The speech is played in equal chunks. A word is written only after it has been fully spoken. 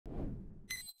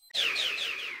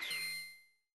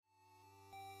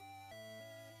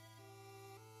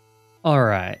All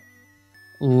right,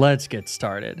 let's get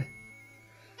started.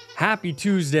 Happy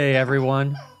Tuesday,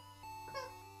 everyone.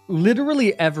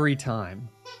 Literally every time,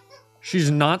 she's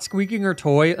not squeaking her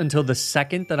toy until the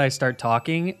second that I start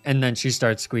talking, and then she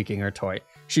starts squeaking her toy.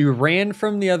 She ran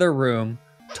from the other room,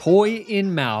 toy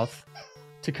in mouth,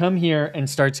 to come here and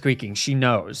start squeaking. She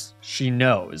knows. She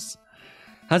knows.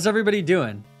 How's everybody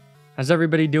doing? How's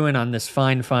everybody doing on this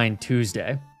fine, fine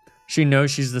Tuesday? She knows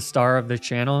she's the star of the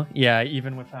channel. Yeah,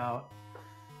 even without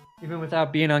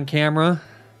being on camera.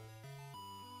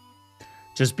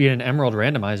 Just being an Emerald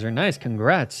Randomizer. Nice,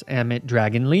 congrats, Amit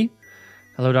Dragonly.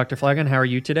 Hello, Dr. Flagon. How are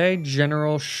you today?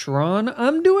 General Shran.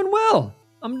 I'm doing well.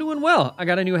 I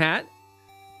got a new hat.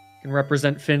 Can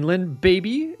represent Finland.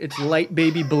 Baby, it's light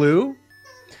baby blue.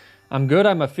 I'm good.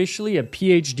 I'm officially a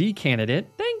PhD candidate.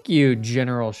 Thank you,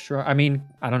 General Shran. I mean,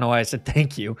 I don't know why I said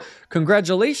thank you.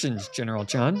 Congratulations, General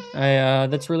Chan.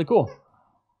 That's really cool.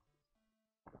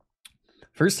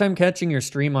 First time catching your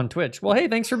stream on Twitch. Well, hey,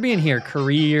 thanks for being here.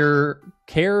 Carefree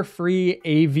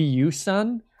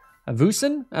Avusan?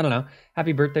 Avusan? I don't know.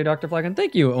 Happy birthday, Dr. Flagon.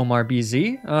 Thank you, Omar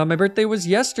BZ. My birthday was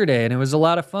yesterday, and it was a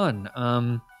lot of fun.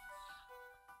 A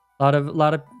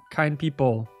lot of kind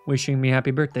people wishing me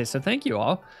happy birthday, so thank you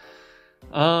all.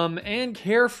 And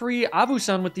Carefree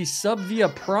Avusan with the sub via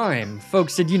Prime.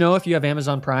 Folks, did you know if you have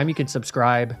Amazon Prime, you can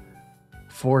subscribe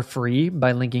for free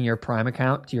by linking your Prime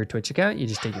account to your Twitch account? You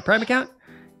just take your Prime account,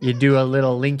 you do a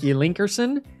little linky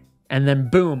linkerson, and then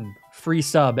boom, free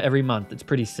sub every month. It's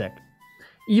pretty sick.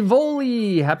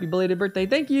 Evoli, happy belated birthday.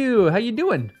 Thank you. How you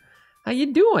doing?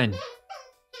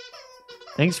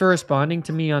 Thanks for responding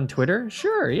to me on Twitter.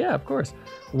 Sure, yeah, of course.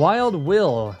 Wild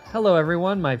Will. Hello,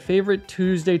 everyone. My favorite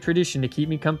Tuesday tradition to keep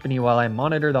me company while I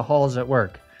monitor the halls at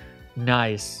work.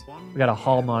 Nice. We got a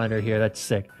hall monitor here. That's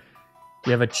sick.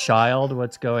 You have a child?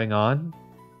 What's going on?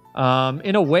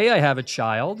 In a way, I have a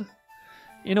child.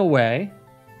 In a way.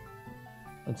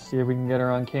 Let's see if we can get her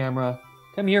on camera.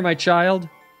 Come here, my child.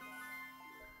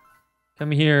 Come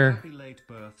here, Happy late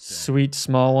birthday. sweet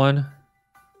small one.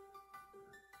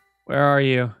 Where are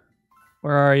you?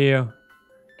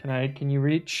 Can you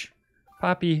reach?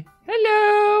 Poppy.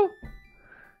 Hello.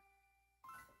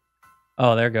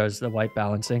 Oh, there goes the white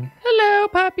balancing. Hello,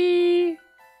 Poppy.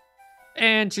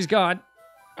 And she's gone.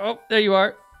 Oh, there you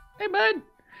are. Hey, bud.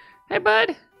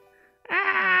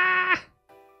 Ah.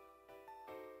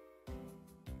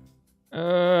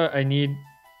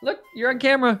 Look, you're on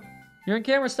camera.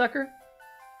 Sucker.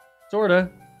 Sorta.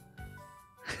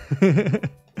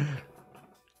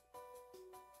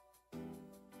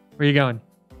 Where you going?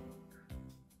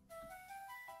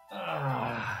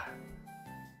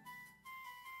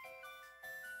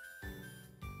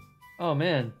 Oh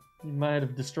man, you might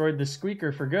have destroyed the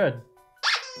squeaker for good.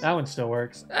 That one still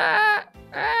works.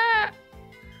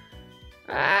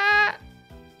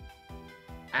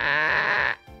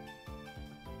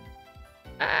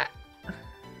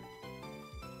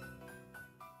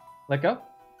 Let go.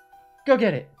 Go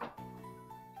get it.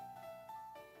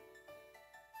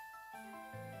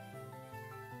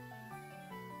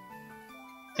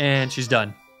 And she's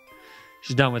done.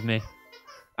 She's done with me.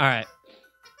 All right.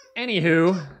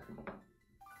 Anywho.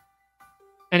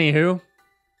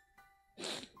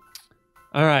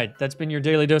 All right. That's been your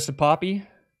daily dose of Poppy.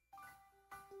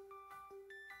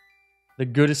 The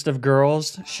goodest of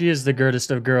girls. She is the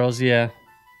goodest of girls, yeah.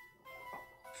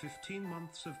 15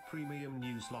 months of premium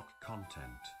Nuzlocke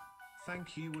content.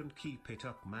 Thank you and keep it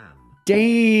up, man.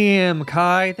 Damn,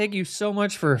 Kai. Thank you so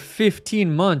much for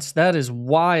 15 months. That is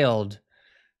wild.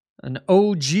 An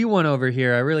OG one over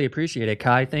here. I really appreciate it,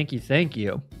 Kai. Thank you.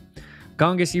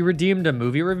 Gongus, you redeemed a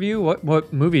movie review?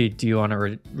 What movie do you want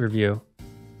to review?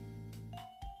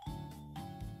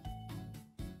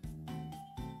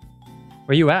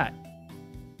 Where you at?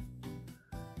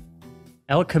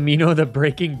 El Camino, the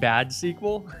Breaking Bad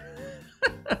sequel?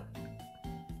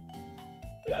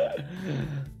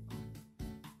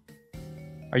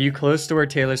 Are you close to where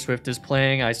Taylor Swift is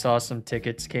playing? I saw some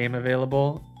tickets came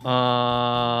available.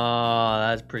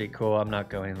 That's pretty cool. I'm not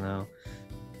going though,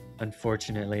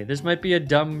 unfortunately. This might be a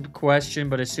dumb question,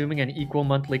 but assuming an equal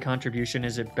monthly contribution,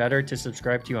 is it better to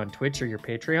subscribe to you on Twitch or your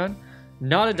Patreon?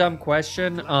 Not a dumb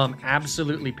question.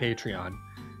 Absolutely Patreon.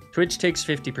 Twitch takes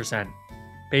 50%.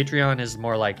 Patreon is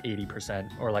more like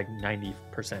 80% or like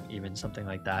 90% even, something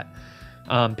like that.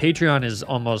 Patreon is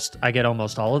I get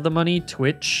almost all of the money.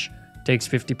 Twitch takes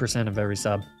 50% of every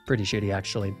sub. Pretty shitty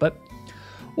actually, but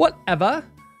whatever.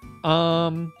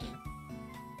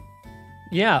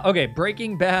 Yeah, okay,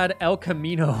 Breaking Bad, El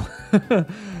Camino.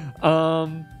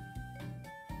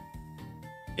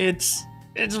 It's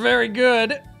very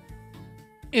good.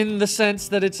 in the sense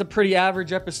that it's a pretty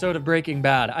average episode of Breaking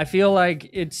Bad. I feel like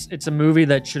it's a movie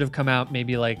that should have come out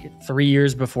maybe like 3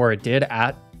 years before it did.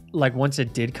 Once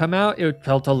it did come out, it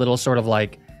felt a little sort of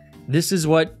like, this is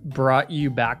what brought you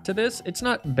back to this. It's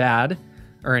not bad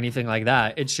or anything like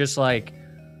that. It's just like,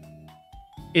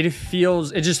 it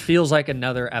just feels like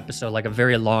another episode, like a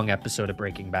very long episode of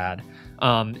Breaking Bad,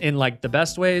 in like the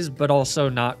best ways, but also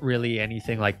not really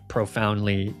anything like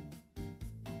profoundly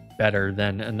better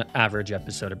than an average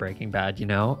episode of Breaking Bad, you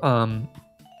know?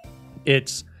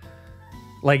 It's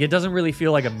like, it doesn't really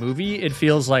feel like a movie. It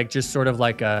feels like just sort of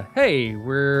like a, hey,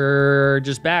 we're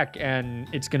just back and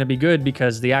it's going to be good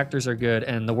because the actors are good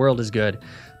and the world is good.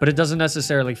 But it doesn't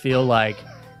necessarily feel like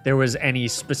there was any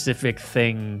specific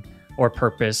thing or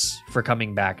purpose for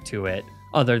coming back to it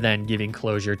other than giving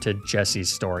closure to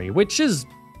Jesse's story, which is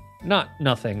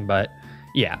nothing, but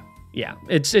yeah.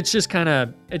 It's just kind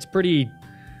of, it's pretty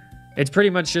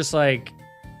much just like,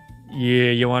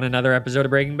 yeah, you want another episode of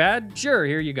Breaking Bad? Sure,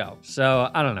 here you go. So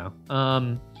I don't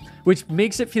know, which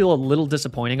makes it feel a little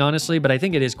disappointing, honestly, but I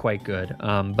think it is quite good.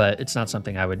 But it's not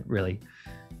something I would really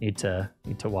need to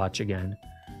watch again.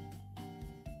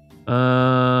 I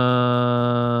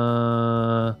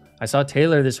saw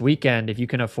Taylor this weekend. If you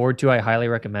can afford to, I highly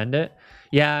recommend it.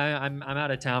 Yeah, I'm out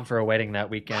of town for a wedding that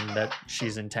weekend that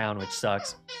she's in town, which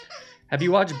sucks. Have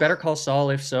you watched Better Call Saul?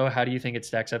 If so, how do you think it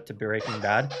stacks up to Breaking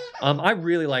Bad? I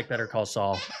really like Better Call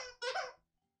Saul.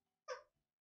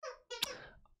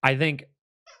 I think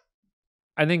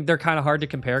they're kind of hard to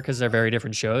compare because they're very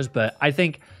different shows, but I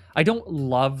don't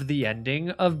love the ending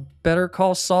of Better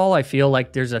Call Saul. I feel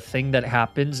like there's a thing that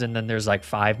happens and then there's like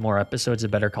 5 more episodes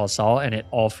of Better Call Saul and it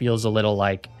all feels a little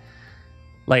like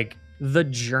the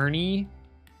journey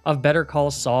of Better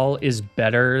Call Saul is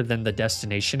better than the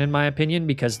destination, in my opinion,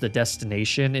 because the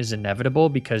destination is inevitable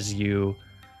because you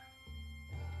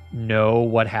know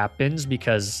what happens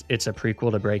because it's a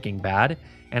prequel to Breaking Bad.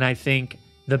 And I think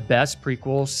the best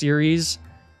prequel series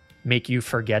make you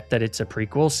forget that it's a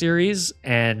prequel series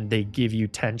and they give you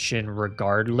tension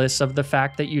regardless of the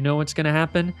fact that you know what's going to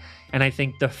happen. And I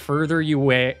think the further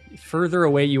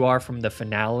away you are from the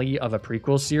finale of a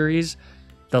prequel series,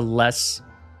 the less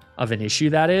of an issue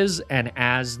that is. And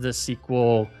as the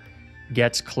sequel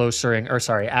gets closer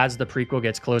as the prequel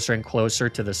gets closer and closer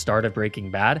to the start of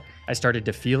Breaking Bad, I started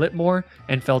to feel it more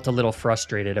and felt a little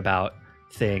frustrated about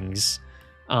things.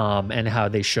 And how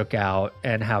they shook out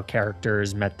and how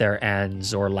characters met their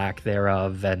ends or lack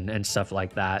thereof and stuff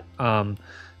like that.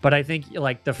 But I think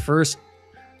like the first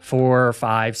 4 or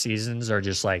 5 seasons are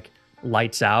just like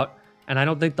lights out. And I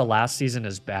don't think the last season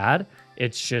is bad.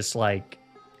 It's just like,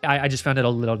 I just found it a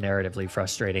little narratively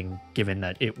frustrating given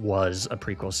that it was a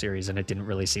prequel series and it didn't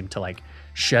really seem to like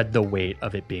shed the weight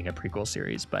of it being a prequel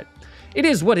series, but it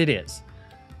is what it is.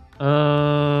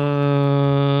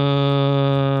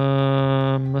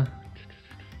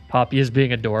 Poppy is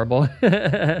being adorable.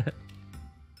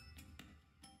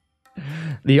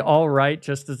 The all right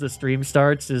just as the stream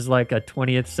starts is like a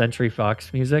 20th Century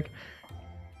Fox music.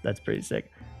 That's pretty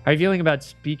sick. How are you feeling about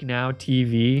Speak Now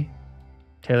TV?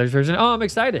 Taylor's version? Oh, I'm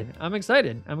excited.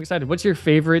 What's your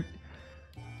favorite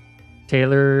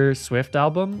Taylor Swift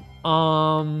album?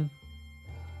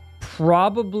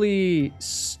 Probably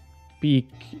Speak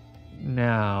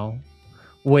Now.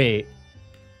 Wait.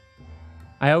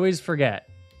 I always forget.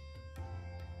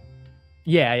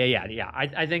 Yeah.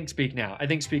 I think Speak Now. I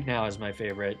think Speak Now is my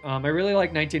favorite. I really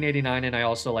like 1989 and I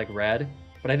also like Red,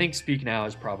 but I think Speak Now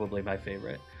is probably my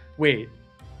favorite. Wait.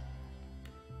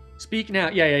 Speak Now.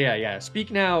 Yeah.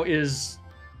 Speak Now is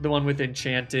the one with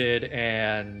Enchanted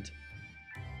and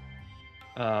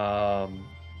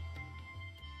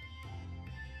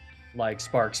like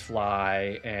Sparks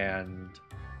Fly and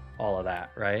all of that,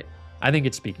 right? I think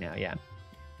it's Speak Now, yeah.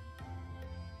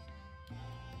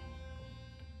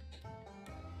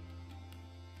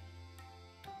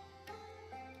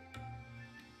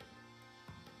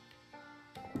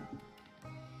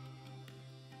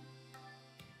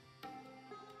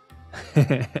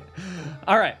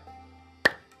 All right.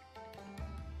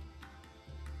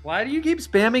 Why do you keep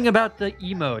spamming about the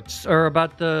emotes or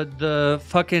about the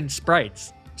fucking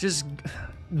sprites? Just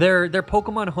they're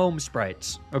Pokemon Home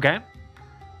sprites, okay?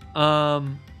 They're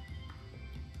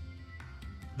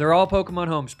all Pokemon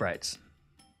Home sprites.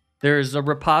 There's a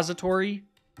repository.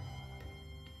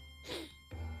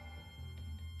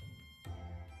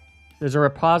 There's a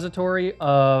repository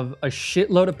of a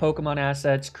shitload of Pokemon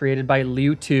assets created by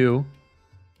Liu 2.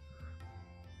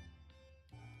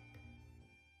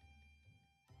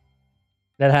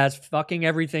 That has fucking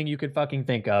everything you could fucking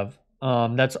think of.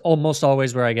 That's almost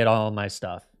always where I get all of my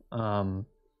stuff. But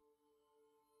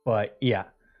yeah.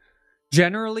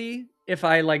 Generally, if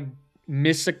I like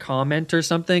miss a comment or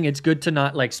something, it's good to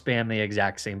not like spam the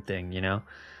exact same thing, you know?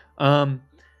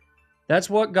 That's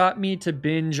what got me to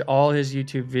binge all his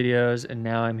YouTube videos, and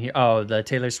now I'm here. Oh, the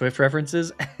Taylor Swift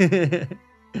references?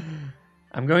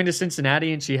 I'm going to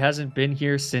Cincinnati, and she hasn't been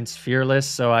here since Fearless,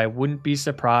 so I wouldn't be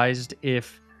surprised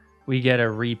if we get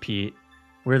a repeat.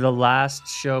 We're the last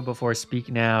show before Speak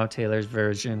Now, Taylor's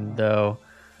version, though,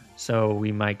 so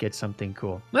we might get something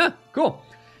cool. Ah, cool.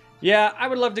 Yeah, I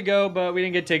would love to go, but we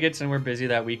didn't get tickets, and we're busy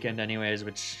that weekend anyways,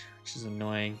 which is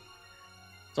annoying.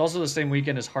 It's also the same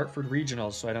weekend as Hartford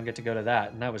Regionals, so I don't get to go to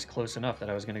that, and that was close enough that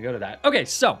I was going to go to that. Okay,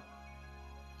 so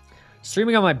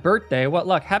streaming on my birthday. What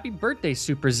luck. Happy birthday,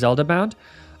 Super Zelda Bound.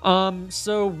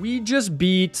 So we just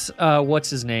beat, what's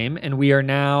his name? And we are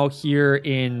now here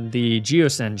in the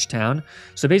Geosenge town.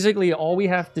 So basically all we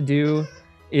have to do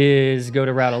is go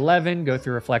to Route 11, go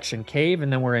through Reflection Cave,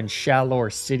 and then we're in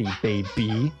Shalor City,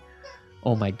 baby.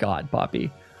 Oh my God, Poppy.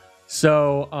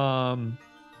 So,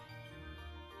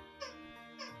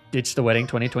 Ditch the Wedding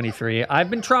 2023. I've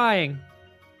been trying,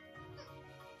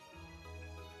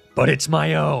 but it's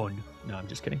my own. No, I'm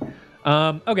just kidding.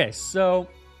 Okay, so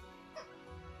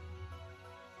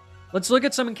let's look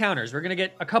at some encounters. We're going to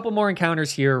get a couple more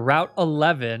encounters here. Route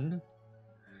 11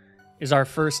 is our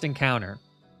first encounter.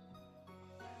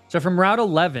 So from Route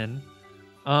 11,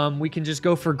 we can just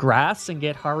go for grass and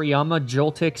get Hariyama,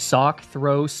 Joltik, Sock,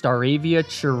 Throw, Staravia,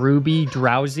 Cherubi,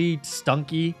 Drowsy,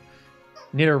 Stunky,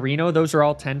 Nidorino. Those are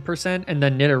all 10%, and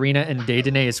then Nidorina and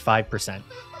Dedenne is 5%.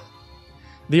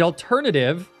 The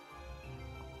alternative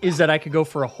is that I could go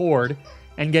for a Horde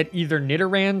and get either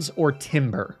Nidorans or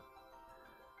Timber.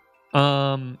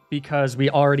 Because we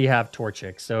already have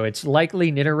Torchic. So it's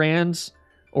likely Nidorans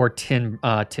or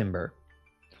Timber.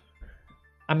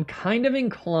 I'm kind of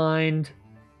inclined...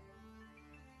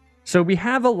 So we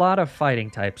have a lot of fighting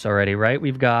types already, right?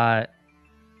 We've got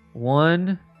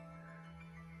 1,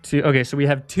 2... Okay, so we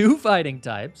have 2 fighting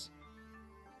types.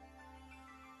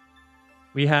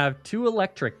 We have 2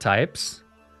 electric types.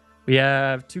 We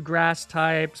have 2 grass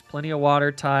types, plenty of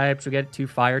water types. We get 2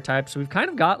 fire types. So we've kind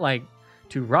of got like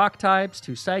 2 rock types,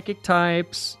 2 psychic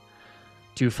types,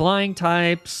 2 flying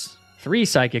types, 3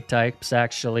 psychic types,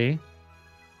 actually.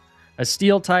 A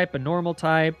steel type, a normal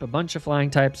type, a bunch of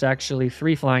flying types, actually.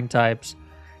 3 flying types.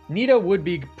 Nita would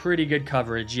be pretty good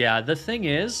coverage. Yeah, the thing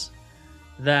is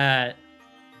that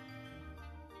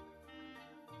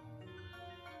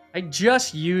I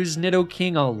just use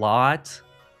Nidoking a lot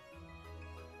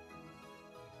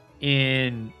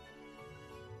in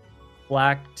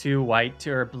Black 2, White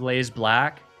 2, or Blaze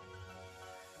Black.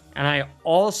 And I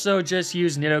also just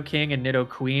use Nidoking and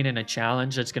Nidoqueen in a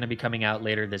challenge that's going to be coming out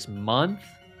later this month.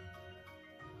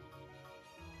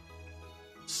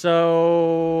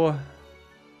 So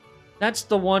that's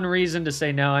the one reason to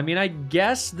say no. I mean, I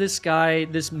guess this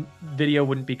video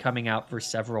wouldn't be coming out for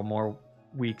several more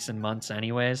weeks and months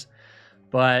anyways.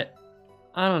 But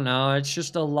I don't know. It's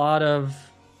just a lot of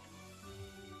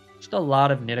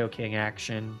Nidoking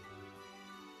action.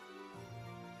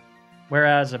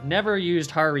 Whereas I've never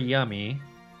used Hariyami.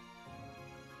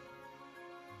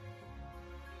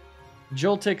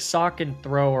 Joltik, Sock, and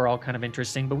Throw are all kind of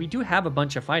interesting, but we do have a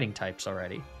bunch of fighting types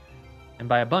already. And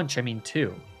by a bunch, I mean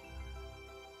 2.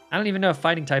 I don't even know if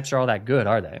fighting types are all that good,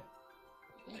 are they?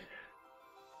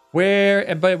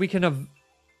 But we can have...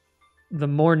 The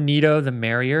more Nido, the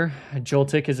merrier.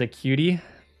 Joltik is a cutie.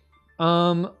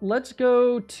 Let's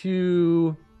go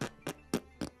to...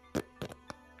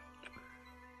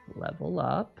 Level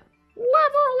up.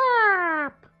 Level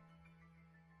up!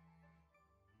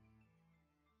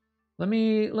 Let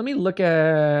me look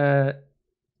at...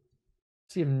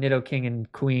 See if Nidoking and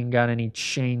Queen got any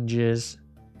changes.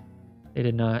 They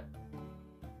did not.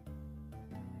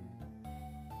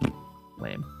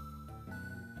 Lame.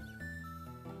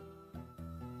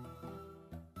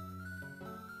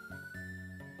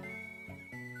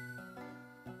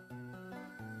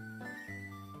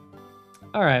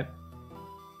 All right.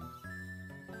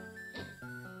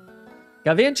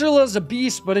 Galvantula's a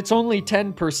beast, but it's only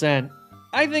 10%.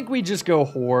 I think we just go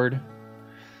Horde.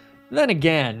 Then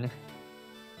again...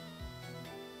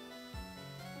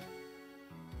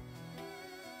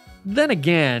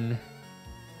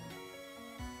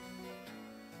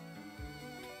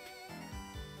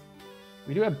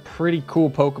 we do have pretty cool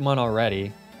Pokemon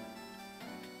already.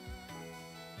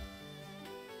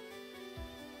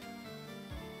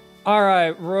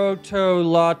 Alright, Roto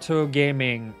Lotto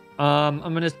Gaming. I'm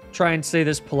going to try and say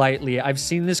this politely. I've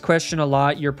seen this question a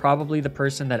lot. You're probably the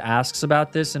person that asks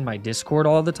about this in my Discord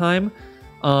all the time.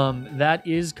 That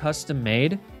is custom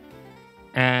made,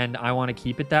 and I want to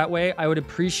keep it that way. I would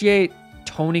appreciate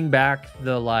toning back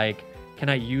the like, can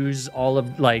I use all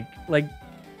of like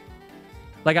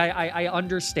I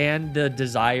understand the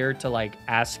desire to like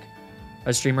ask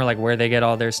a streamer like where they get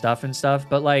all their stuff and stuff,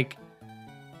 but like,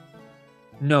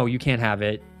 no, you can't have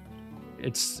it.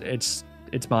 It's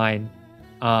mine.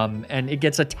 And it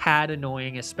gets a tad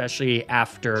annoying, especially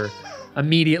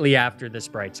immediately after the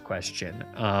sprites question.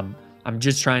 I'm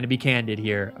just trying to be candid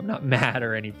here. I'm not mad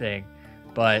or anything,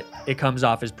 but it comes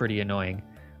off as pretty annoying.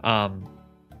 So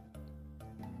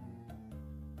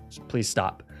please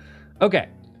stop. Okay.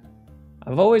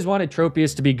 I've always wanted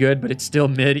Tropius to be good, but it's still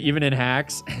mid, even in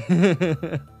hacks.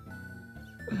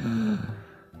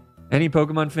 Any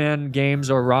Pokemon fan games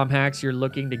or ROM hacks you're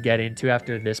looking to get into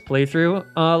after this playthrough?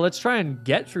 Let's try and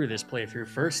get through this playthrough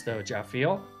first, though,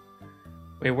 Jaffiel.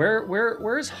 Wait,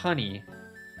 where's Honey?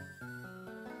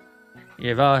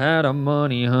 If I had a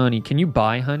money, honey. Can you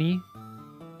buy honey?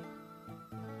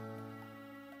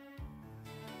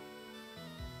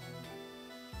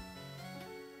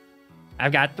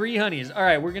 I've got 3 honeys. All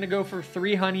right, we're going to go for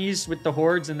 3 honeys with the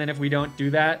hordes, and then if we don't do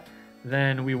that,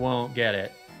 then we won't get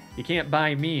it. You can't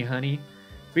buy me, honey.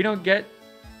 If we don't get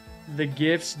the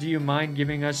gifts, do you mind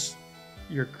giving us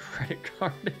your credit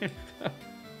card info?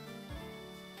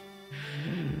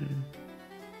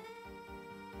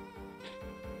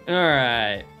 All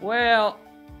right. Well,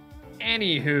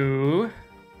 anywho.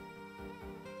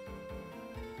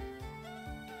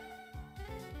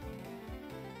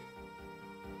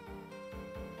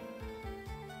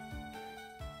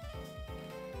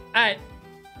 All right.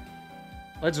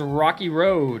 Let's Rocky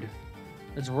Road.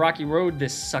 Let's Rocky Road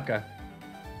this sucker.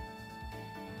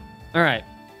 All right.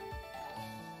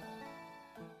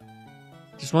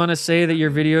 Just want to say that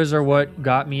your videos are what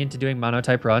got me into doing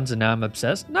monotype runs, and now I'm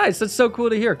obsessed. Nice. That's so cool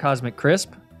to hear, Cosmic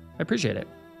Crisp. I appreciate it.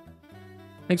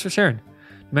 Thanks for sharing. Do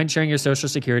you mind sharing your social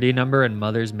security number and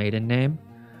mother's maiden name?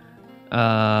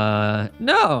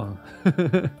 No.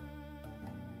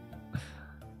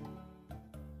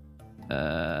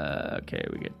 Okay,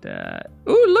 we get that.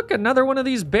 Ooh, look, another one of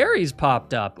these berries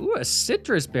popped up. Ooh, a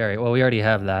citrus berry. Well, we already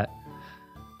have that.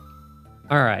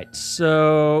 All right,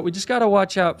 so we just got to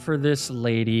watch out for this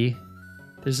lady.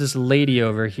 There's this lady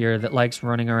over here that likes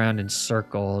running around in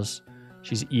circles.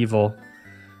 She's evil.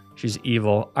 She's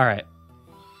evil. All right.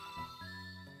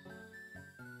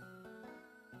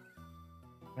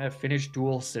 I have finished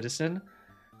Dual Citizen.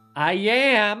 I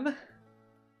am.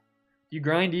 You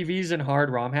grind EVs and hard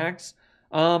ROM hacks?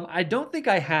 I don't think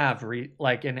I have,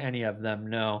 like, in any of them,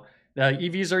 no. The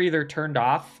EVs are either turned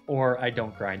off or I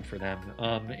don't grind for them.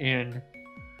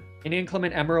 In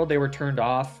Inclement Emerald, they were turned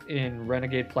off. In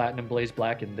Renegade Platinum, Blaze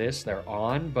Black, and this, they're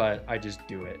on, but I just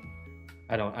do it.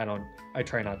 I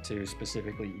try not to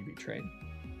specifically EV train.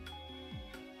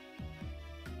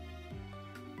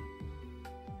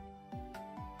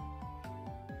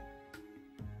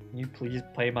 Can you please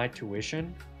pay my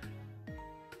tuition?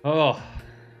 Oh.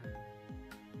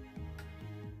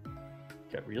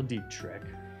 Got real deep, Shrek.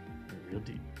 Real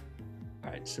deep.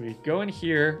 All right, so we go in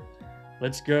here.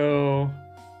 Let's go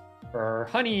for our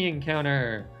honey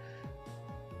encounter.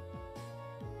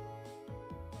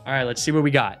 All right, let's see what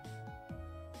we got.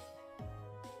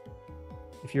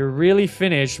 If you're really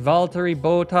finished, Valtteri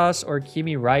Bottas or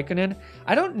Kimi Räikkönen.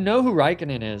 I don't know who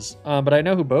Räikkönen is, but I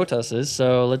know who Bottas is,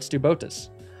 so let's do Bottas.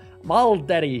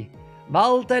 Valtteri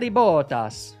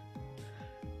Bottas.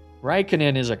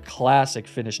 Räikkönen is a classic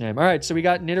Finnish name. All right, so we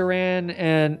got Nidoran,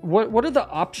 and what are the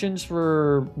options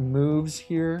for moves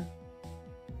here?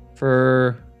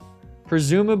 For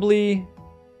presumably,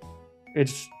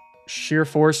 it's sheer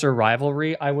force or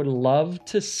rivalry. I would love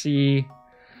to see.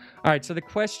 All right, so the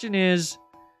question is,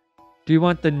 do you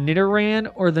want the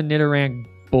Nidoran or the Nidoran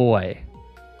boy?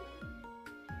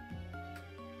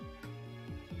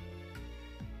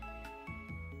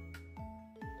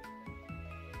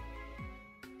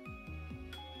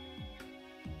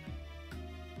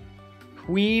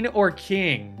 Queen or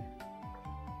king?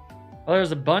 Well,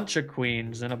 there's a bunch of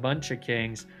queens and a bunch of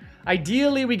kings.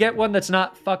 Ideally, we get one that's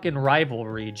not fucking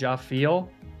rivalry, Jaffiel.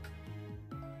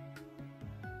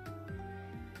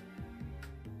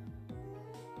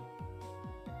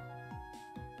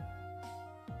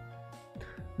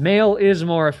 Male is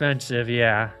more offensive,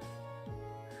 yeah.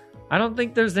 I don't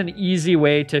think there's an easy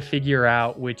way to figure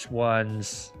out which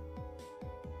ones.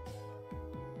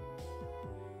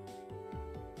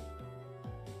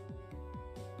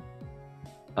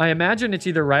 I imagine it's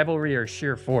either rivalry or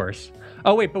sheer force.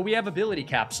 Oh, wait, but we have ability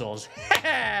capsules.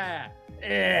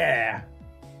 Yeah.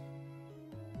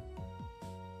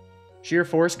 Sheer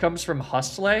force comes from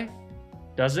Hustle?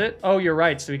 Does it? Oh, you're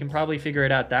right, so we can probably figure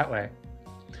it out that way.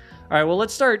 All right, well,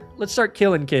 let's start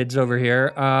killing kids over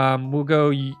here. We'll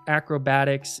go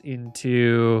acrobatics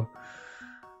into...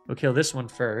 We'll kill this one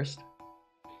first.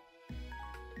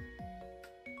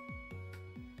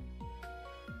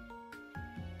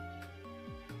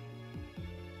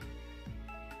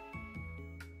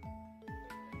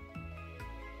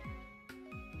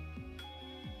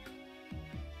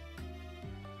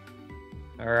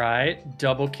 All right,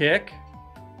 double kick.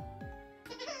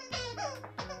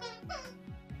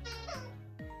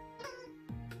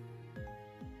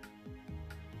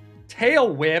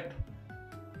 Tail whip.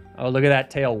 Oh, look at that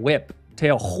tail whip.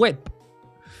 Tail whip.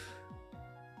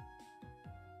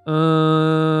 All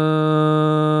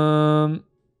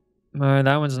right,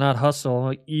 that one's not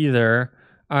hustle either.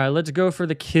 All right, let's go for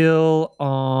the kill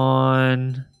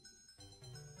on...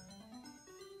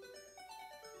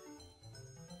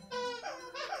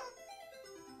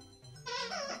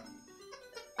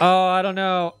 Oh, I don't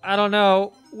know. I don't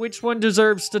know. Which one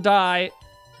deserves to die?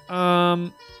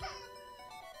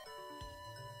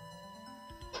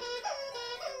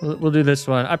 We'll do this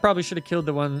one. I probably should have killed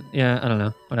the one. Yeah, I don't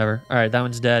know. Whatever. All right, that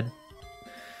one's dead.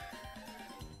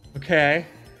 Okay.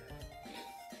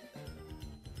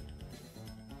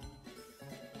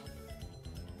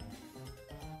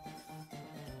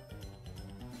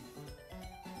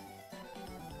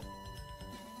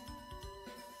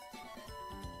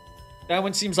 That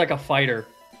one seems like a fighter.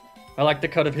 I like the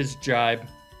cut of his jibe.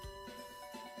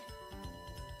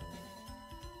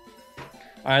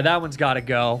 All right, that one's got to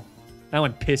go. That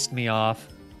one pissed me off.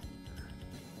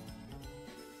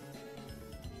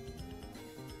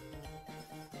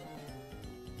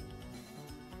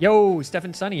 Yo,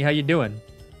 Stephen Sunny, how you doing?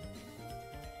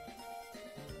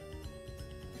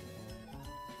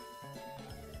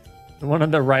 The one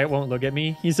on the right won't look at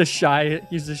me. He's a shy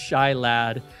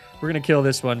lad. We're gonna kill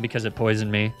this one because it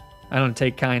poisoned me. I don't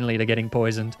take kindly to getting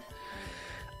poisoned.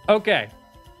 Okay.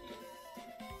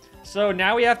 So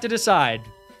now we have to decide.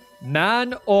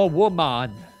 Man or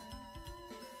woman?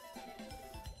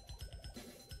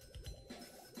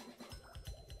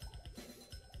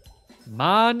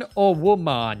 Man or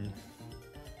woman?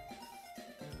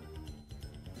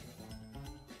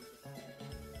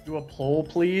 Do a poll,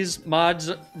 please. Mods,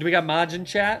 do we got mods in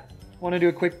chat? Want to do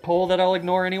a quick poll that I'll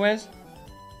ignore anyways?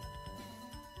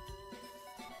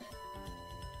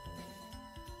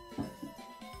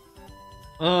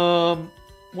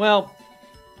 Well...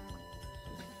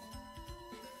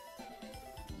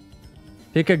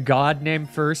 Pick a god name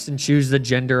first and choose the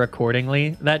gender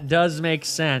accordingly. That does make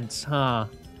sense, huh?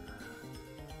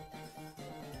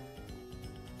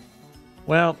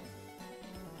 Well...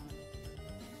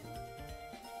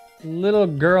 Little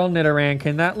girl Nidoran,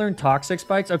 can that learn Toxic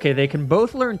Spikes? Okay, they can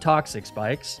both learn Toxic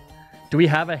Spikes. Do we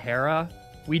have a Hera?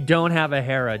 We don't have a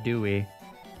Hera, do we?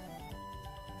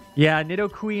 Yeah,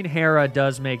 Nidoqueen Hera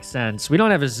does make sense. We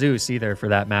don't have a Zeus either, for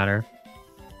that matter.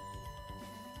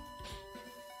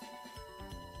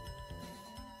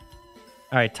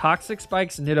 All right, Toxic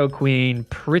Spikes, Nidoqueen,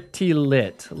 pretty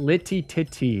lit. Litty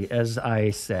titty, as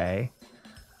I say.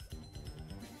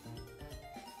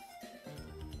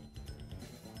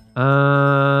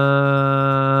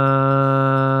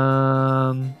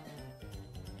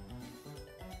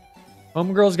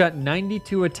 Homegirl's got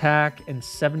 92 attack and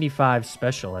 75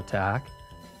 special attack.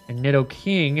 And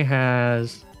Nidoking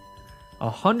has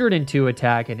 102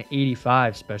 attack and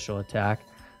 85 special attack.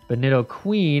 But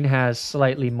Nidoqueen has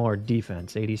slightly more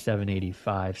defense. 87,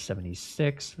 85,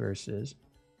 76 versus...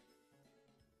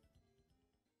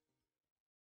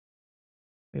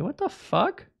 Wait, what the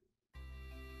fuck?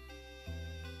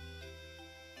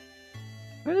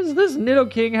 Why does this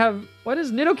Nidoking have... Why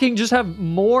does Nidoking just have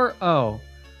more... Oh,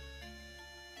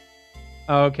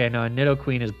 okay, no,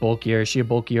 Nidoqueen is bulkier. Is she a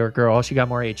bulkier girl? She got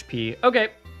more HP. Okay.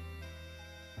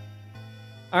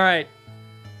 All right.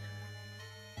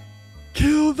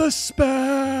 Kill the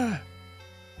spare!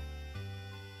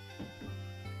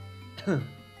 All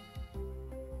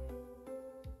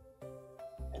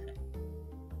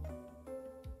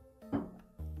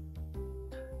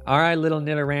right, little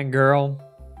Nidoran girl.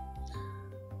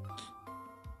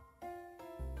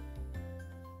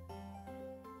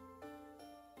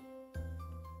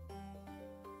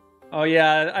 Oh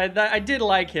yeah, I did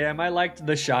like him. I liked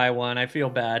the shy one. I feel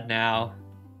bad now.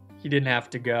 He didn't have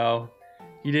to go.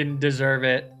 He didn't deserve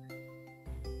it.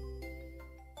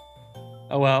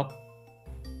 Oh well.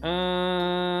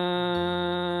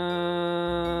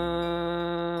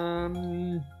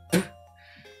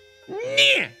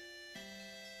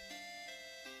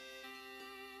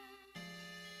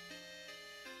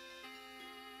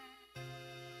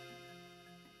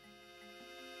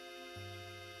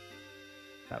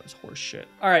 That was horse shit.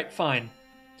 All right, fine.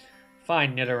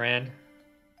 Fine, Nidoran.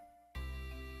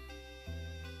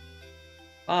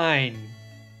 Fine.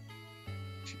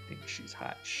 She thinks she's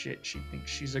hot shit. She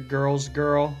thinks she's a girl's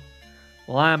girl.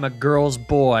 Well, I'm a girl's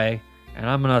boy, and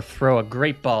I'm gonna throw a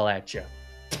great ball at you.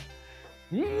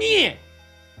 Yeah.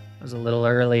 That was a little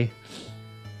early.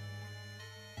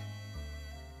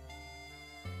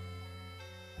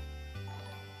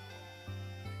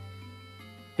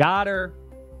 Got her.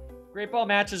 Great ball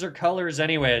matches her colors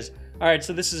anyways. All right,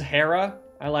 so this is Hera.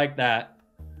 I like that.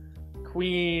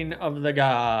 Queen of the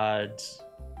gods.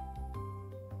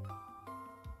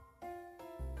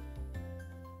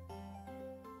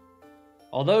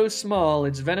 Although small,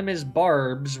 its venomous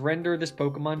barbs render this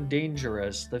Pokemon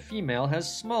dangerous. The female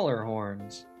has smaller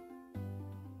horns.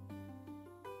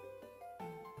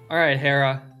 Alright,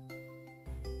 Hera.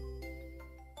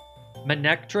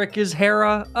 Manectric is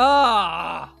Hera?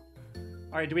 Ah!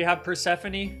 Alright, do we have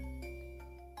Persephone?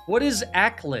 What is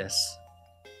Aklis?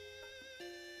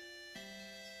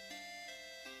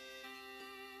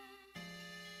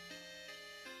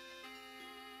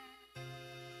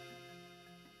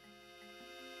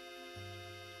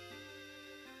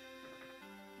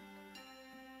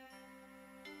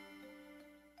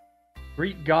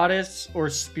 Greek goddess or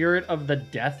spirit of the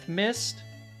death mist?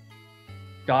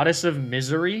 Goddess of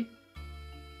misery?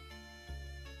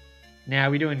 Nah,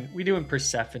 we doing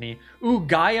Persephone. Ooh,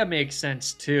 Gaia makes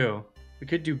sense too. We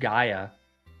could do Gaia.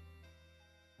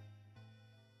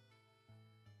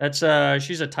 That's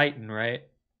she's a Titan, right?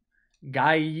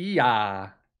 Gaia.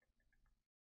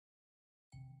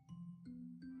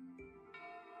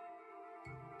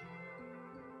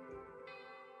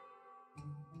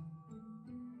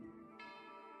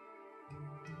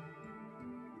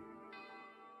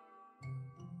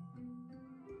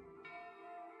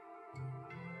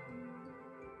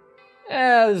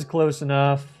 This is close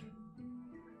enough.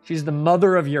 She's the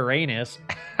mother of Uranus.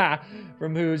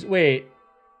 From whose... Wait.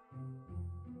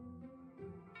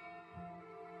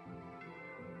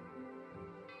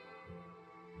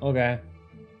 Okay.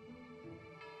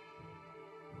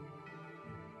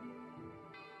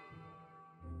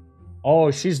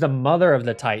 Oh, she's the mother of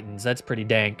the Titans. That's pretty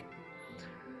dank.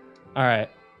 All right.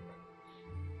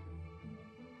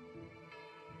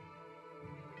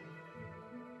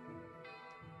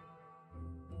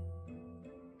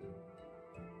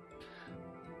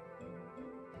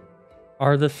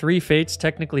 Are the three fates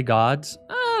technically gods?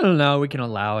 I don't know. We can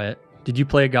allow it. Did you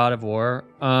play God of War?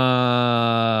 No.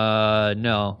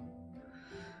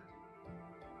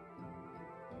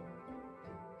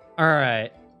 All right.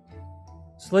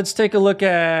 So let's take a look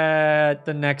at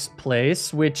the next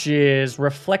place, which is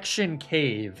Reflection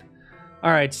Cave.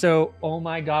 All right. So, oh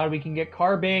my God, we can get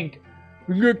Carbink.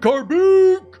 We can get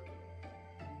Carbink.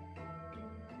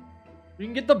 We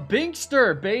can get the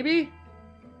Binkster, baby.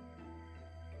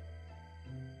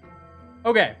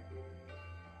 Okay.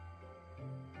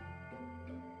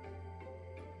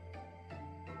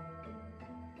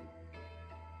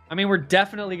 I mean, we're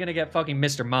definitely going to get fucking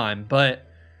Mr. Mime, but...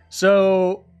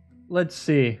 So, let's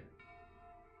see.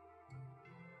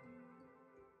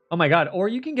 Oh my God, or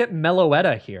you can get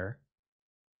Meloetta here.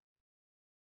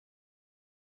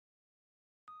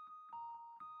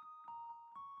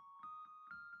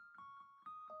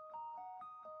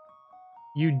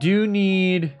 You do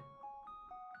need...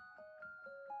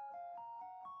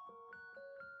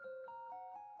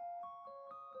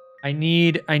 I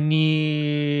need...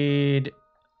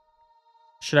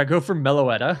 Should I go for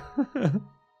Meloetta?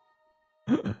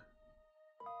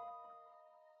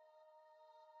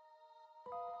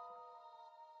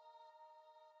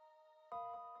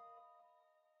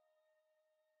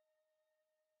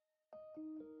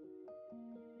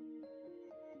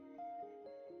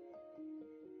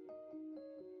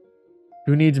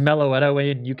 Who needs Meloetta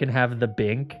when you can have the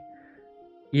Bink?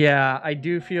 Yeah, I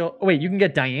do feel... Oh, wait, you can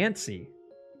get Diancie.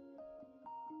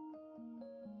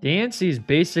 Diancie is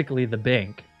basically the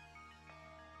Bink.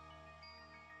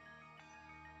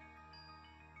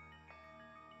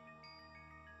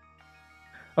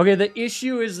 Okay, the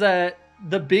issue is that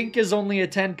the Bink is only a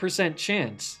 10%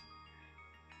 chance.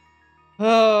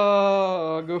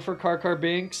 Oh, I'll go for Karkar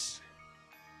Binks.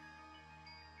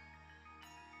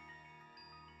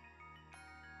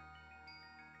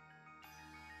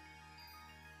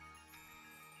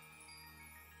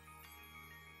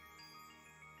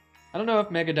 I don't know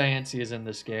if Mega Diancie is in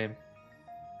this game.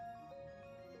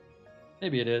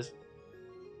 Maybe it is.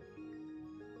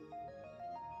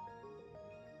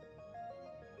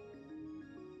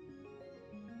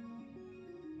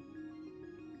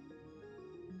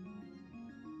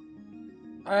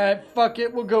 Alright, fuck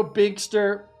it. We'll go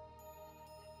Binkster.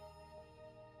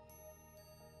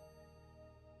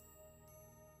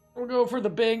 We'll go for the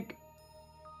Bink.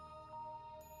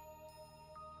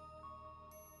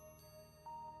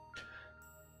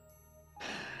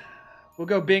 We'll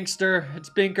go Binkster.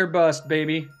 It's Bink or bust,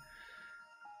 baby.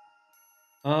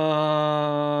 Okay.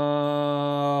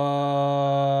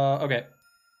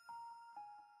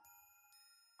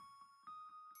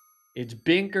 It's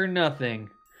Bink or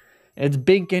nothing. It's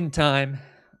Binkin' time.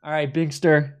 All right,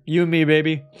 Binkster. You and me,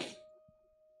 baby.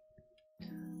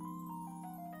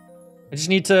 I just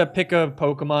need to pick a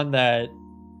Pokemon that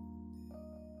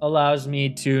allows me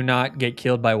to not get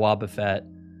killed by Wobbuffet.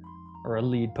 Or a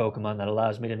lead Pokemon that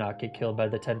allows me to not get killed by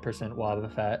the 10%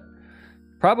 Wobbuffet.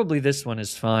 Probably this one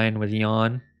is fine with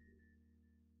Yawn.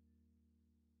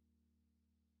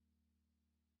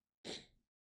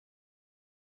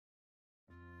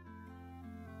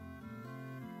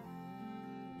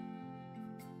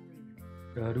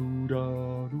 Da do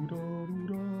da do da do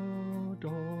da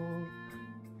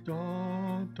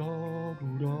da da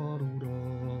do da do da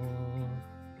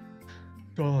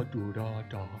do da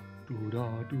da do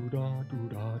da do da do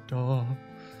da da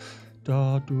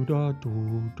da do da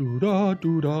do da do da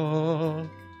do da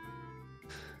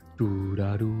do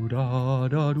da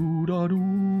da do da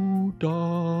do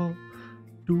da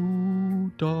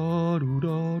do da do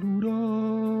da do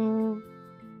da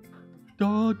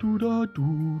da do da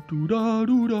do da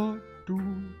do da do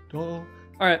da. All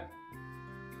right.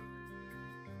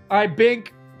 All right,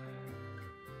 Bink.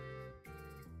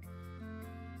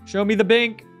 Show me the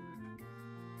Bink.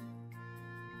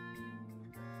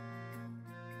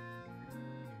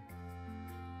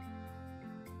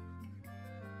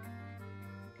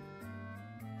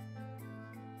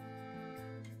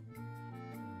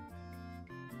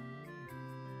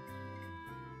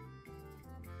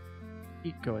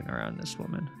 Keep going around this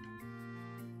woman.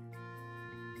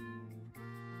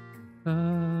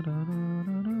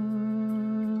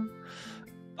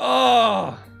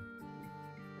 Oh!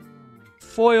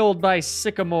 Foiled by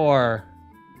Sycamore.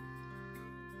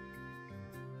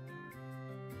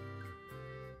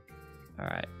 All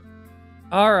right.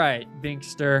 All right,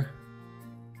 Binkster.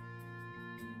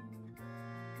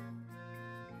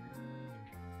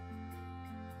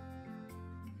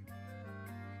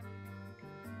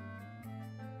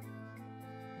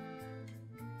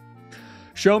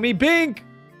 Show me Bink!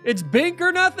 It's Bink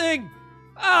or nothing!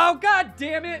 Oh, god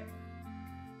damn it!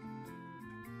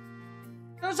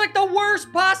 That was like the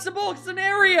worst possible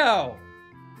scenario!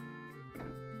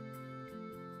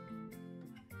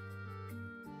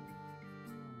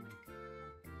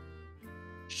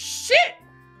 Shit!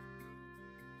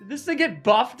 Did this thing get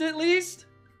buffed at least?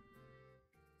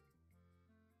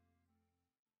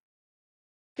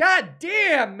 God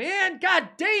damn, man! God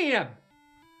damn!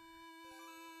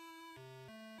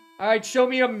 Alright, show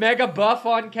me a mega buff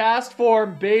on cast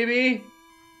form, baby.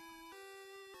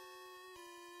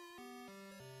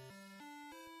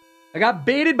 I got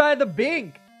baited by the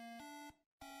Bink.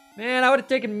 Man, I would have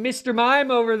taken Mr. Mime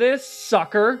over this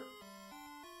sucker.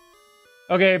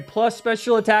 Okay, plus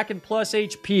special attack and plus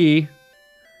HP.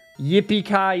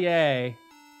 Yippee-ki-yay.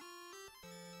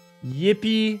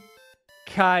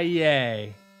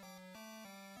 Yippee-ki-yay.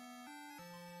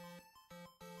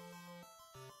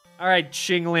 Alright,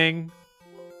 Chingling.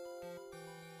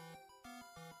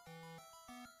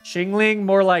 Chingling,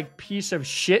 more like piece of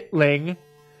shitling.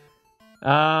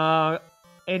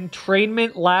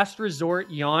 Entrainment, Last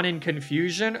Resort, Yawn, and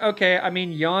Confusion. Okay, I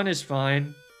mean, Yawn is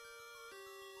fine.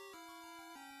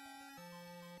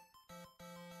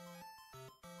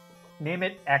 Name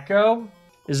it Echo?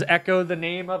 Is Echo the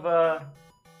name of a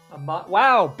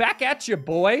wow, back at you,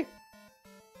 boy.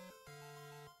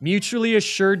 Mutually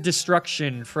assured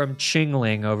destruction from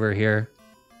Chingling over here.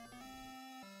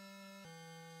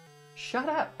 Shut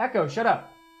up, Echo, shut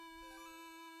up.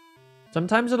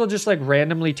 Sometimes it'll just like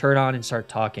randomly turn on and start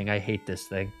talking. I hate this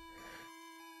thing.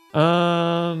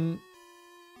 Oh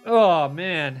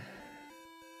man.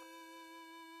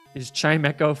 Is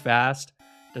Chimecho fast?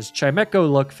 Does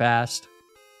Chimecho look fast?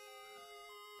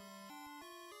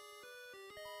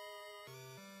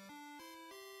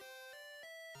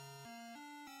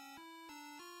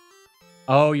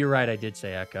 Oh, you're right. I did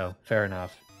say Echo. Fair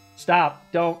enough. Stop.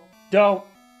 Don't.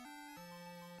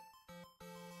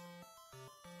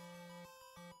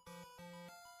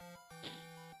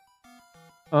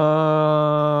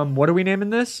 What are we naming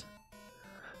this?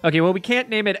 Okay, well, we can't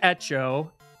name it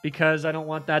Echo because I don't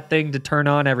want that thing to turn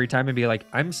on every time and be like,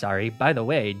 I'm sorry, by the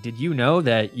way, did you know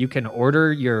that you can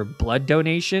order your blood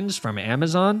donations from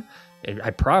Amazon?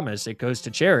 I promise it goes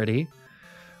to charity.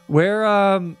 Where,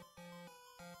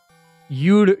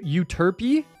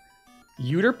 Euterpe?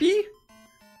 Euterpe?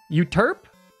 Euterp?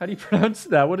 How do you pronounce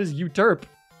that? What is Euterp?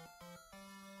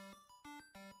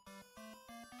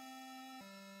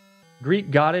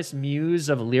 Greek goddess muse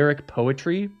of lyric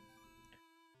poetry.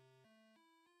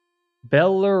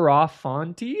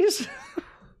 Bellerophontes?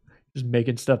 Just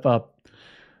making stuff up.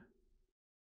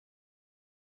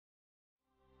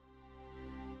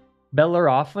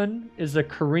 Bellerophon is a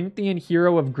Corinthian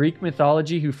hero of Greek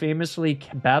mythology who famously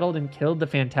battled and killed the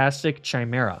fantastic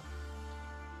Chimera.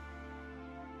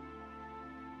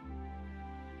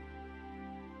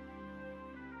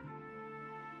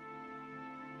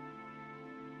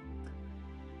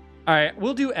 All right,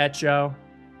 we'll do Echo.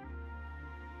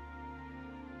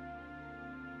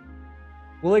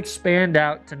 We'll expand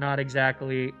out to not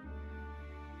exactly...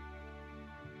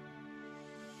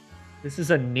 This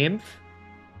is a nymph?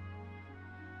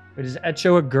 But is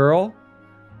Echo a girl?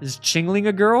 Is Chingling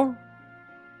a girl?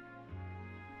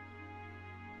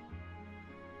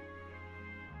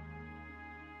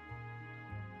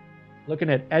 Looking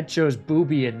at Echo's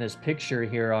boobie in this picture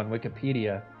here on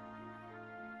Wikipedia.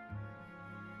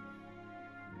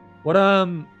 What I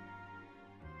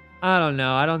don't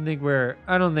know. I don't think we're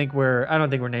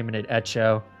naming it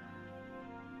Echo.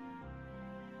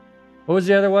 What was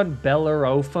the other one?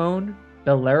 Bellerophon?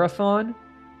 Bellerophon?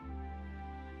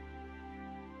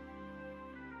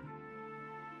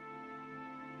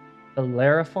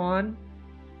 Bellerophon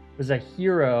was a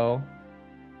hero.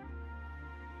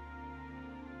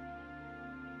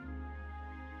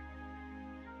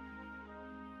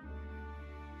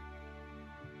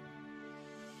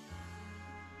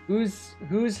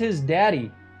 Who's his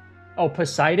daddy? Oh,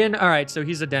 Poseidon? All right, so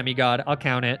he's a demigod. I'll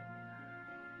count it.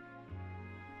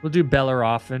 We'll do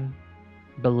Bellerophon.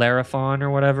 Bellerophon or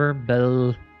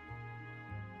whatever.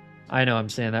 I know I'm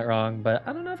saying that wrong, but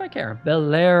I don't know if I care.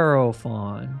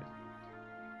 Bellerophon.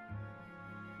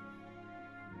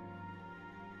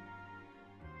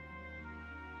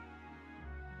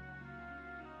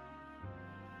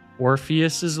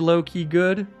 Orpheus is low-key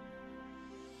good.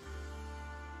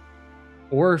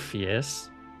 Orpheus.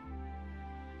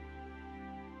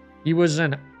 He was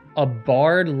a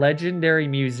bard, legendary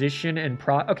musician, and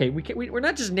okay, we're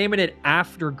not just naming it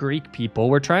after Greek people.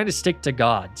 We're trying to stick to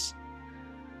gods.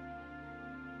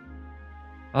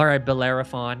 All right,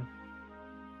 Bellerophon.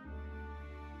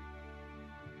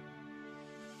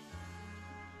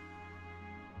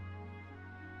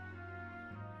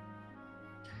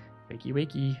 Wakey,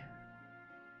 wakey.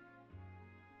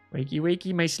 Wakey,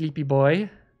 wakey, my sleepy boy.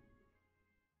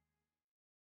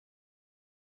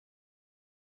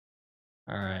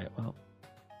 All right, well,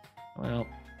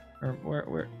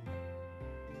 we're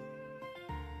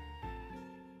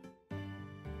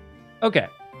okay.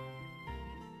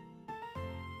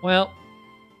 Well,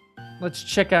 let's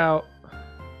check out.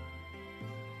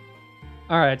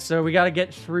 All right, so we got to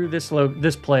get through this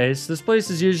place. This place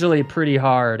is usually pretty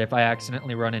hard if I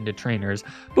accidentally run into trainers,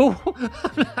 but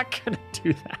I'm not gonna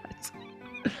do that.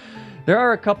 There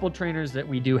are a couple trainers that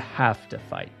we do have to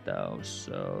fight, though.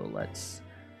 So let's.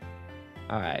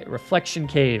 All right, Reflection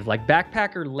Cave, like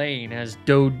Backpacker Lane, has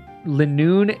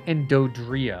Linoon and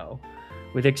Dodrio,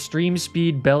 with Extreme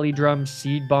Speed, Belly Drum,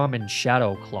 Seed Bomb, and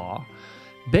Shadow Claw.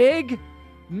 Big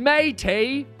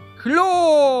Matey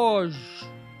Claws.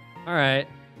 All right.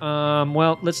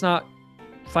 Well, let's not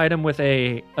fight him with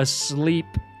a Asleep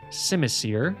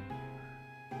Simisear.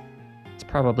 It's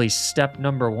probably step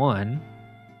number 1.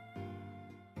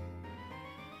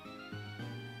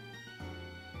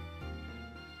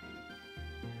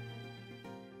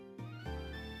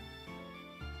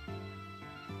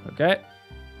 Okay.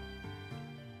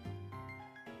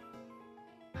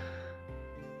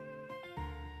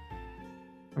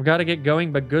 I've got to get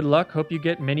going, but good luck. Hope you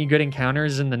get many good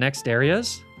encounters in the next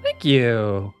areas. Thank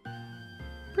you.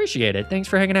 Appreciate it. Thanks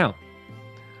for hanging out.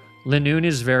 Linoon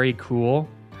is very cool.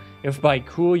 If by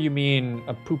cool you mean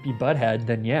a poopy butthead,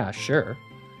 then yeah, sure.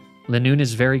 Linoon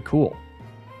is very cool.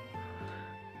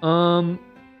 Oh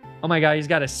my god, he's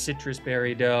got a citrus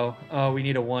berry dough. Oh, we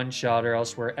need a one-shot or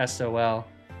else we're SOL.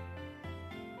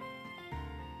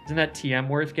 Isn't that TM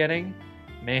worth getting?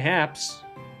 Mayhaps.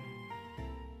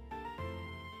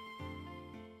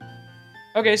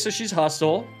 Okay, so she's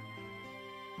hostile.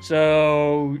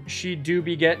 So she do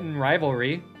be getting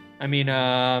rivalry. I mean,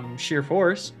 sheer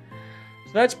force.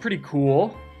 So that's pretty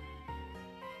cool.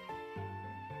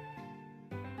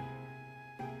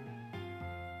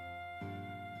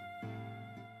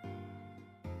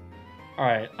 All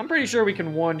right, I'm pretty sure we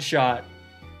can one-shot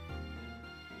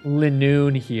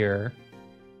Linoon here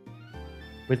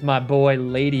with my boy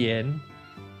Ladian.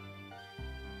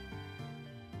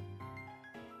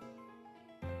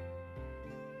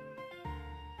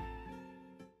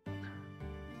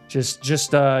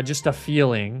 Just a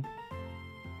feeling.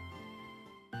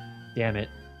 Damn it.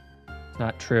 It's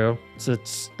not true.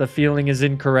 It's the feeling is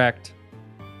incorrect.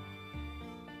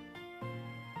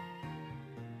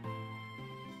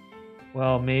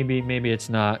 Well, maybe it's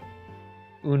not.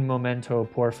 Un momento,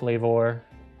 por flavor.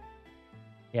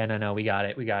 Yeah, no, we got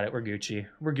it. We're Gucci.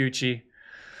 We're Gucci.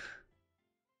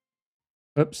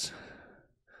 Oops.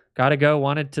 Gotta go.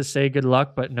 Wanted to say good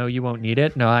luck, but no, you won't need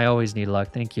it. No, I always need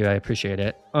luck. Thank you. I appreciate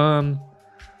it. All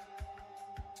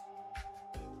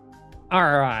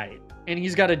right. And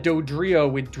he's got a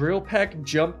Dodrio with Drill Peck,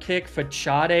 Jump Kick,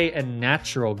 Fachade, and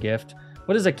Natural Gift.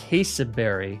 What is a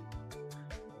Quesaberry?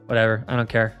 Whatever. I don't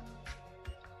care.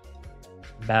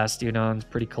 Bastion's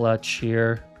pretty clutch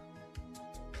here.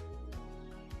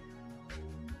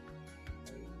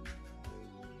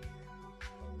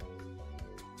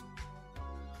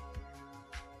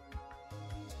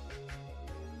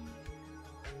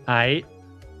 Alright.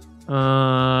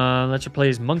 Let's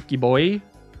replace Monkey Boy.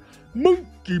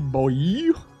 Monkey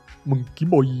Boy. Monkey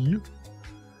Boy.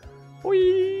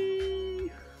 Boy.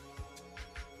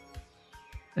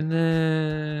 And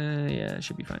then, yeah, it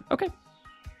should be fine. Okay.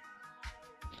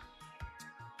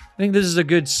 I think this is a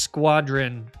good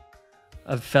squadron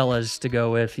of fellas to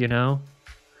go with, you know?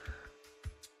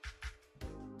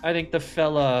 I think the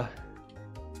fellaness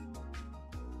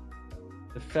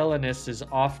is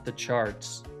off the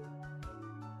charts.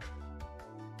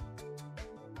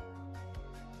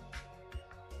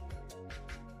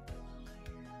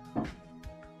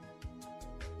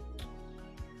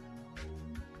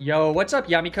 Yo, what's up,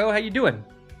 Yamiko? How you doing?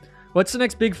 What's the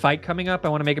next big fight coming up? I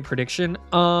want to make a prediction.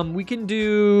 We can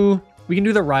do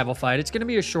the rival fight. It's gonna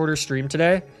be a shorter stream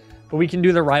today, but we can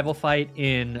do the rival fight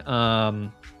in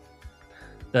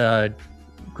the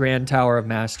Grand Tower of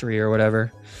Mastery or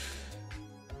whatever.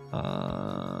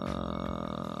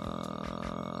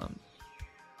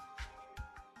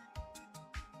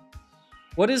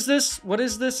 What is this? What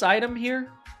is this item here?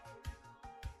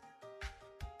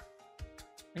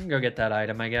 I can go get that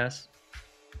item, I guess.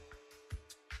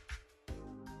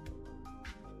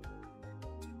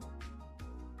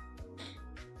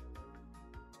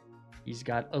 He's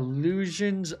got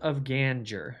Illusions of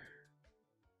Ganger.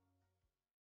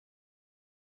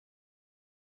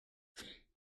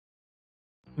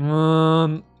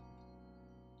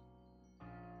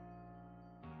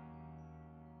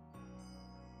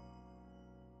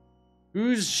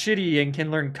 Who's shitty and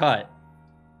can learn cut?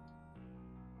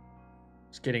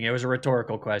 Just kidding, it was a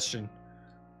rhetorical question.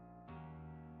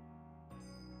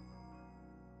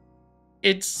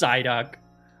 It's Psyduck.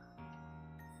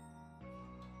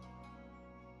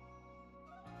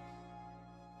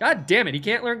 God damn it, he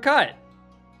can't learn cut.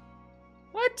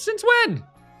 What? Since when?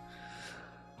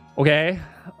 Okay.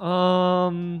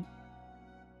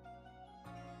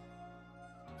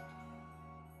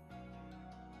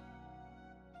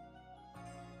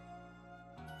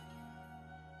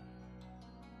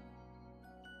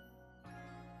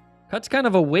 Cut's kind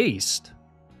of a waste.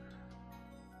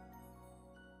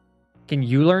 Can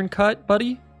you learn cut,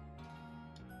 buddy?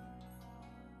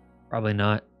 Probably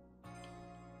not.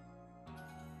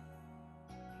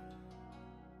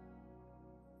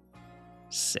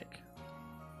 Sick.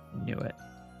 Knew it.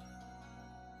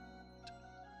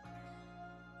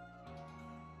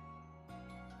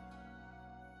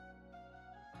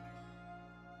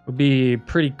 Would be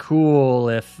pretty cool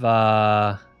if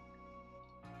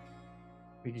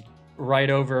we could write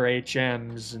over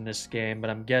HMs in this game, but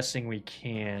I'm guessing we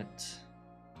can't.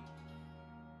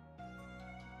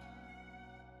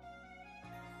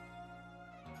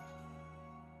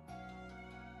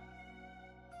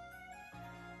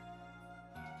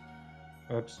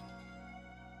 Oops.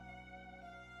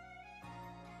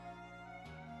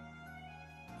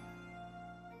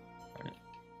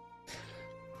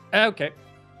 Okay.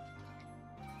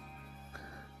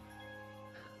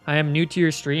 I am new to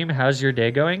your stream. How's your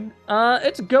day going?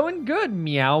 It's going good.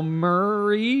 Meow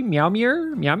Murray. Meow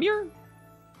Muir. Meow Muir.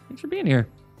 Thanks for being here.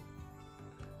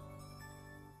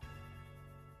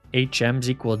 HMs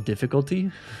equal difficulty.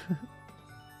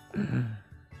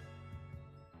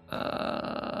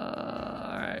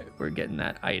 Alright, we're getting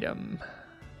that item.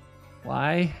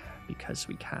 Why? Because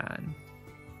we can.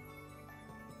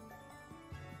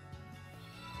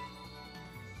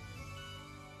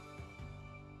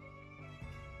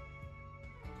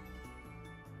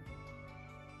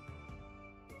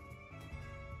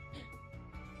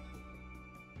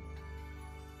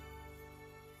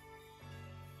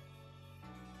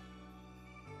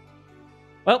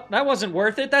 Well, that wasn't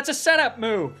worth it. That's a setup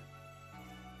move.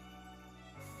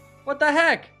 What the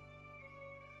heck?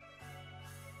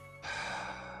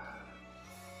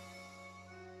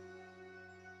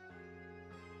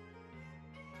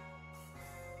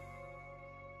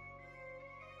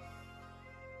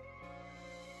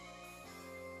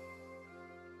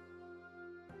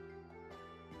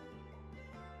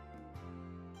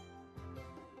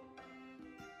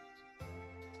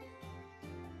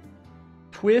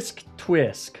 Twisk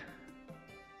Twisk.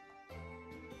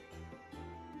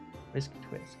 Twisk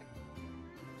Twisk.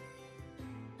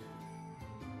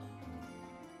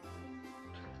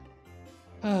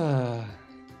 Ah.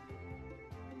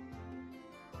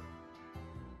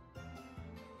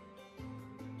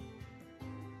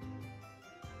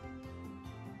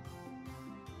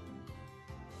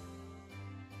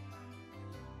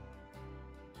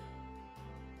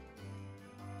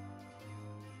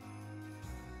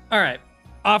 All right,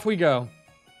 off we go.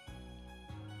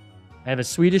 I have a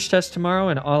Swedish test tomorrow,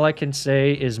 and all I can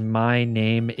say is my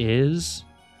name is.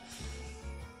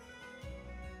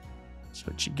 That's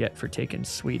what you get for taking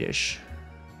Swedish.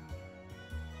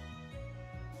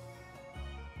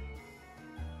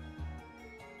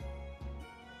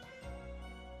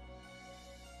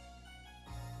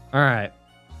 All right.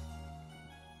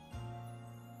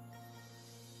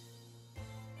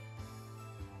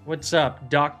 What's up,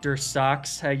 Dr.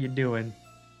 Socks? How you doing?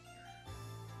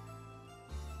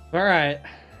 All right.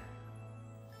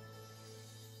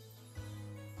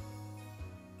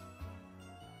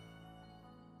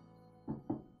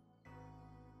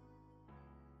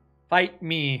 Fight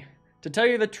me. To tell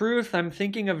you the truth, I'm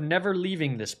thinking of never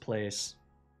leaving this place.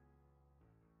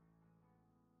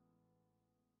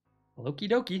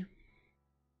 Okie dokie.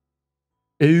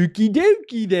 Okie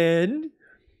dokie then.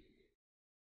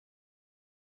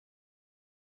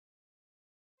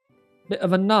 Bit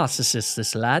of a narcissist,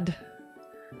 this lad.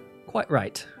 Quite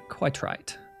right. Quite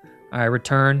right. Alright,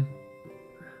 return.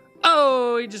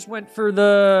 Oh, he just went for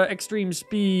the extreme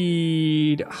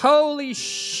speed. Holy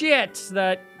shit!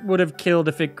 That would have killed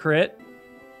if it crit.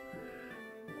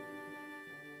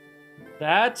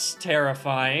 That's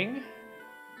terrifying.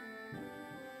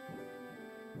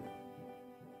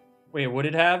 Wait, would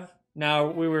it have? No,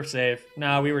 we were safe.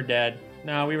 No, we were dead.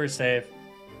 No, we were safe.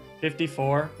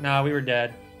 54? No, we were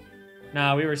dead.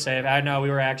 No, we were safe. I know, we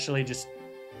were actually just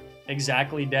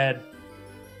exactly dead.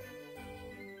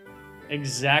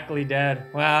 Exactly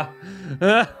dead. Wow.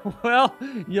 Well,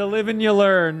 you live and you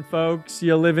learn, folks.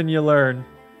 You live and you learn.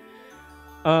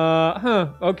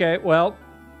 Okay, well.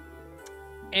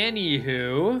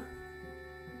 Anywho.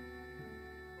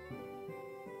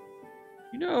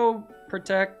 You know,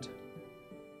 protect.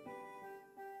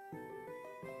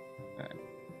 Alright,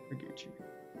 forget you.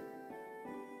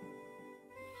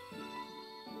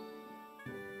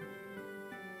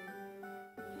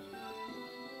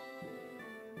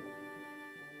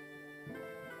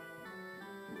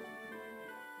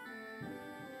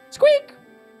 Squeak!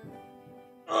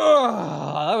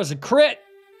 Oh, that was a crit.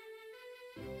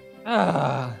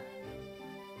 Ah.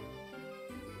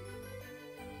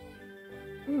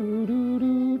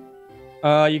 You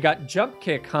got jump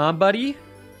kick, huh, buddy?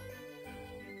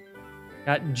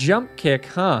 Got jump kick,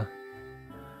 huh?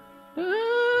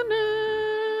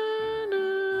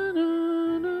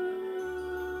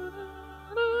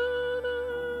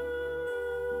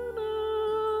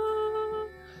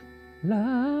 La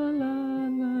la la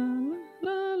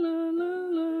la la la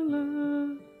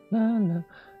la la.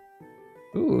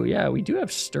 Ooh, yeah, we do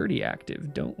have sturdy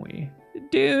active, don't we?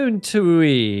 Don't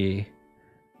we?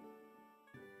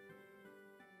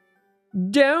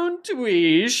 Don't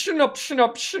we? Schnup,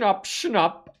 schnup, schnup,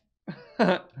 schnup.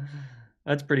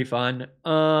 That's pretty fun.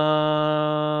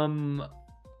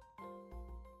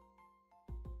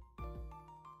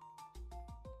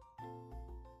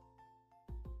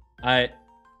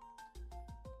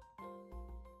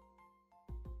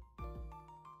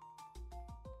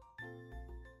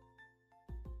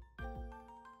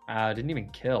 Didn't even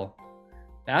kill.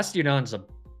 Bastiodon's a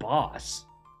boss.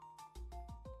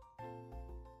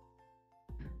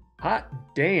 Hot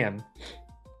damn.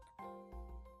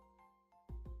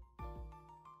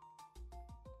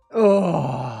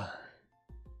 Oh.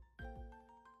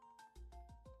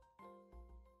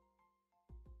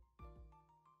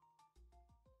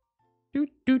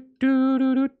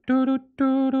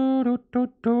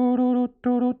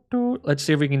 Let's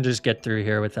see if we can just get through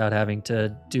here without having to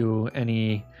do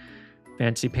any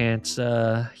fancy pants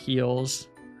heals.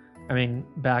 I mean,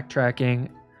 backtracking.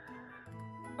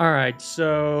 All right,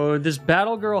 so this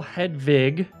battle girl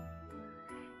Hedvig.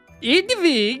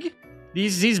 Edvig?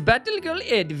 This is battle girl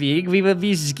Edvig. We will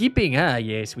be skipping, huh?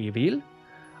 Yes, we will.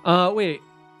 Wait.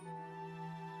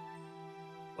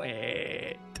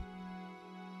 Wait.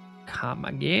 Come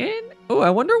again? Oh, I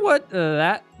wonder what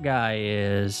that guy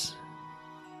is.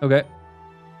 Okay.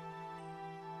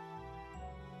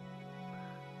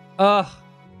 Ugh.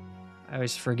 I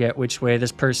always forget which way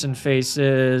this person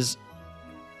faces.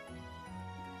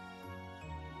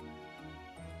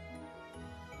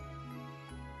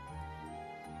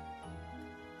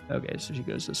 Okay, so she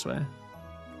goes this way.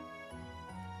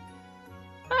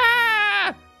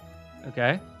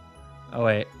 Okay. Oh,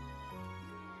 wait.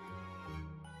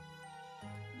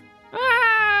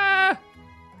 Ah!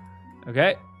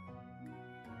 Okay.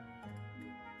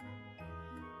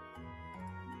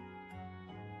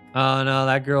 Oh, no,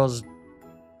 that girl's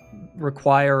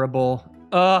requirable.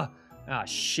 Ah,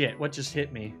 shit. What just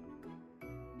hit me?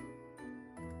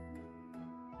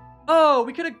 Oh,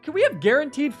 could we have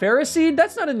guaranteed Ferroseed?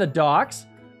 That's not in the docs.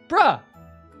 Bruh.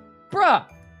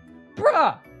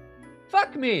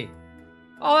 Fuck me.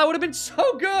 Oh, that would have been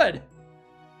so good.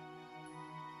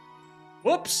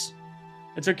 Whoops.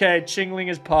 It's okay. Chingling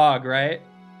is Pog, right?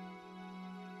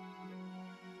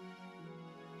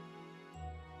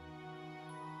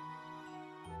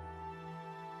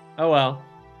 Oh, well.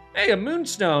 Hey, a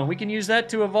Moonstone. We can use that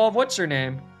to evolve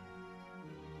what's-her-name.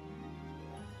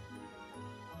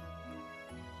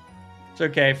 It's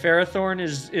okay. Ferrothorn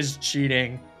is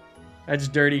cheating. That's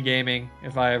dirty gaming,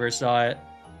 if I ever saw it.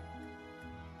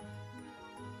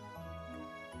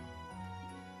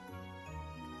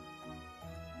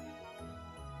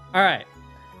 All right.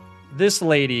 This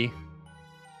lady.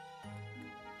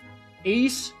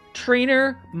 Ace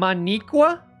Trainer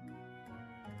Maniqua?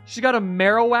 She's got a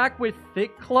Marowak with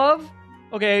Thick Glove?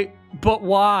 Okay, but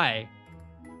why?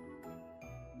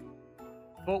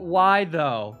 But why,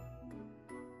 though?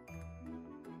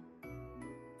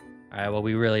 All right, well,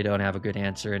 we really don't have a good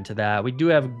answer into that. We do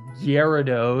have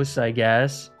Gyarados, I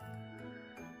guess.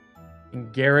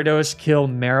 Can Gyarados kill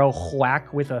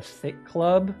Marowak with a Thick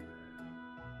Club?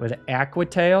 With Aqua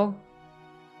Tail?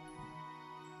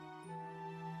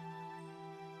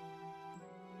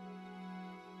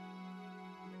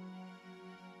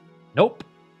 Nope.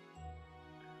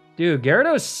 Dude,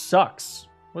 Gyarados sucks.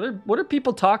 What are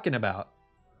people talking about?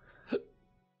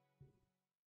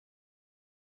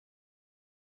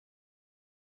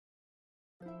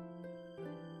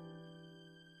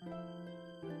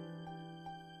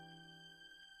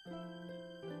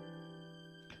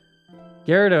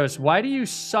 Gyarados, why do you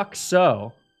suck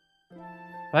so?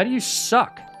 Why do you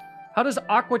suck? How does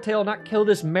Aqua Tail not kill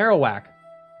this Marowak?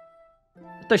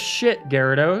 What the shit,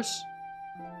 Gyarados?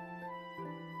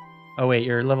 Oh, wait,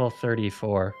 you're level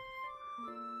 34.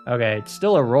 Okay, it's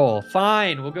still a roll.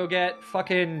 Fine, we'll go get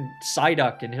fucking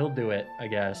Psyduck and he'll do it, I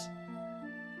guess.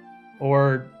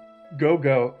 Or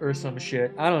Go-Go or some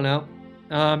shit. I don't know.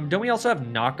 Don't we also have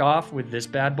Knockoff with this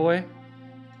bad boy?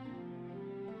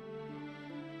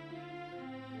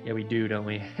 Yeah, we do, don't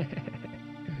we?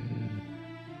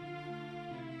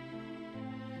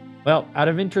 Well, out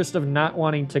of interest of not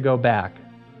wanting to go back.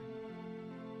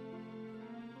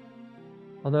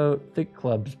 Although, Thick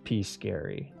Club's P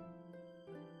scary.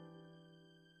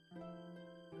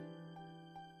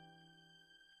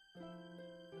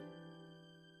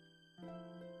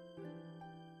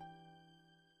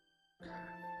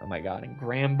 Oh my god, and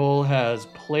Gramble has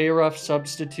Play Rough,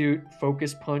 Substitute,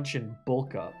 Focus Punch, and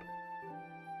Bulk Up.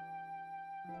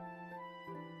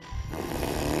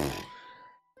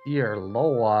 Dear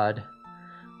Lord.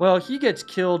 Well, he gets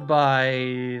killed by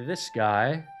this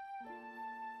guy.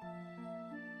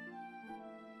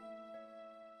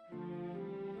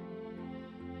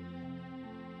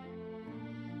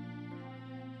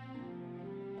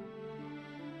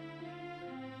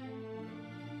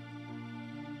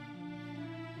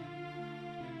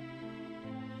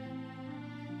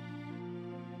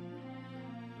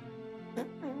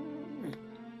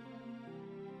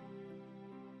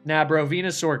 Nah, bro,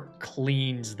 Venusaur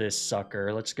cleans this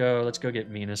sucker. Let's go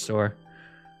get Venusaur.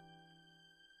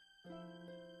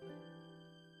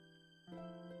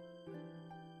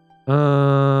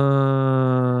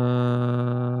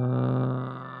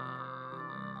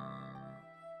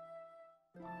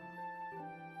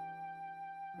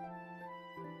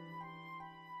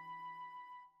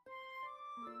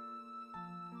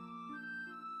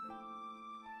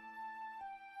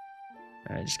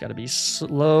 I just gotta be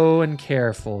slow and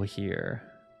careful here.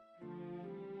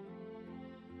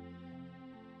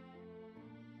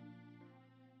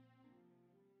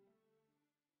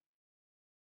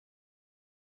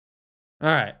 All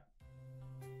right.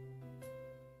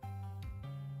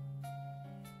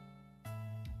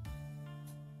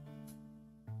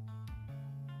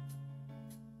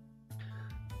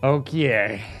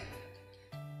 Okay.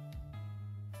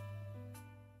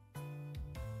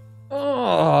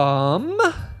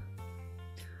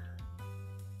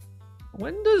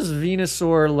 When does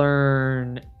Venusaur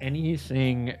learn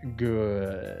anything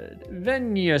good?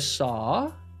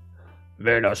 Venusaur.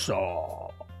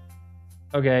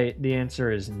 Okay, the answer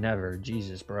is never.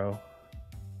 Jesus, bro.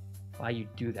 Why you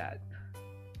do that?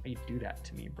 Why you do that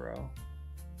to me, bro?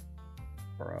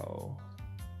 Bro.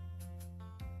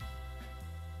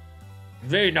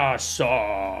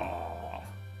 Venusaur.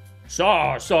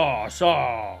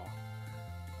 Saw.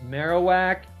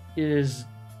 Marowak is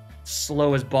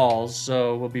slow as balls,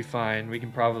 so we'll be fine. We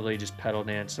can probably just pedal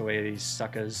dance away these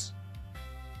suckers.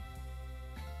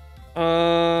 Who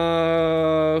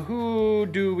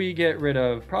do we get rid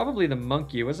of? Probably the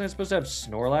monkey. Wasn't I supposed to have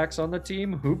Snorlax on the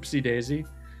team? Hoopsie daisy.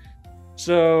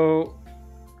 So,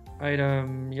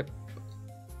 item, yep.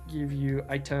 Give you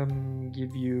item,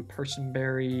 give you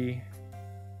personberry.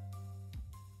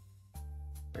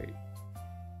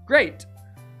 Great.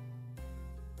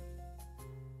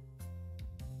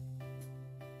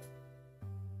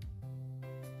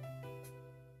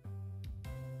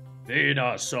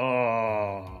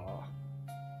 Venusaur.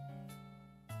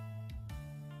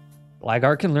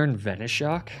 Gligar can learn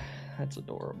Venoshock? That's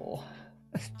adorable.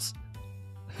 That's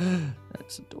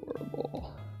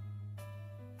adorable.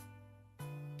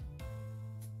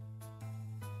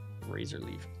 Razor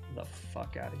Leaf the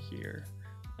fuck out of here.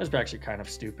 That's actually kind of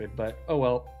stupid, but oh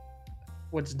well.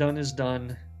 What's done is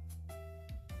done.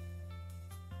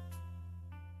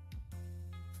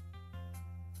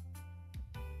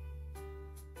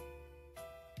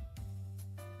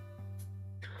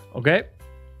 Okay.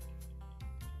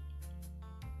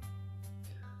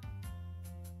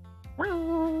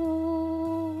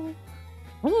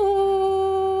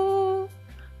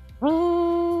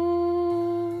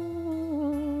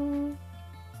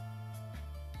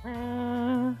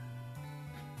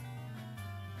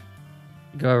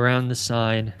 Go around the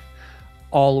sign.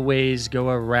 Always go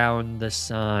around the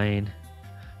sign.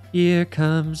 Here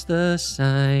comes the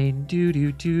sign. Do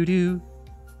do do do.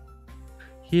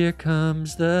 Here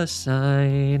comes the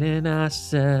sign, and I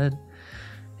said,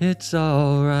 it's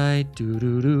all right. Do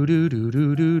do do do do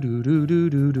do do do do do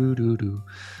do do do do.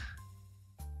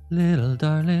 Little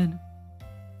darling.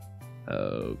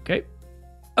 Okay.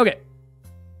 Okay.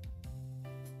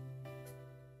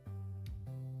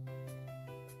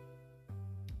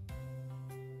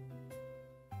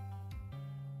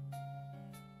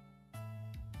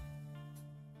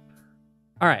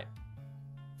 All right.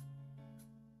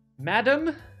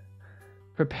 Madam,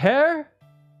 prepare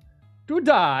to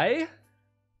die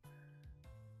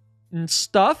and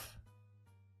stuff.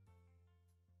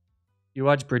 You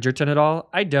watch Bridgerton at all?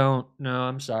 I don't. No,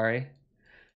 I'm sorry.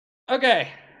 Okay.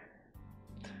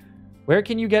 Where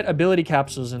can you get ability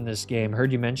capsules in this game?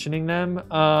 Heard you mentioning them.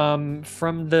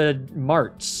 From the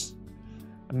marts.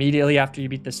 Immediately after you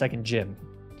beat the second gym.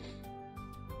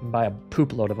 And buy a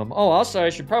poop load of them. Oh, also, I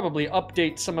should probably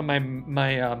update some of my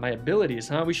abilities,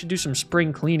 huh? We should do some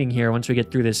spring cleaning here once we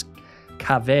get through this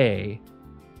cave.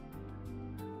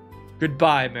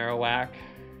 Goodbye, Marowak.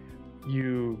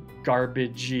 You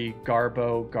garbagey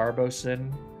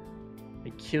Garboson. I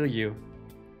kill you.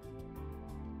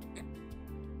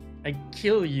 I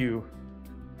kill you.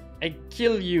 I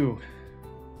kill you.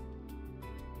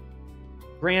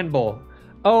 Granbull.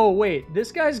 Oh, wait.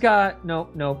 This guy's got...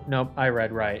 Nope. I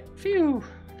read right. Phew.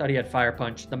 Thought he had Fire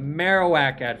Punch. The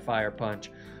Marowak had Fire Punch.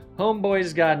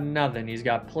 Homeboy's got nothing. He's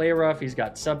got Play Rough. He's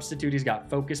got Substitute. He's got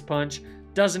Focus Punch.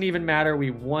 Doesn't even matter. We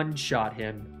one-shot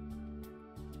him.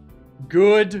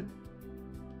 Goodbye.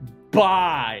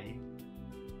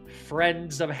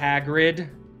 Friends of Hagrid.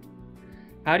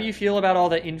 How do you feel about all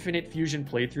the Infinite Fusion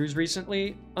playthroughs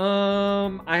recently?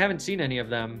 I haven't seen any of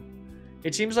them.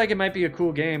 It seems like it might be a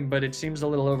cool game, but it seems a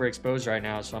little overexposed right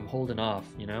now, so I'm holding off,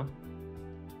 you know?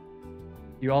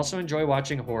 You also enjoy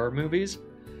watching horror movies?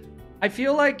 I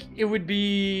feel like it would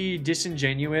be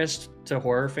disingenuous to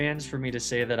horror fans for me to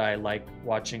say that I like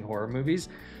watching horror movies.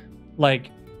 Like,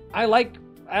 I like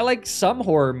some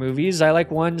horror movies. I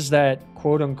like ones that,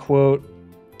 quote unquote,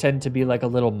 tend to be like a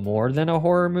little more than a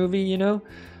horror movie, you know?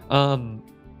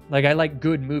 Like, I like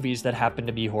good movies that happen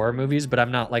to be horror movies, but I'm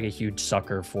not like a huge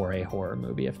sucker for a horror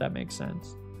movie, if that makes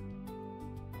sense.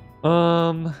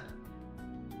 All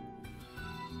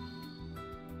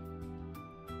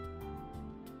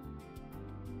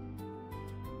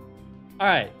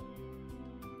right.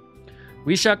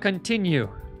 We shall continue.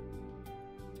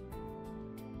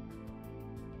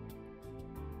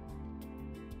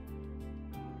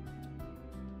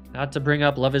 Not to bring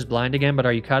up Love is Blind again, but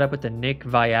are you caught up with the Nick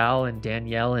Vial and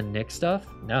Danielle and Nick stuff?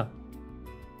 No.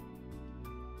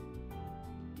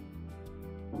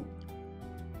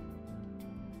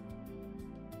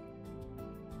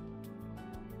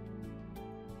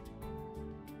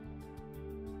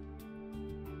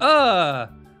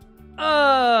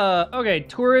 Okay,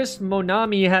 Tourist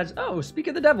Monami has... Oh, speak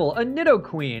of the devil, a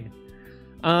Nidoqueen.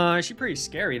 She pretty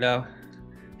scary, though.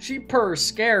 She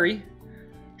scary.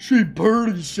 She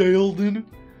pretty Sheldon.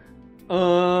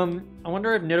 I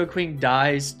wonder if Nidoqueen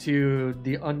dies to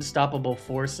the unstoppable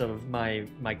force of my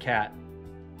cat.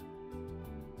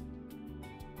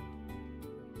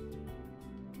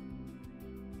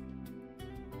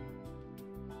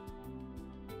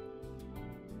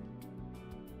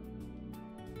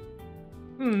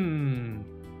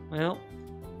 Well.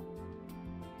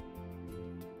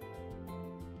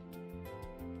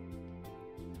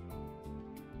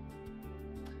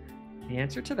 The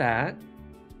answer to that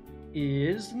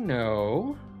is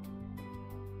no.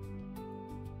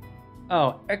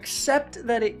 Oh, except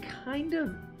that it kind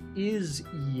of is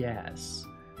yes.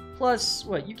 Plus,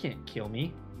 what, you can't kill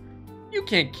me. You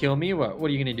can't kill me. What are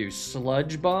you gonna do?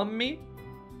 Sludge bomb me?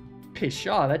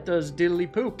 Pshaw, that does diddly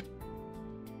poop.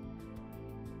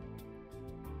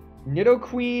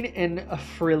 Nidoqueen and a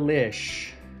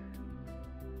Frillish.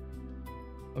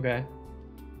 Okay.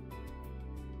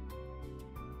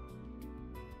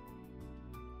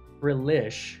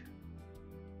 Frillish.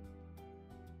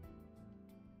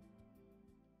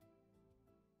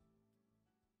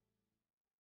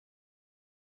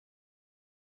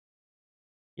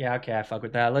 Yeah, okay, I fuck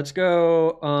with that. Let's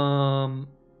go,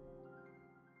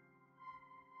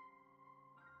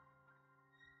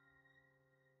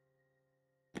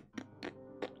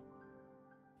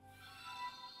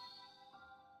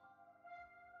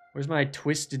 where's my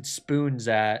twisted spoons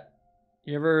at?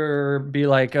 You ever be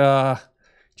like,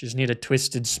 just need a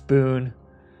twisted spoon.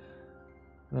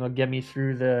 That'll get me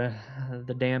through the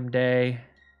damn day.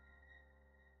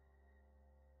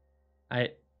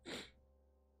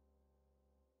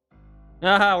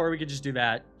 Or we could just do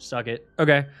that. Suck it.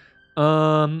 Okay.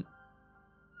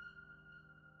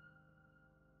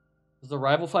 Is the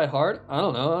rival fight hard? I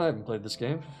don't know. I haven't played this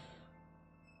game.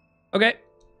 Okay.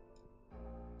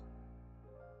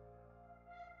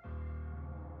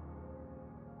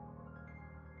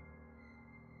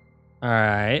 All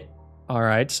right. All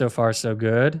right. So far, so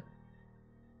good.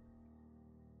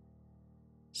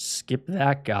 Skip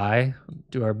that guy.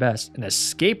 Do our best. An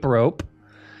escape rope.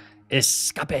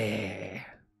 Escape.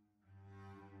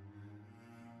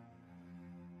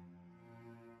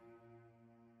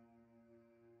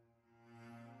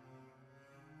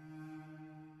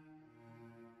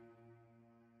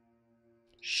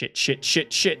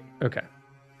 Shit. Okay.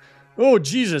 Oh,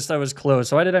 Jesus, that was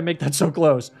close. Why did I make that so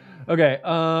close? Okay,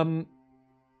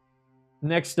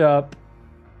 next up,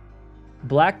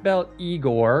 Black Belt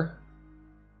Igor.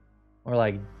 Or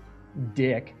like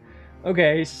Dick.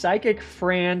 Okay, Psychic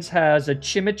Franz has a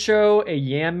Chimicho, a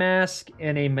Yamask,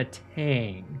 and a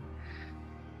Matang.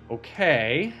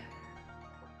 Okay.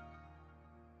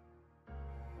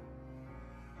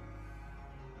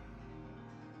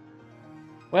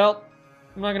 Well,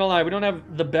 I'm not gonna lie, we don't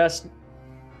have the best.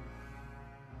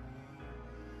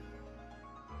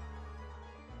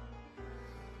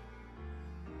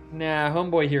 Nah,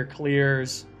 homeboy here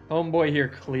clears. Homeboy here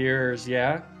clears,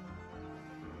 yeah?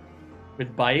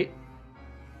 With bite?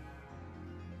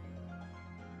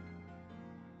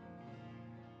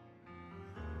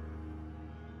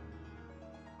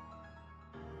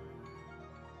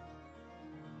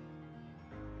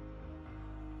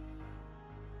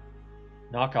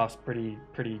 Knockoff's pretty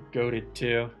goated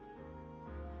too.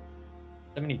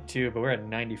 72, but we're at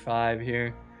 95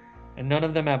 here. And none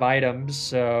of them have items,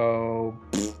 so...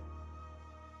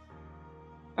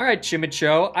 Alright,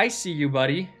 Chimicho, I see you,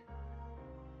 buddy.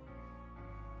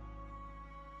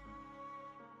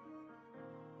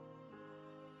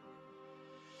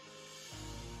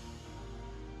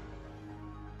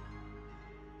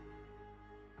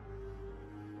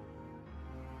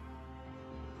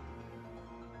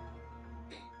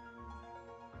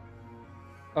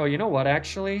 Oh, you know what,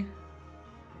 actually?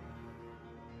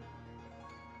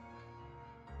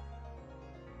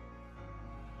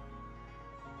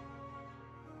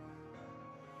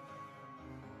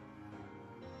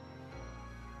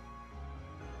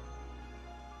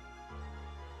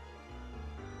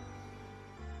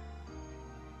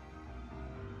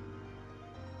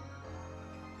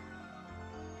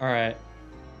 Alright.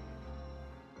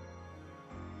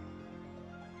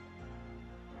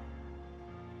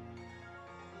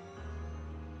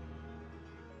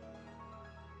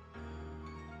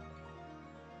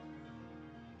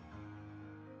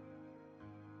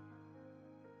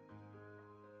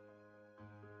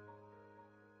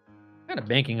 Kind of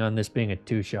banking on this being a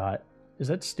two-shot. Is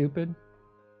that stupid?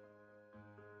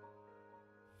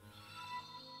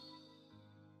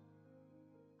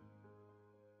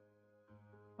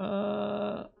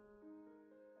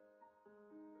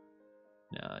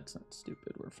 No, it's not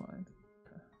stupid. We're fine.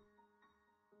 Okay.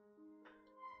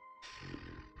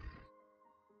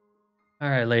 All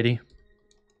right, lady.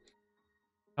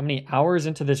 How many hours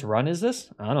into this run is this?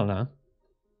 I don't know.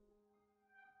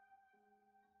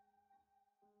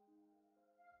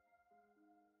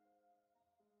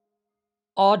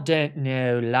 I don't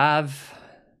know, love.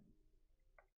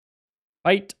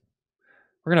 Fight.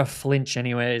 We're gonna flinch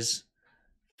anyways.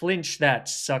 Flinch that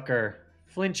sucker.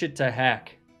 Flinch it to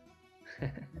heck.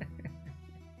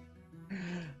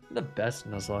 The best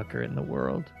Nuzlocke in the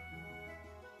world.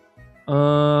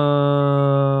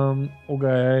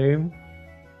 Okay.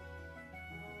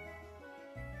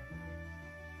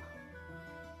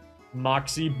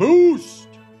 Moxie boost.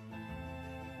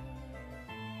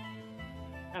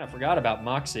 Kind of forgot about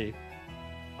Moxie.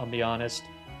 I'll be honest.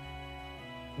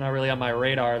 Not really on my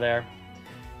radar there.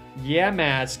 Yeah,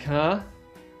 Mask, huh?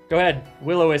 Go ahead,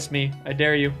 Will-O-Wisp me. I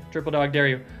dare you. Triple dog dare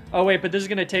you. Oh wait, but this is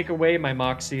gonna take away my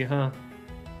Moxie, huh?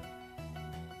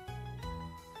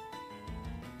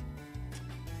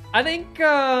 I think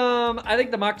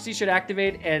the Moxie should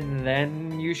activate and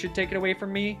then you should take it away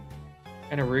from me.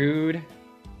 Kinda rude.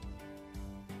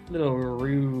 A little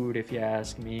rude if you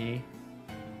ask me.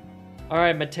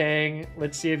 Alright, Matang,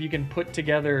 let's see if you can put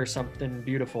together something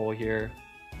beautiful here.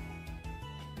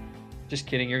 Just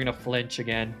kidding, you're gonna flinch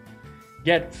again.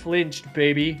 Get flinched,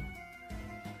 baby.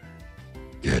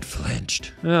 Get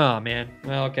flinched. Oh, man.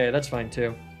 Well, okay, that's fine,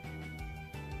 too.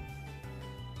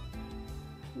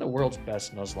 I'm the world's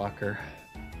best Nuzlocke.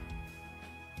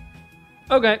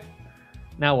 Okay.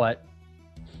 Now what?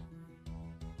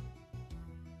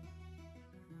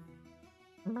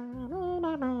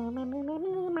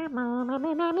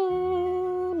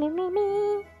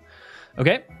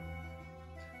 Okay.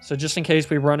 So just in case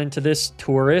we run into this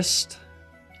tourist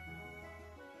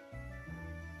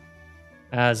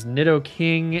as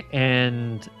Nidoking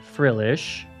and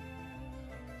Frillish.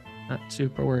 Not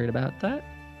super worried about that.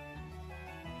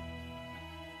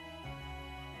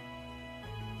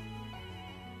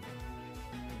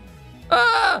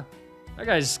 Ah! That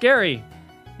guy's scary.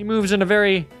 He moves in a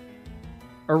very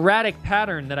erratic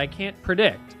pattern that I can't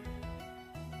predict.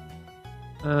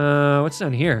 What's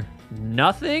down here?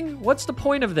 Nothing? What's the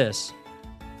point of this?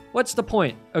 What's the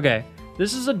point? Okay,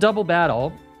 this is a double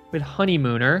battle with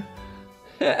Honeymooner.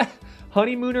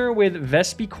 Honeymooner with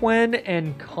Vespiquen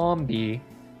and Combi.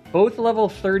 Both level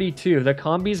 32. The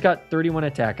Combi's got 31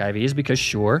 attack IVs because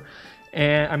sure.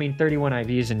 And I mean 31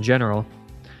 IVs in general.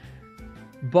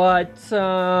 But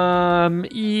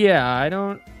yeah,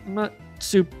 I'm not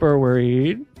super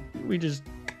worried. We just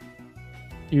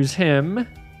use him.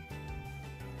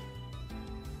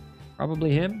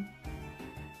 Probably him.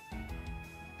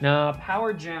 No,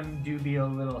 Power Gem do be a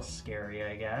little scary,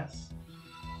 I guess.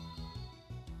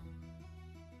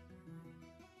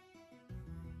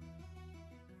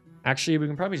 Actually, we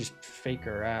can probably just fake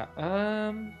her out.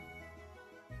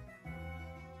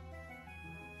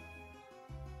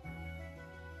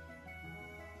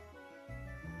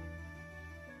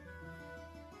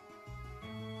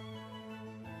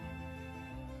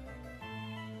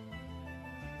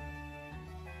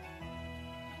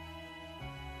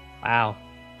 Wow.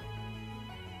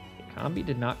 Combi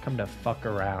did not come to fuck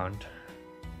around.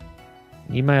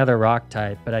 Need my other rock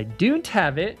type, but I don't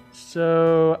have it,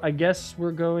 so I guess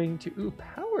we're going to... Ooh,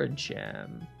 Power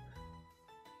Gem.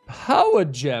 Power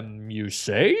Gem, you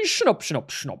say? Schnup, schnup,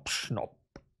 schnup, schnup.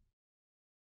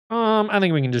 I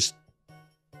think we can just...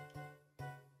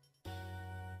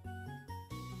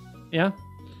 Yeah?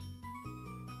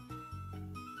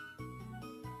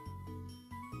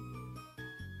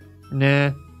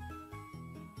 Nah.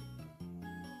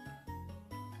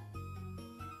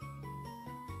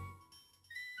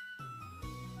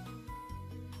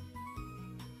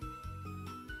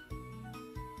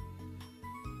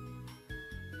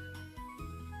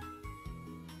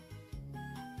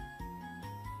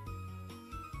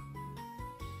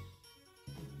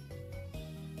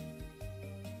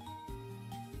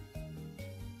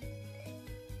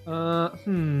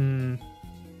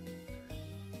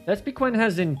 Vespiquen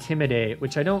has Intimidate,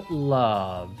 which I don't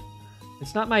love.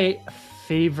 It's not my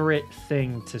favorite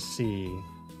thing to see.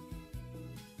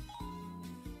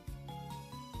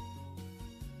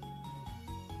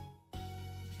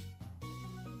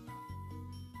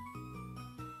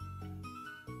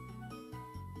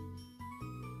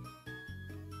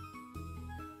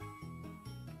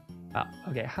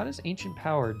 Okay, how does Ancient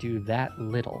Power do that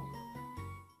little?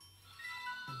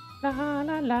 La la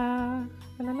la la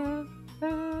la la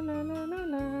la la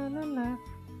la la la.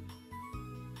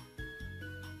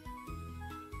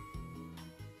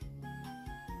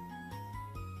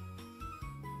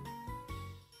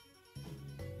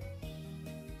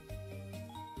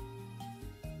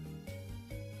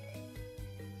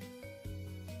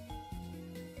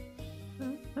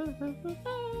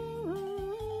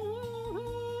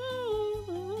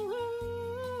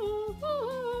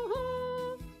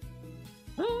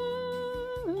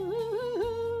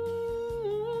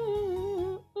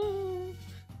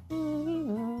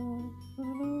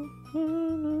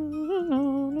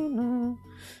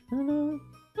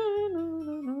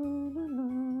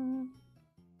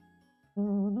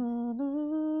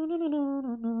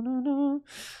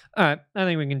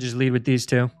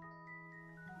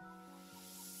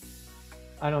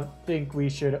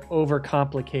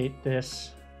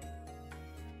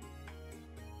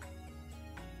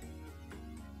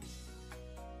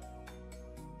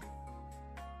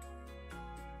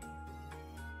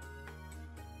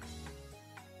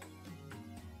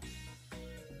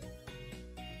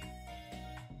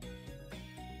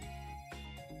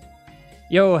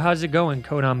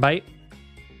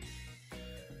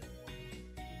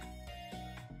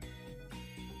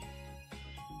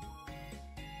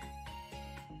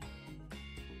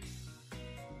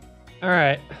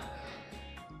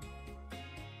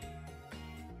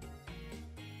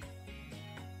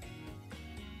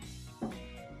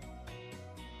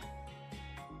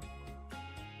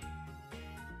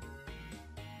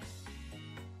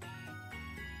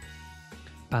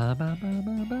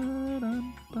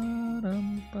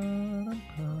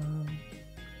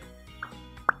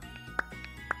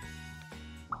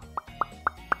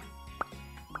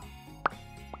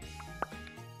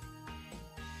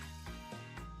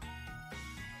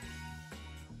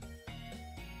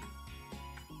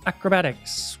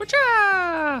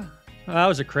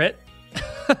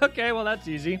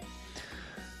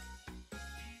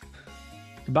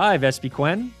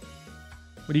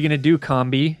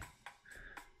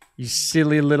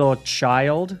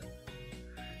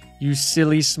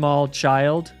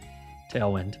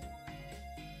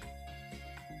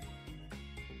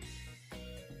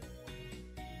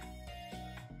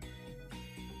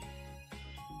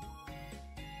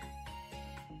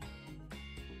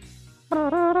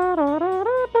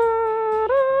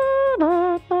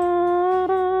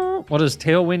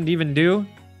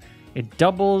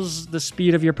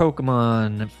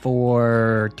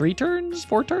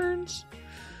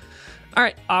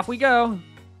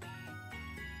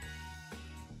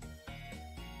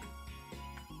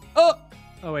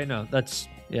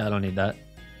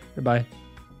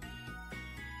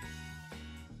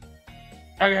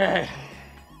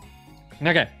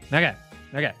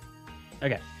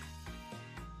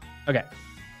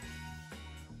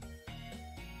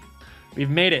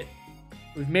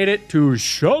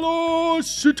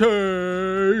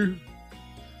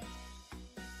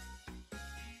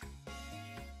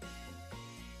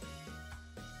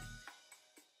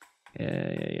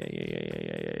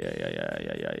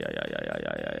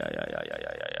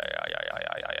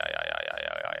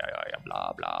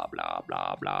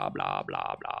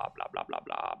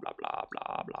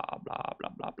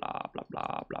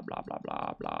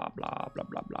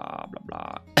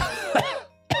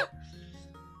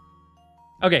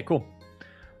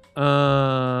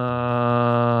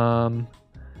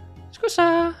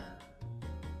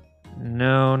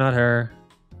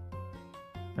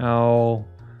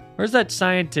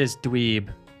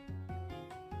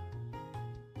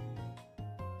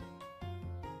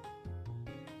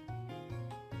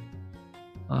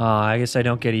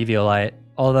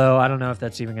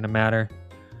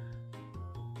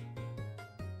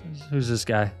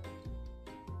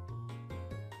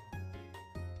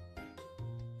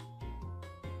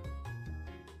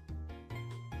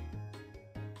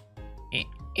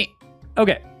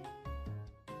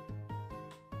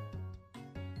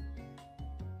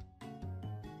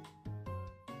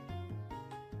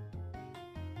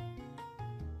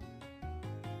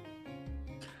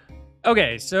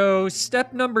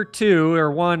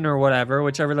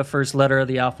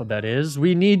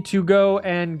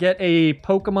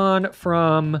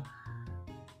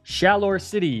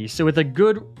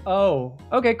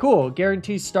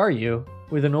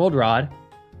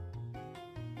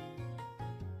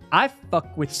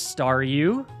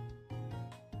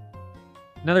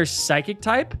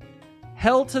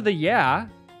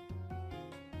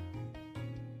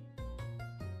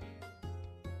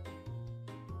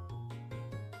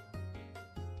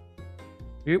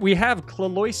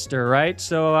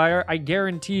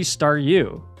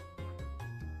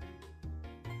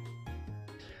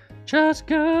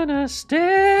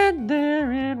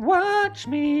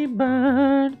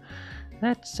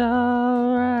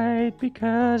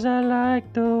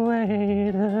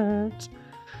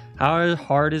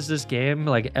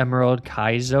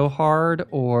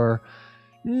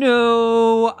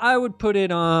 No, I would put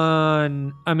it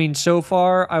on... I mean, so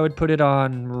far, I would put it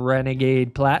on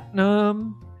Renegade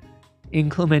Platinum,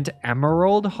 Inclement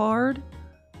Emerald Hard.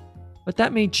 But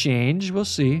that may change. We'll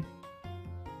see.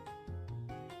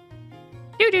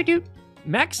 Do.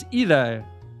 Max Ether.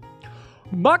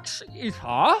 Max Ether?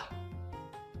 All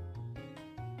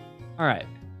right.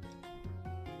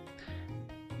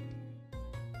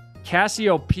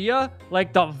 Cassiopeia?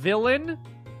 Like the villain?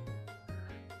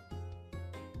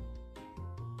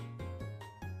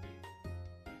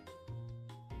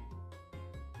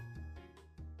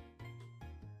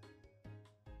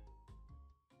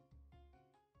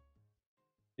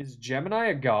 Is Gemini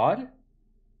a god?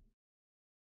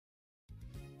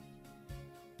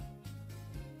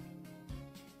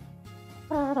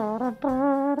 All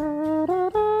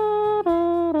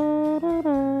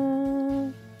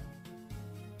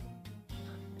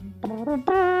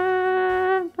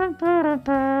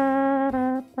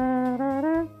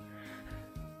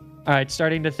right,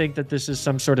 starting to think that this is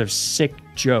some sort of sick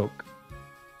joke.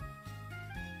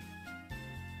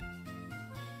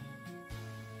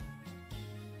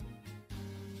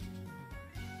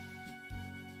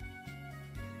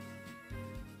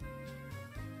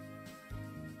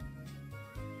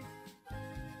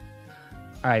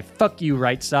 All right, fuck you,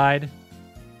 right side.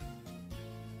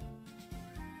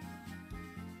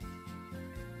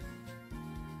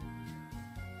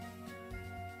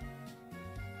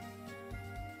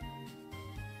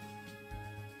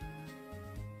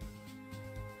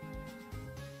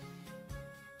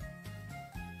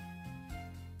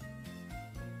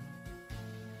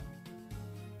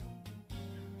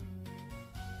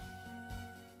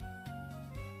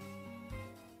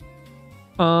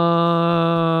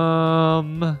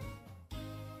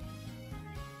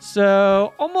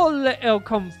 So, I'm a little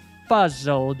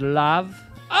confuzzled, love.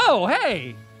 Oh,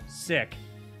 hey! Sick.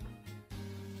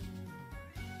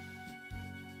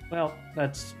 Well,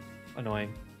 that's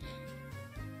annoying.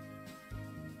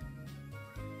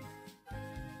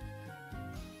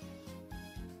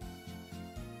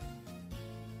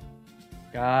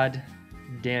 God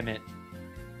damn it.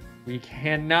 We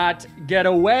cannot get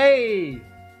away!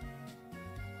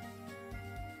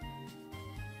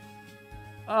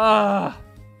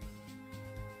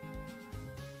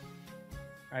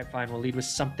 All right, fine. We'll lead with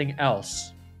something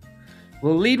else.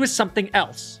 We'll lead with something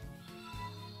else.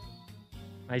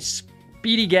 My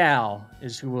speedy gal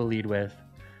is who we'll lead with.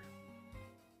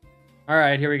 All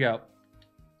right, here we go.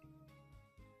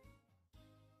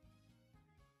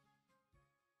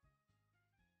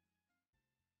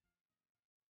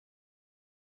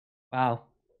 Wow.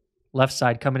 Left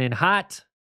side coming in hot.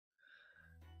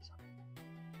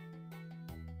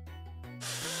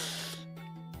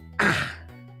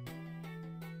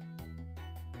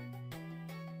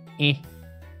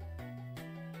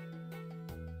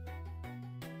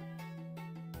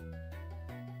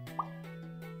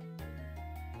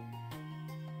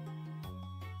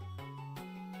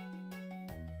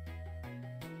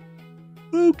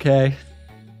 Okay.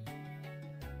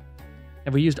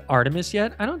 Have we used Artemis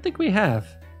yet? I don't think we have.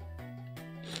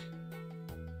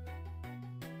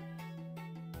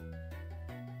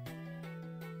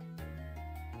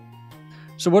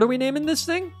 So what are we naming this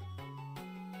thing?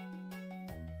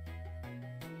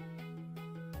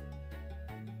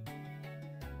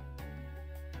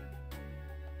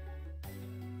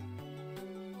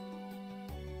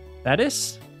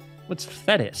 Thetis? What's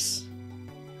Thetis?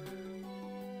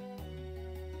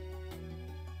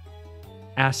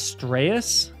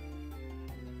 Astraeus?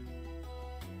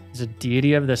 Is a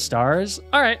deity of the stars?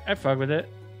 Alright, I fuck with it.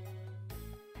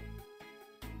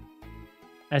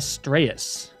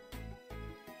 Astraeus.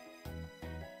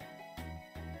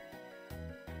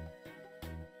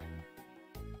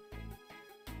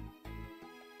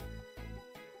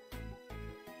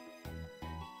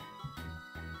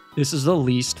 This is the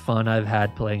least fun I've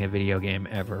had playing a video game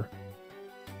ever.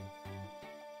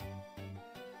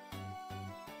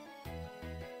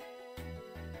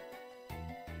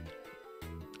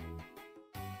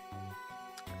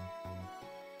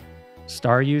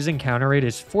 Star use encounter rate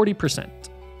is 40%.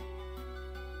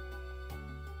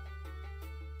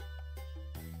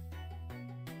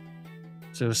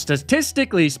 So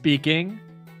statistically speaking,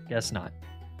 guess not.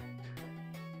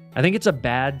 I think it's a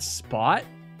bad spot.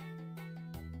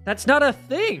 That's not a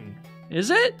thing, is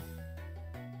it?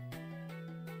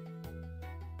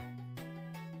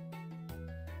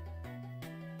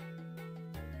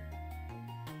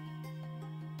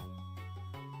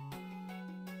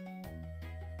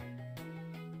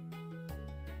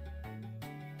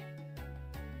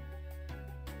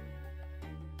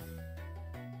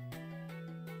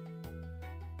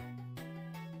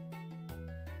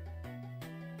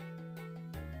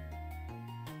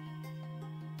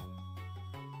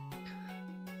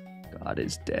 God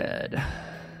is dead.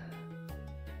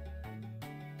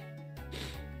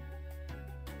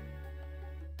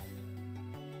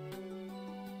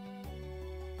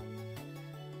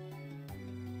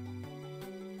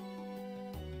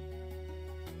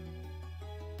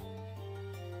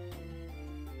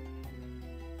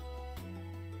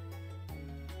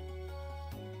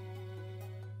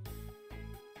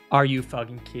 Are you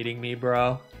fucking kidding me,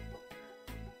 bro?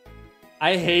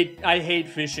 I hate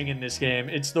fishing in this game.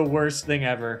 It's the worst thing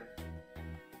ever.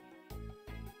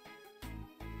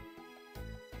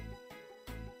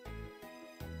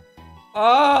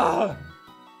 Ah!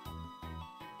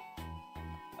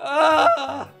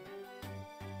 Ah!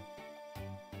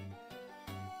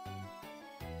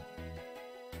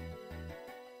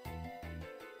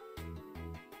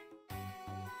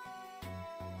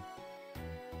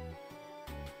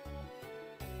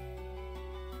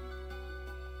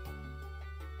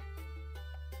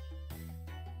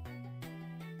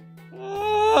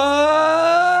 Ah!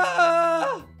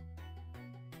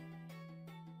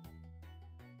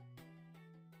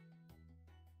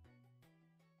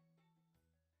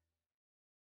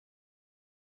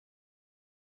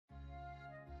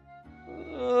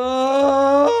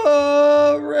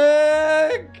 Oh,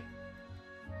 Rick!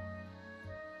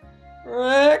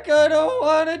 Rick, I don't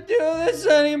want to do this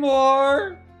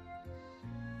anymore.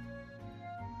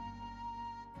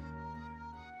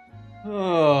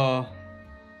 Oh.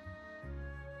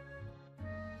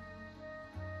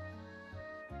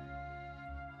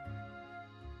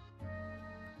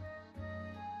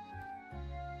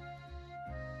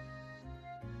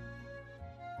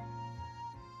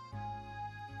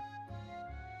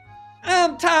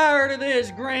 I'm tired of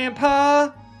this,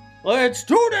 Grandpa. It's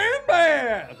too damn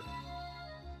bad.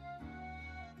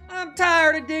 I'm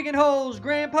tired of digging holes,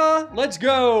 Grandpa. Let's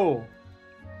go.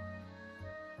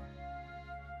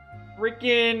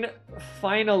 Freaking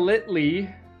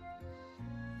finalitely.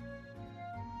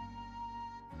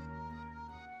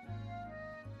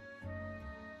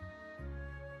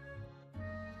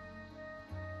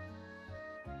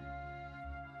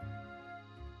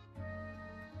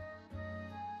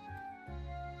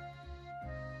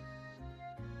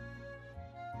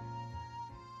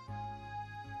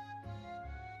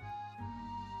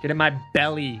 Get in my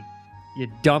belly,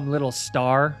 you dumb little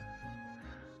star.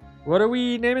 What are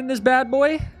we naming this bad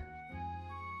boy?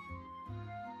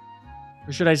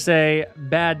 Or should I say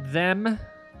bad them?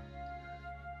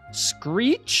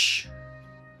 Screech?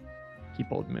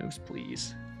 Keep old moves,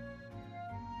 please.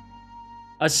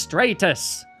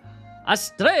 Astratus.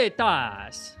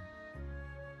 Astratus.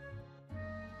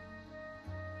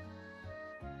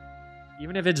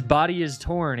 Even if its body is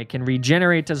torn, it can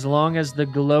regenerate as long as the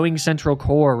glowing central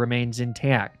core remains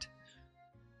intact.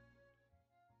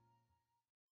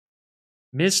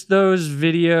 Missed those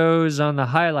videos on the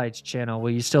highlights channel. Will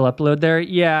you still upload there?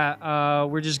 Yeah,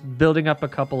 we're just building up a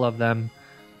couple of them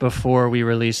before we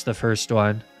release the first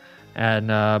one. And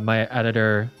my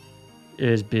editor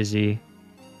is busy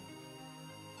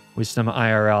with some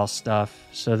IRL stuff.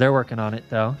 So they're working on it,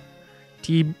 though.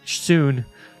 Soon.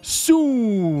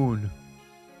 Soon!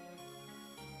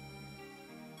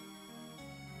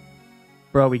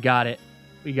 Bro, we got it.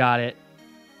 We got it.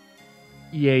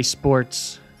 EA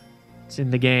Sports. It's in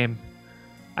the game.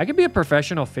 I could be a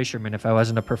professional fisherman if I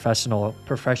wasn't a professional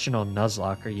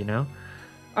Nuzlocker, you know?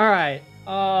 All right.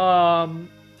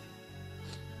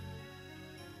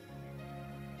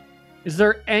 Is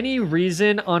there any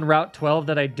reason on Route 12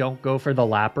 that I don't go for the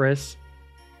Lapras?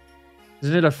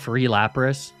 Isn't it a free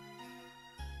Lapras?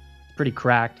 It's pretty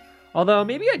cracked. Although,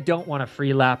 maybe I don't want a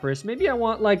free Lapras. Maybe I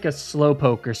want, like, a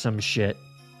Slowpoke or some shit.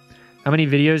 How many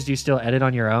videos do you still edit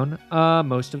on your own?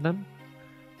 Most of them.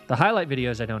 The highlight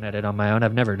videos I don't edit on my own.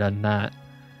 I've never done that.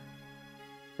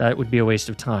 That would be a waste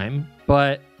of time.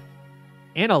 But,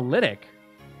 analytic.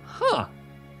 Huh.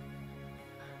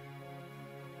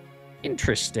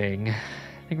 Interesting. I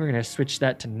think we're going to switch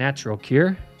that to natural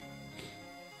cure.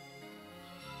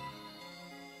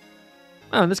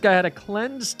 Oh, and this guy had a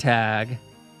cleanse tag.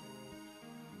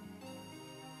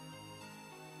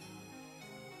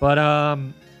 But,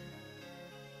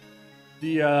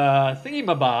 the,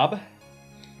 thingamabob.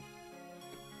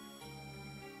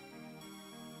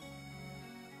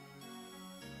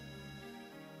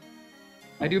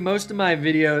 I do most of my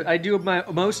videos. I do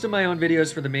most of my own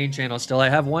videos for the main channel still. I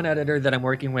have one editor that I'm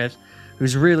working with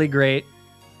who's really great.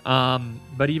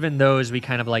 But even those we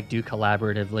kind of like do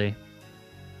collaboratively.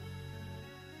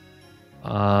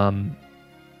 And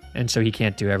so he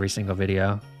can't do every single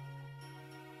video.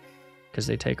 Because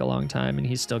they take a long time, and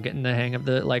he's still getting the hang of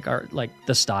the art, like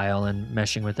the style and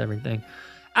meshing with everything.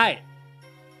 All right.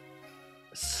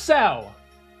 So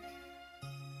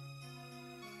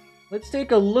let's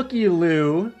take a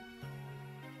looky-loo.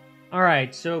 All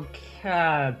right, so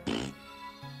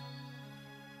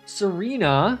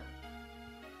Serena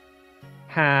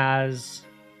has...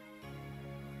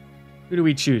 Who do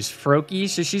we choose? Froakie.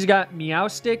 So she's got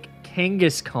Meowstic,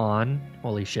 Kangaskhan.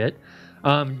 Holy shit.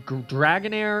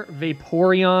 Dragonair,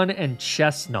 Vaporeon, and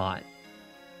Chestnut.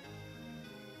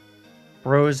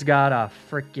 Bro's got a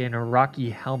freaking Rocky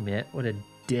Helmet. What a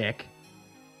dick.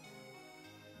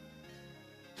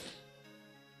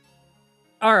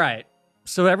 All right.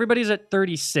 So everybody's at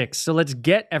 36. So let's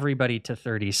get everybody to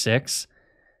 36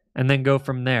 and then go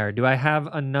from there. Do I have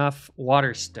enough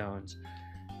water stones?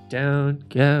 Don't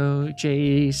go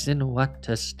chasing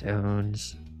water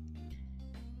stones.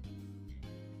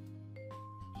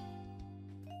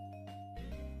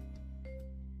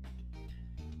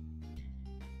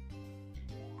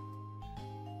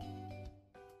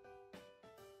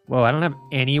 Whoa, I don't have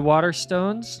any water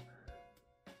stones?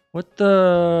 What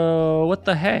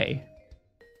the hey?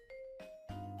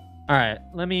 All right,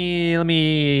 let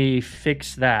me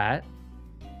fix that.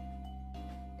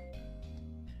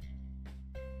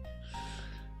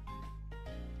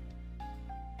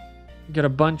 Get a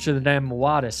bunch of them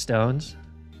water stones.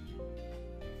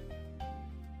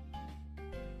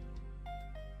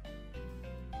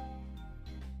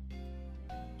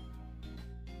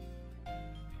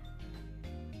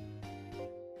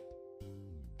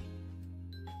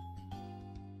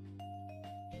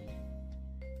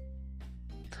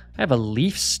 I have a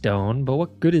leaf stone, but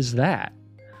what good is that?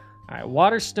 All right,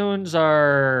 water stones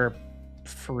are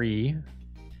free.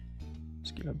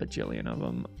 Let's give a bajillion of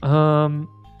them.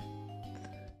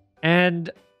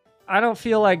 And I don't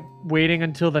feel like waiting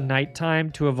until the nighttime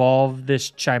to evolve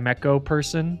this Chimecho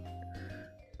person.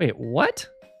 Wait, what?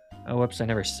 Oh, whoops, I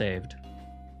never saved.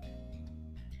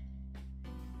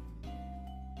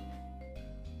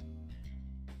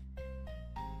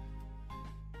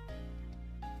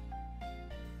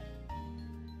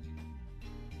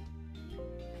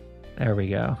 There we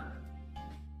go.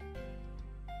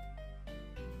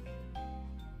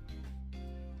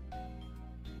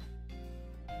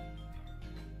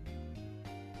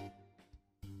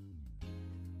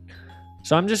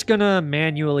 So I'm just gonna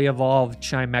manually evolve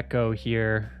Chimecho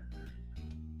here.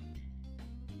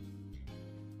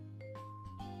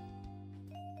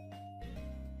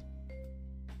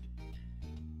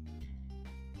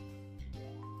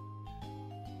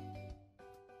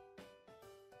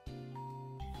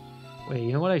 Wait,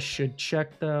 you know what I should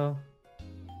check though?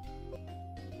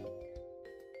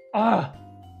 Ah!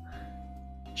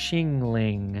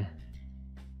 Chingling.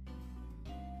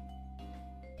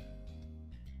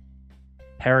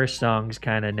 Parasong's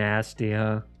kind of nasty,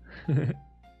 huh?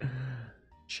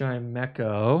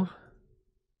 Chimecho.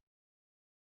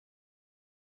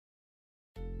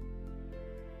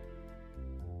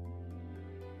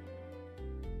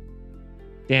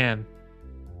 Damn.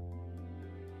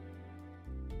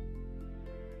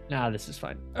 Nah, this is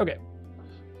fine. Okay.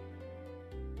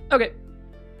 Okay.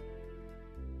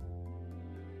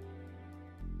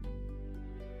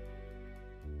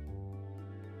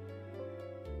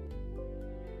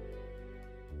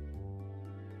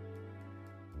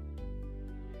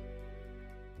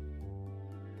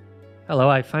 Hello,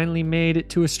 I finally made it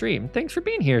to a stream. Thanks for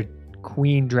being here,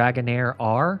 Queen Dragonair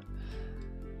R.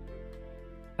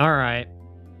 All right.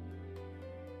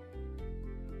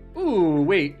 Ooh,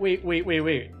 wait.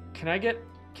 Can I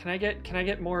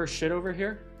get more shit over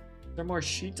here? Is there more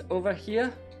sheet over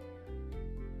here?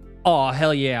 Oh,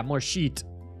 hell yeah, more sheet.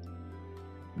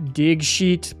 Dig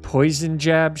sheet, poison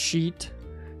jab sheet,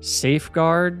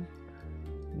 safeguard.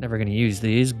 Never gonna use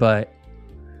these, but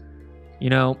you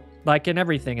know, like in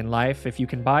everything in life, if you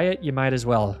can buy it, you might as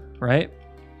well, right?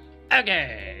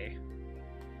 Okay.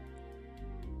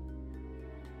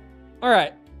 All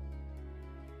right.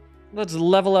 Let's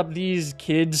level up these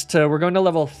kids to... We're going to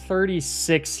level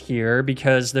 36 here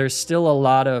because there's still a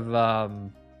lot of...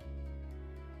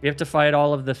 we have to fight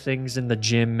all of the things in the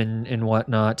gym and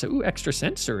whatnot. Ooh,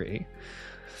 extrasensory.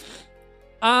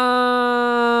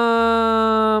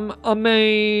 I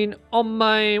mean, we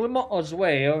might as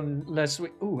well, unless we...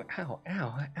 Ooh,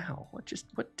 ow. What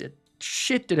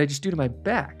shit did I just do to my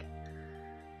back?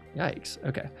 Yikes.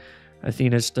 Okay.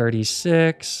 Athena's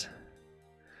 36.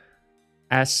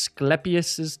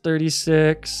 Asclepius is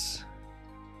 36.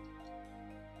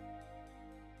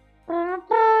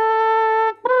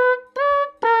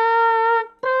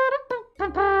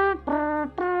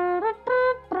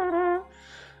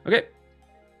 Okay.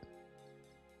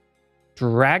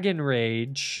 Dragon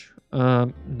Rage.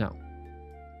 No.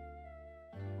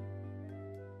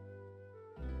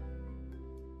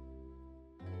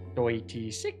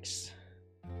 26.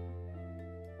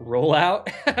 Roll out.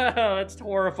 That's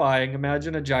horrifying.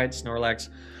 Imagine a giant Snorlax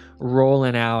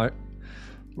rolling out.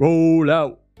 Roll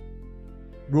out.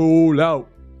 Roll out.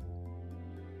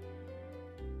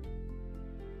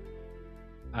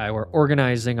 Alright, we're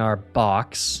organizing our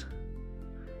box.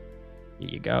 Here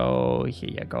you go. Here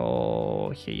you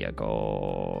go. Here you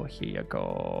go. Here you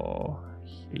go.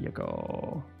 Here you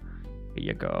go. Here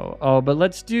you go. Oh, but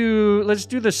let's do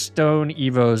the stone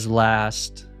evos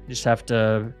last. Just have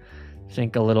to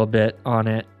think a little bit on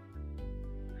it.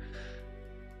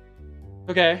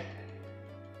 Okay.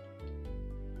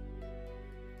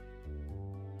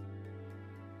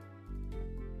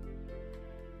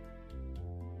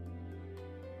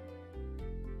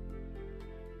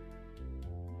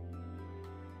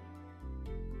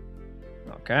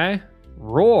 Okay.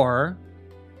 Roar.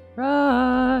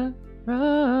 Run,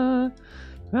 run,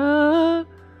 run,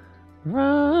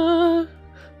 run,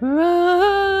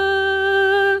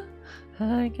 run.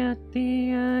 I got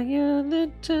the eye of the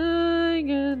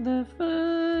tiger, the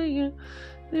fire.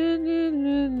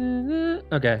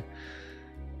 Okay.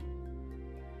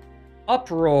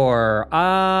 Uproar.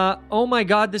 Oh my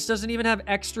god, this doesn't even have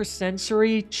extra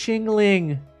sensory.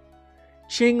 Chingling.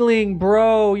 Chingling,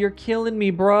 bro. You're killing me,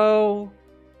 bro.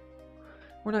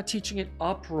 We're not teaching it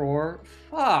uproar.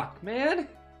 Fuck, man.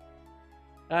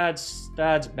 That's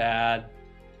bad.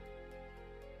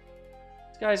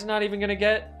 This guy's not even gonna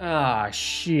get... Ah,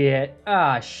 shit.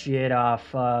 Ah, shit off,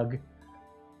 Fug.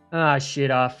 Ah,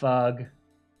 shit off, Fug.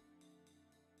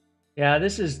 Yeah,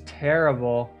 this is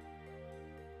terrible.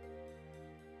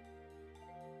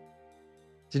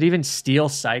 Is it even Steel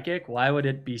Psychic? Why would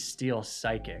it be Steel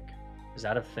Psychic? Is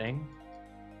that a thing?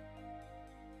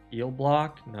 Steel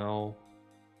Block? No.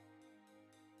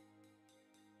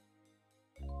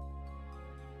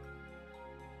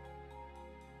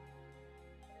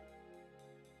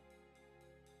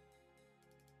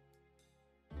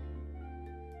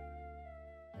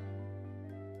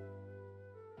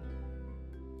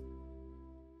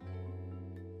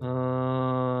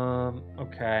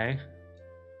 Okay.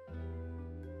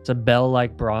 It's a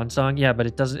bell-like Bronzong? Yeah, but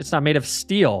it's not made of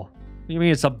steel. What do you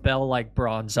mean it's a bell-like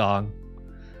Bronzong?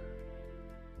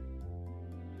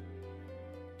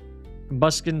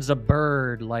 Buskin's a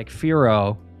bird, like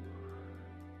Firo.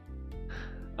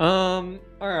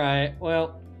 Alright,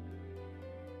 well.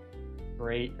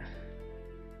 Great.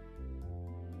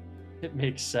 It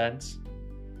makes sense.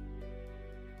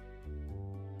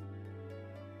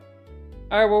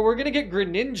 Alright, well, we're gonna get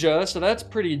Greninja, so that's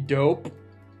pretty dope.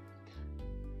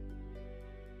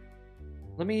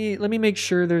 Let me make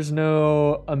sure there's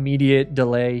no immediate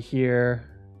delay here.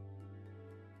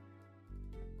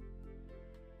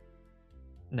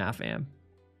 Nah, fam.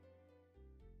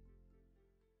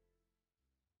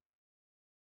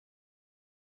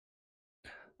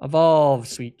 Evolve,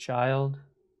 sweet child.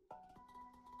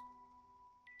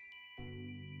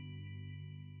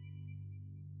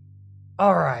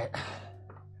 All right.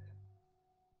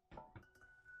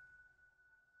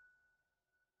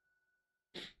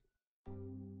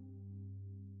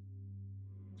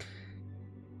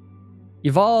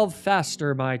 Evolve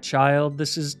faster, my child.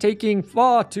 This is taking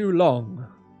far too long.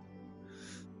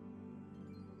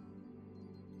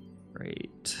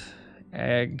 Great.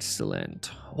 Excellent.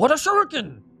 What a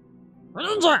shuriken!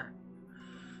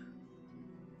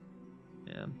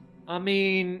 Yeah. I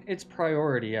mean, it's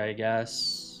priority, I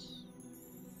guess.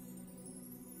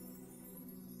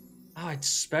 Oh, it's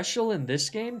special in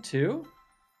this game, too?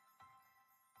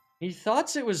 He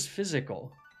thought it was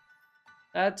physical.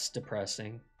 That's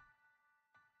depressing.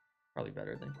 Probably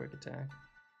better than quick attack.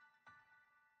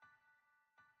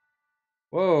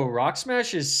 Whoa, Rock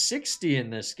Smash is 60 in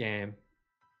this game.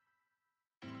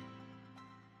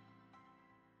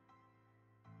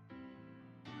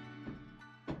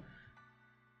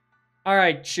 All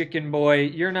right, chicken boy,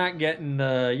 you're not getting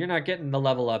the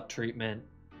level up treatment.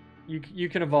 You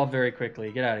can evolve very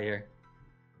quickly. Get out of here.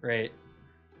 Great.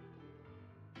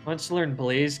 Wants to learn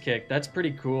Blaze Kick. That's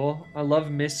pretty cool. I love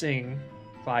missing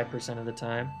 5% of the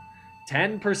time.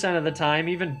 10% of the time,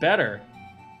 even better.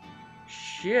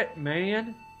 Shit,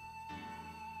 man.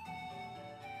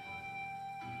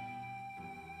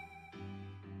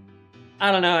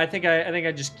 I don't know. I think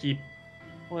I just keep.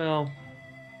 Well.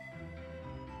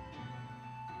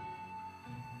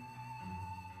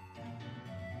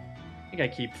 I think I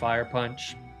keep Fire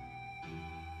Punch.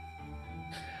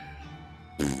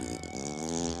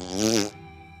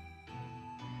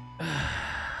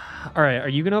 All right. Are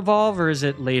you gonna evolve or is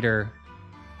it later?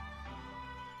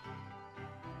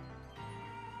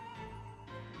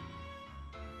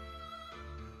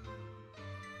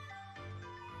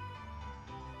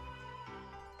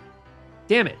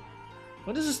 Damn it.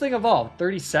 When does this thing evolve?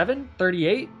 37?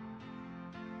 38?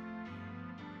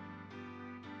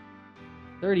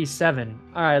 37.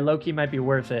 Alright, Loki might be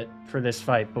worth it for this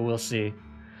fight, but we'll see.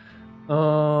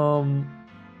 Are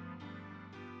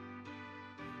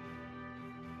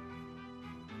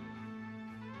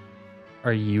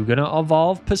you gonna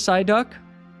evolve, Psyduck?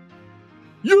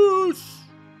 Yes!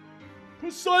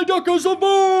 Psyduck has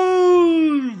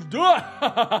evolved!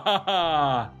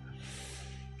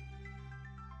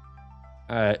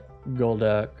 Alright,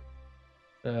 Golduck.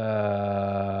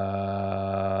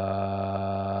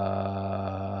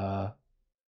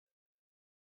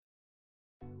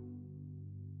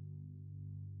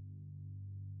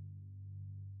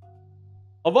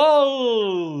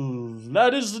 Evolve!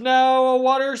 That is now a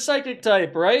water psychic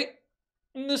type, right?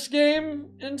 In this game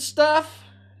and stuff?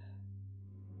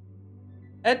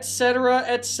 Etc.,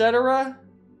 etc.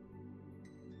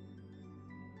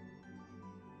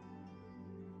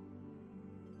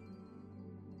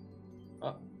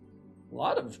 A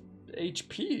lot of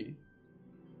HP.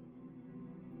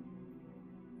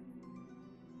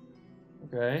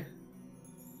 Okay.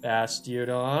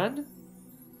 Bastiodon.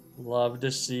 Love to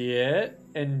see it.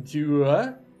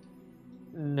 Endua.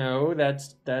 No,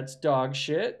 that's dog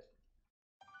shit.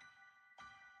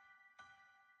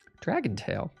 Dragon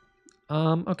Tail.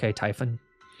 Okay, Typhon.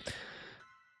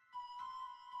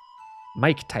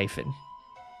 Mike Typhon.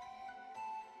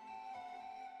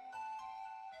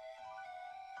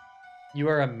 You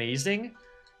are amazing.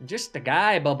 I'm just a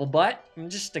guy, Bubble Butt. I'm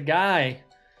just a guy.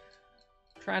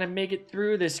 Trying to make it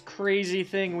through this crazy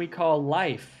thing we call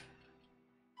life.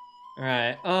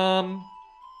 Alright,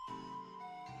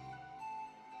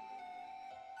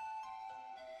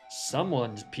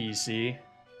 someone's PC.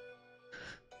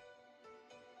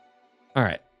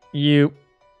 Alright, you,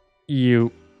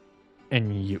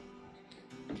 and you.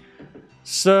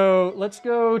 So, let's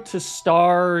go to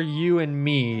Star, you, and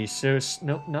me. So,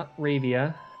 nope, not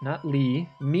Ravia, not Lee.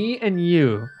 Me and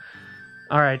you.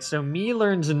 Alright, so me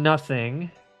learns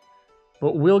nothing,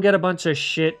 but we'll get a bunch of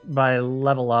shit by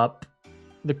level up.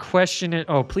 The question is...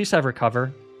 Oh, please have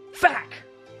recover. Fuck!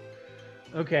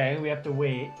 Okay, we have to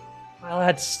wait. Well,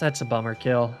 that's a bummer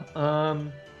kill.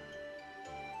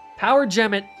 Power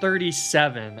Gem at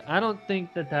 37. I don't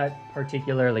think that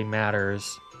particularly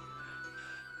matters.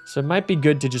 So it might be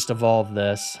good to just evolve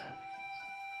this.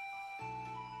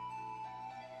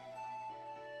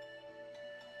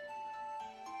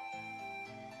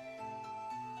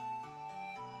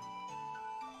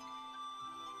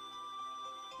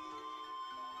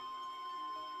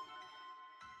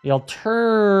 The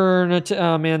alternative...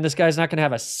 Oh, man, this guy's not going to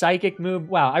have a psychic move.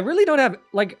 Wow, I really don't have...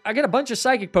 Like, I get a bunch of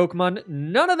psychic Pokemon.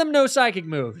 None of them know psychic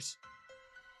moves.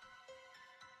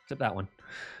 Except that one.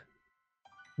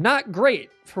 Not great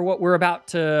for what we're about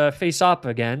to face off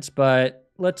against, but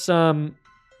let's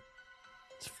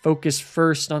focus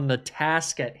first on the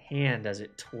task at hand, as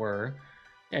it were.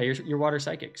 Yeah, you're water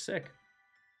psychic. Sick.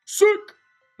 Sick!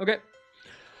 Okay.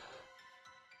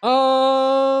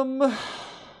 Well,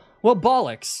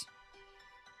 bollocks.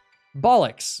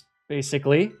 Bollocks,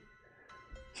 basically.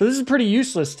 So this is pretty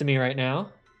useless to me right now.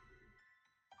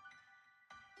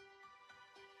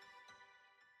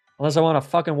 Unless I want a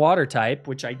fucking water type,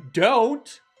 which I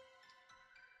don't.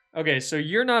 Okay, so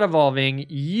you're not evolving.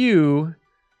 You,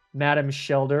 Madam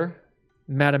Shelder,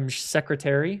 Madam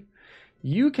Secretary,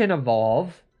 you can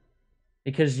evolve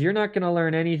because you're not going to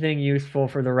learn anything useful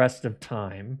for the rest of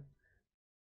time.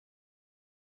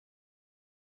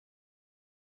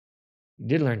 You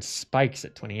did learn spikes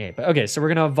at 28, but okay, so we're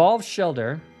gonna evolve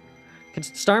Shelder.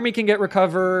 Starmie can get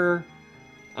recover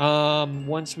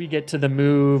once we get to the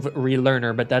move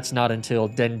Relearner, but that's not until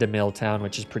Dendemil Town,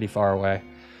 which is pretty far away.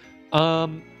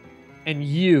 And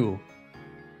you.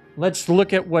 Let's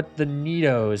look at what the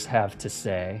Nidos have to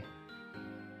say.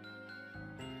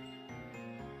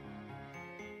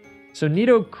 So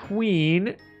Nido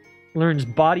Queen learns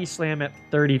Body Slam at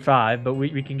 35, but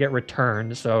we can get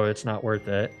returned, so it's not worth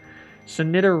it. So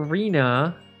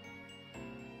Nidorina,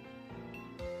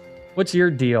 what's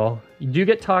your deal? You do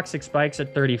get Toxic Spikes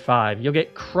at 35. You'll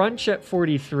get Crunch at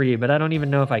 43, but I don't even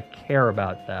know if I care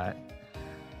about that.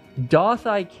 Doth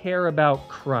I care about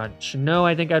Crunch? No,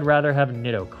 I think I'd rather have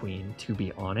Nidoqueen, to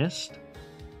be honest.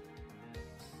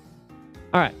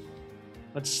 Alright.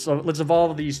 Let's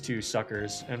evolve these two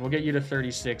suckers, and we'll get you to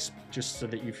 36 just so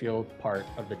that you feel part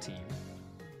of the team.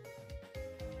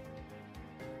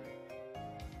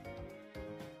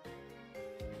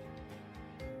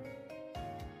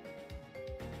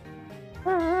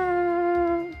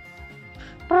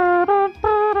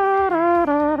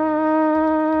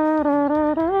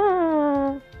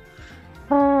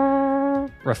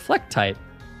 Reflect type.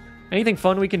 Anything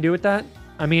fun we can do with that?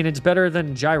 I mean, it's better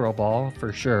than Gyro Ball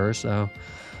for sure, so.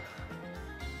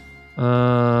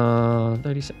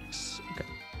 36. Okay.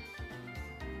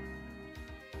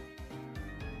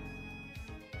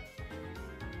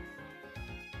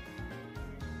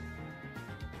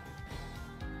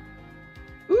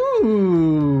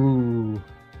 Ooh.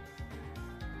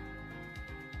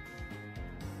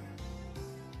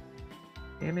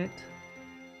 Damn it.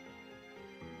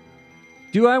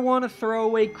 Do I want to throw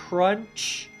away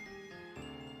Crunch?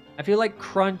 I feel like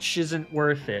Crunch isn't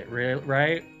worth it,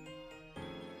 right?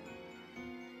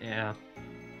 Yeah.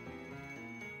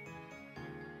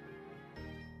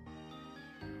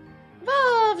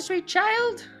 Evolve, sweet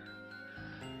child.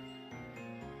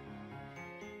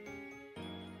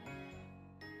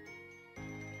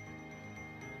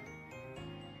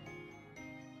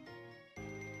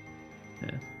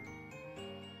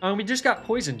 Yeah. We just got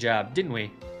Poison Jab, didn't we?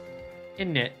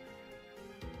 Isn't it?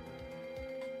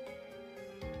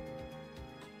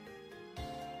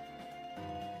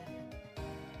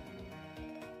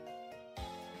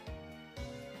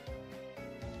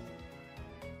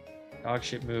 Dog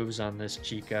shit moves on this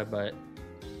Chica, but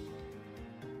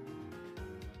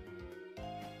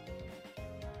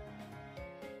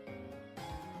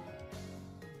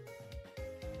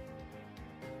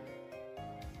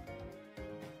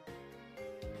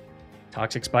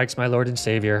Toxic Spike's my lord and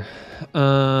savior.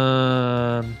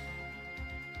 All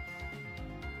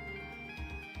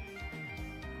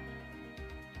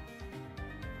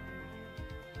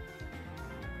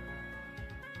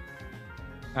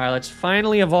right, let's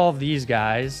finally evolve these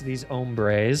guys, these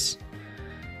Ombres.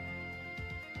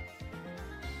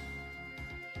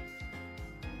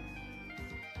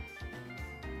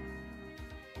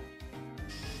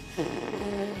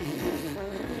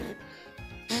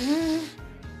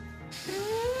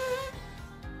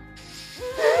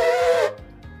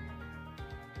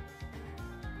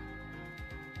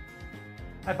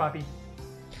 Hi, Poppy.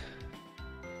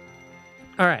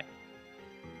 All right.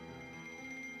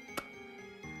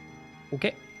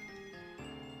 Okay.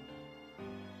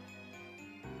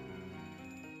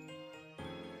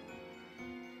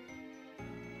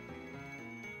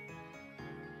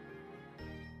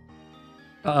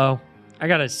 Uh-oh. I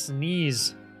gotta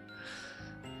sneeze.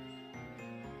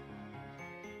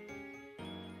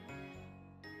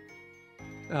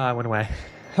 I went away.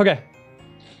 Okay.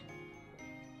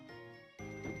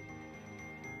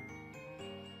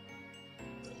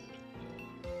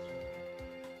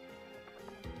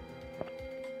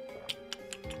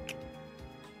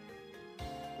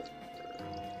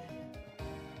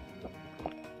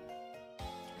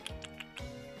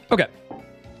 Okay.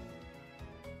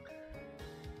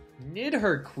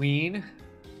 Nidher Queen.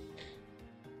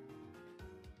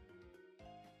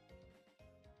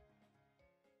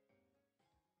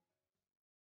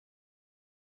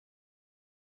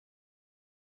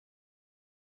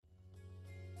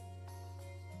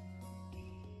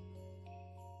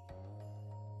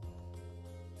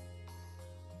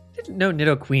 Didn't know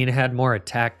Nidoqueen had more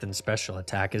attack than special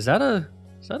attack. Is that a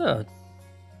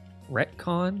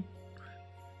retcon?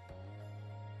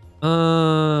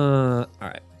 All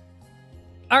right.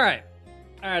 All right.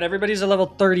 All right, everybody's a level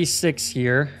 36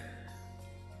 here.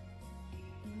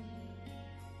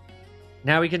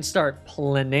 Now we can start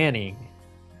planning.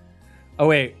 Oh,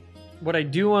 wait. What I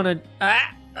do want to...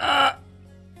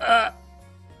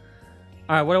 All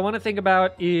right, what I want to think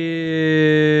about is...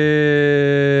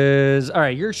 All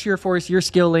right, you're Sheer Force, you're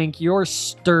Skill Link, you're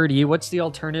Sturdy. What's the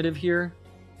alternative here?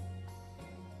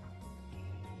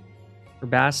 For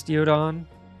Bastiodon?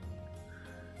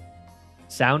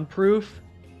 Soundproof?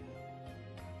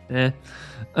 You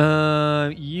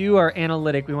are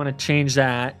Analytic. We want to change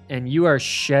that. And you are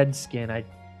Shed Skin. I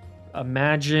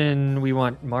imagine we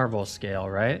want Marvel Scale,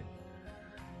 right?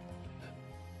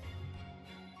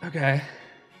 Okay.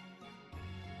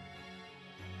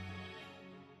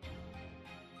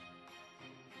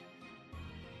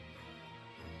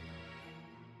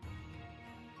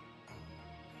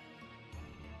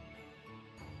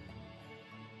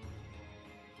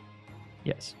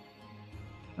 Yes.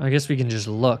 I guess we can just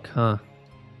look, huh?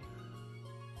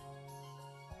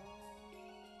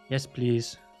 Yes,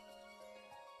 please.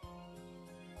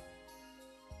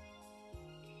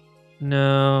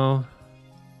 No.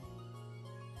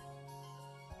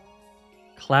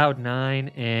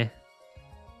 Cloud9, eh.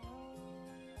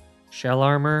 Shell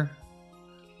Armor.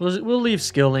 We'll leave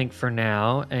Skill Link for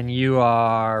now, and you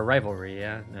are Rivalry,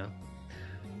 yeah? No.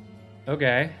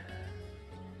 Okay.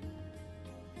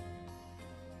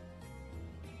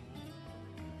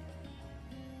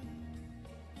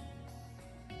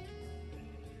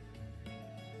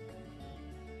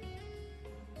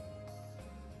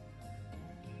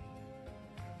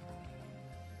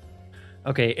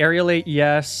 Okay, Aerialate,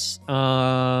 yes.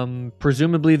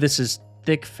 Presumably this is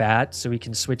Thick Fat, so we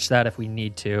can switch that if we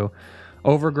need to.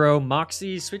 Overgrow,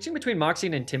 Moxie. Switching between Moxie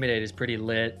and Intimidate is pretty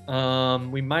lit.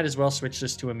 We might as well switch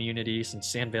this to Immunity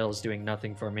since Sandvale is doing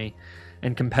nothing for me.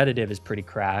 And Competitive is pretty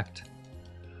cracked.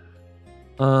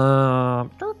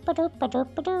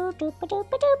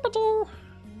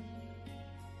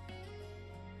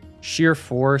 Sheer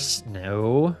Force,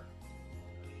 no.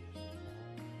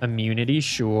 Immunity,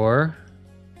 sure.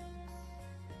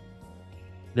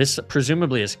 This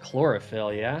presumably is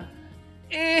Chlorophyll, yeah?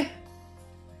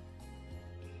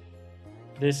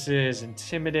 This is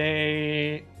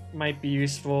Intimidate. Might be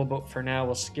useful, but for now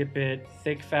we'll skip it.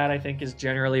 Thick Fat, I think, is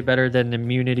generally better than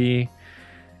Immunity.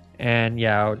 And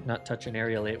yeah, I would not touch an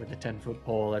Aerialate with a 10-foot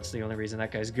pole. That's the only reason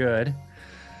that guy's good.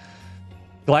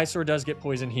 Glysaur does get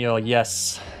Poison Heal,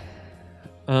 yes.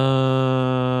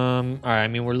 Alright, I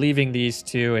mean, we're leaving these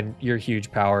two, and you're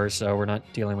huge power, so we're not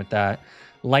dealing with that.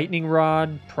 Lightning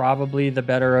Rod, probably the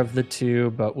better of the two,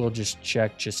 but we'll just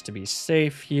check just to be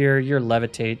safe here. You're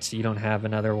Levitate, so you don't have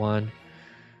another one.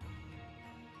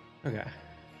 Okay.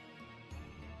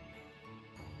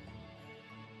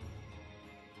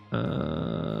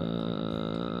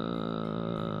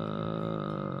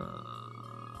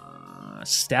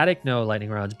 Static, no. Lightning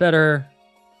Rod's better.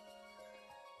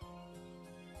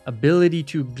 Ability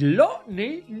to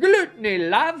Gluttony,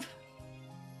 love.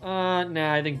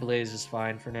 Nah, I think Blaze is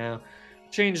fine for now.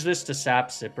 Change this to Sap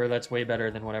Sipper. That's way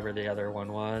better than whatever the other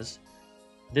one was.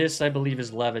 This, I believe, is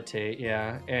Levitate,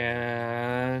 yeah.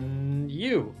 And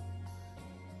you.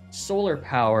 Solar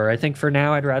Power. I think for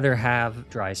now I'd rather have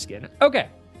Dry Skin. Okay.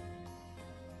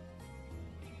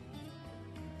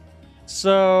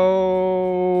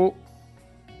 So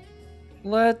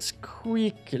let's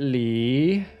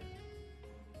quickly...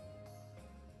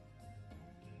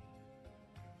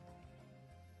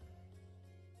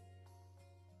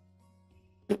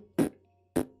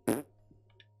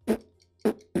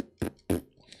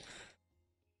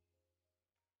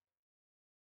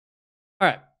 All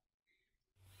right.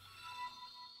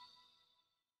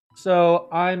 So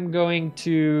I'm going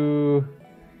to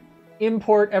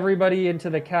import everybody into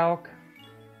the calc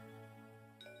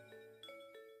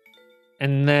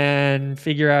and then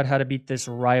figure out how to beat this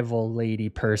rival lady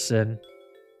person.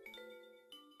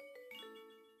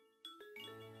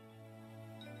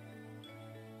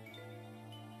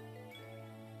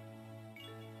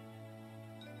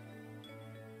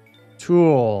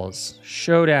 Tools,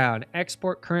 Showdown,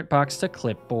 export current box to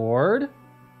clipboard.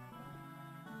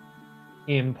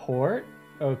 Import,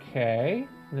 okay.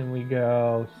 And then we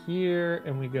go here,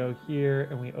 and we go here,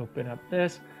 and we open up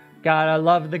this. God, I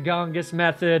love the Gongus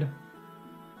method.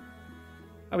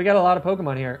 Oh, we got a lot of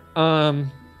Pokemon here.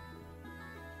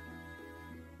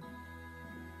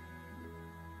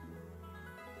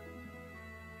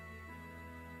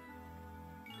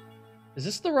 Is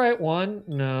this the right one?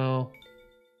 No.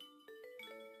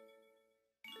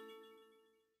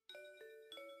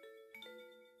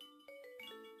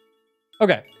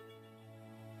 Okay.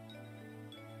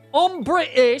 I'm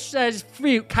British, says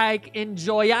Fruitcake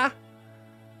Enjoyer.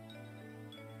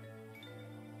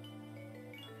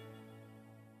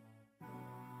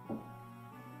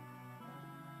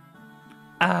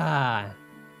 Ah.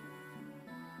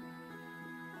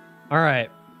 All right.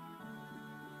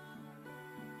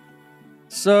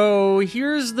 So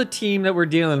here's the team that we're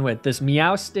dealing with. This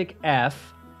Meowstic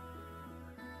F.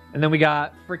 And then we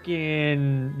got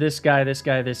freaking this guy, this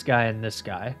guy, this guy, and this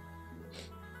guy.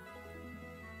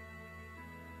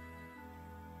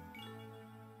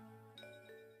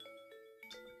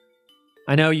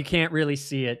 I know you can't really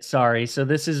see it. Sorry. So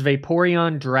this is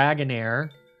Vaporeon Dragonair.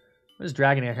 What does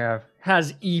Dragonair have?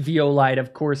 Has Eviolite.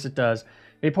 Of course it does.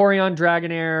 Vaporeon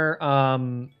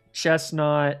Dragonair,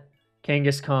 Chestnut,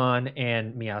 Kangaskhan,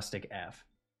 and Meowstic F.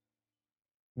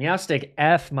 Meowstic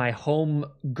F, my home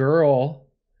girl,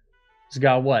 has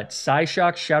got what?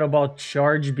 Psyshock, Shadow Ball,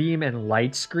 Charge Beam, and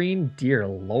Light Screen? Dear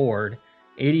Lord.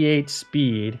 88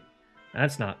 speed.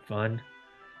 That's not fun.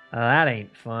 That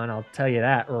ain't fun, I'll tell you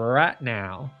that right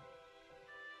now.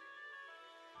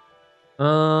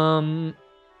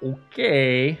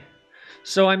 Okay.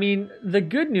 So, I mean, the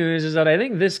good news is that I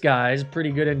think this guy is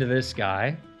pretty good into this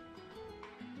guy.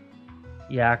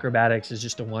 Yeah, Acrobatics is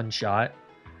just a one-shot.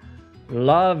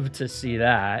 Love to see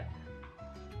that.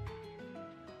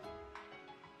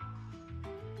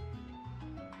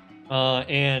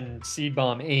 And Seed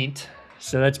Bomb ain't.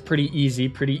 So that's pretty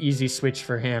easy switch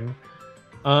for him.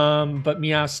 But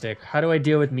Meowstic. How do I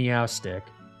deal with Meowstic?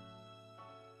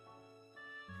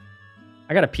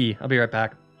 I gotta pee. I'll be right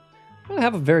back. I don't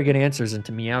have very good answers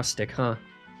into Meowstic, huh?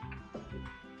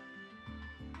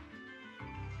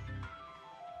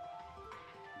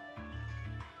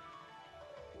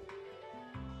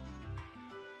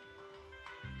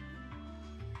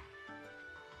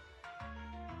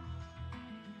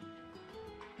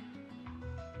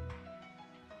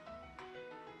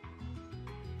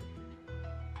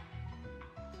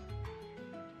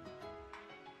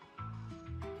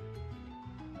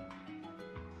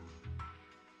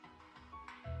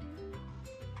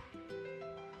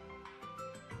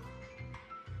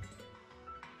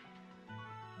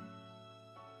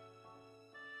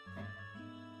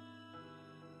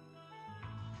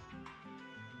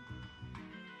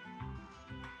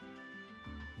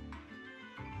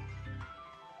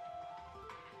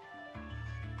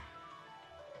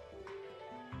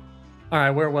 All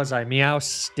right, where was I? Meow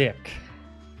Stick.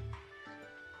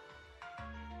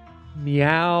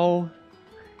 Meow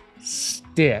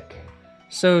Stick.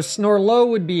 So Snorlow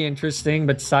would be interesting,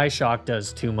 but Psyshock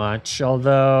does too much.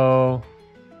 Although,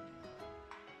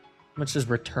 how much does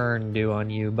Return do on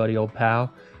you, buddy old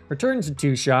pal? Return's a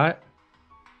 2-shot.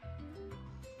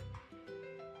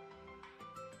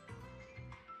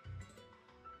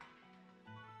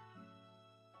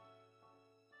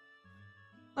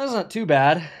 That's not too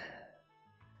bad.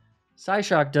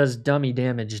 Psyshock does dummy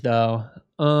damage though.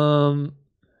 Who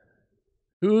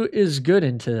is good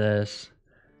into this?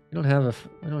 We don't have a.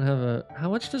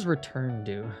 How much does Return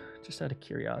do? Just out of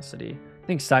curiosity. I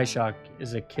think Psyshock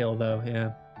is a kill though.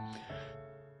 Yeah.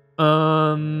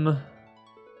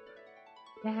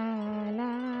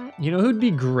 You know who'd be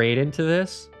great into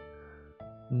this?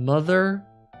 Mother.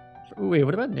 Ooh, wait,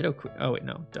 what about Nidoqueen? Oh wait,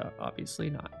 no, duh, obviously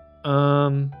not.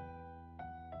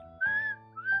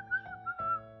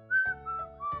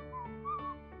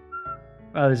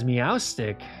 Wow, this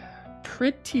Meowstic,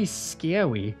 pretty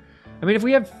scary. I mean, if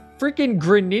we have freaking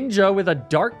Greninja with a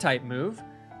Dark type move,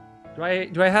 do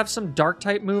I have some Dark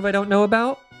type move I don't know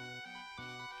about?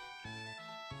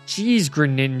 Jeez,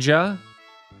 Greninja.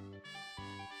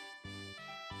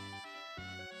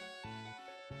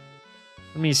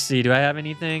 Let me see. Do I have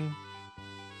anything?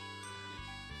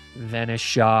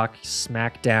 Venoshock,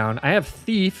 Smackdown. I have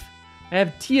Thief. I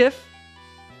have Tiff.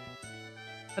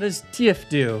 How does Tiff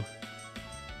do?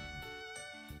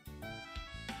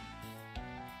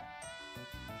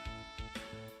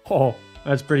 Oh,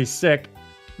 that's pretty sick.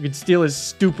 We could steal his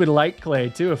stupid Light Clay,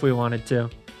 too, if we wanted to.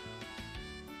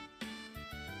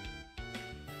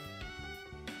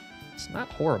 It's not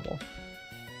horrible.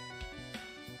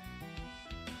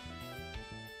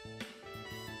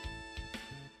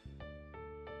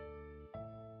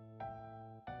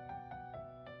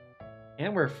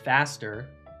 And we're faster.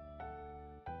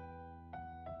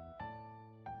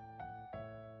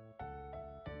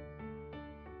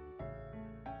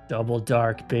 Double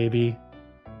Dark, baby.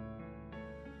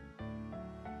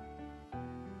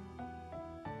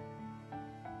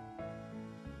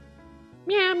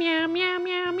 Meow, meow, meow,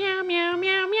 meow, meow, meow,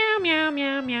 meow, meow, meow,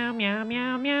 meow, meow, meow,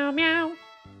 meow, meow, meow.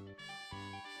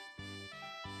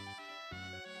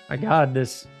 My god,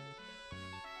 this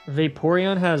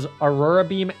Vaporeon has Aurora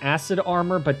Beam, Acid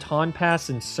Armor, Baton Pass,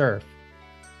 and Surf.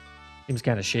 Seems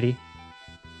kind of shitty.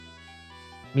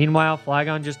 Meanwhile,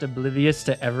 Flygon just oblivious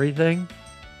to everything.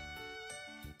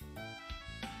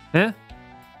 Huh?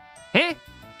 Huh?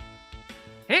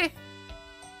 Huh?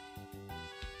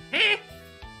 Huh?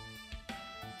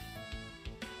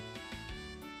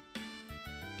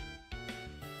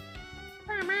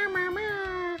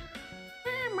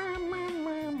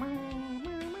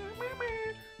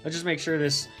 Let's just make sure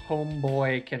this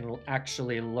homeboy can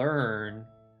actually learn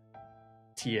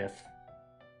TF.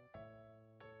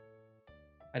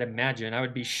 I'd imagine. I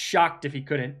would be shocked if he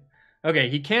couldn't. Okay,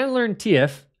 he can learn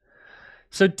TF.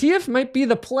 So TF might be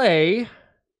the play. How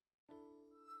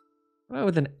about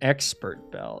with an expert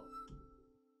belt?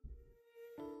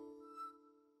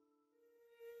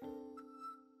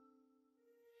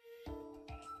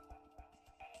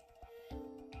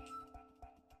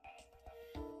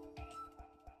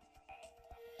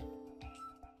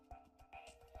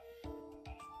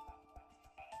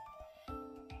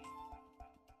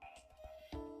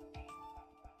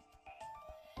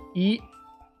 Eat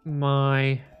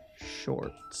my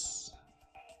shorts.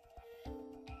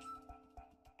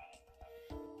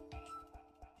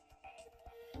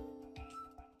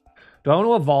 Do I want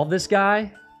to evolve this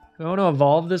guy? Do I want to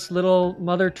evolve this little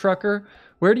mother trucker?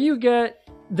 Where do you get...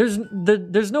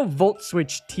 There's no Volt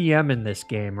Switch TM in this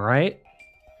game, right?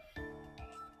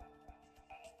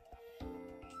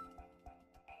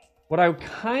 What I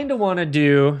kind of want to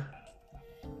do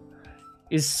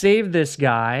is save this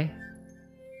guy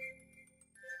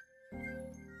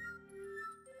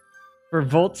for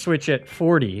Volt Switch at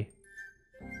 40.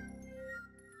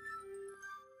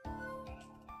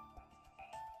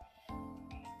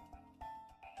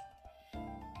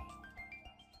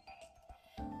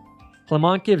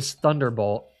 Clement gives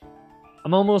Thunderbolt.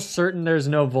 I'm almost certain there's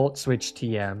no Volt Switch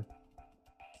TM.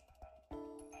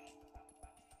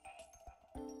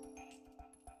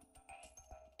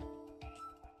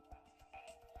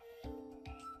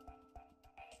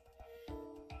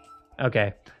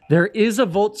 Okay. There is a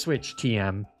Volt Switch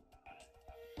TM.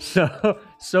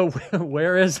 So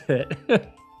where is it?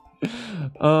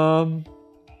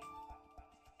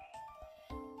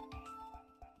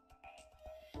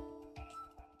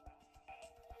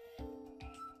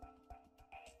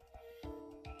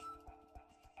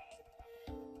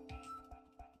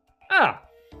 Ah.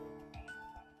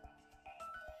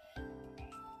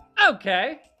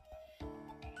 Okay.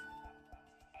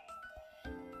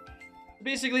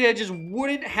 Basically, I just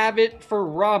wouldn't have it for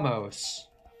Ramos.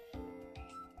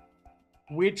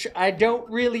 Which I don't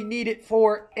really need it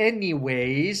for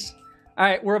anyways.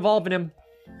 Alright, we're evolving him.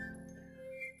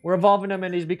 We're evolving him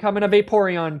and he's becoming a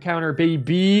Vaporeon counter,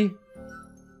 baby.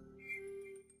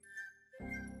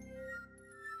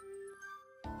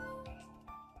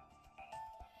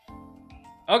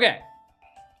 Okay.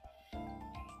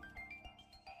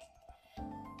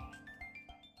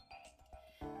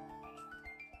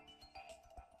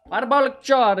 Parabolic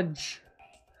charge.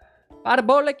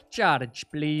 Parabolic charge,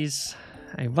 please.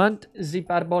 I want the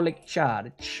parabolic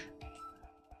charge.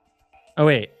 Oh,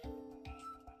 wait.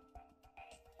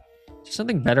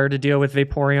 Something better to deal with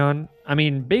Vaporeon? I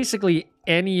mean, basically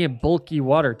any bulky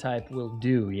water type will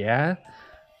do, yeah?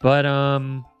 But,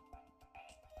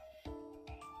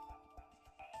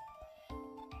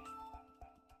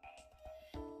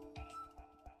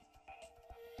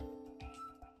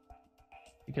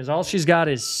 because all she's got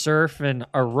is Surf and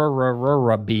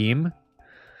Aurora Beam.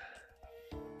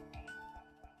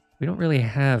 We don't really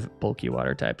have bulky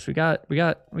water types. We got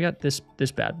this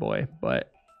bad boy,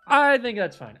 but I think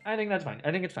that's fine. I think that's fine.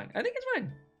 I think it's fine. I think it's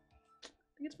fine.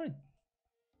 I think it's fine.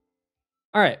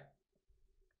 All right.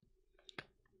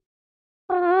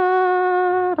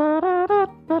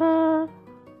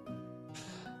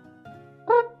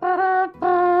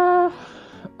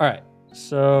 All right.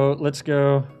 So let's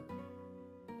go.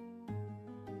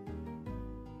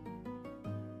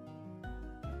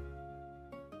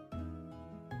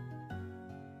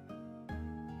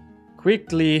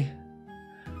 Quickly,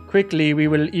 we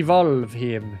will evolve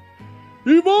him.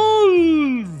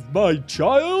 Evolve, my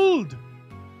child!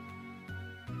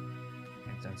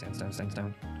 Hands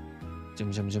down.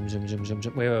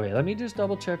 Zoom. Wait. Let me just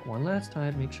double check one last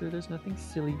time. Make sure there's nothing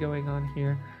silly going on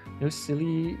here. No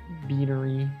silly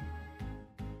beanery.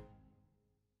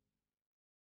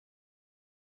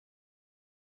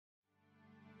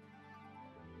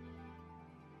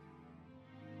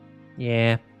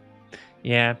 Yeah.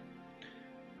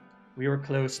 We were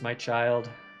close, my child.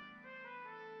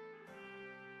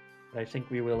 But I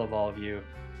think we will evolve you.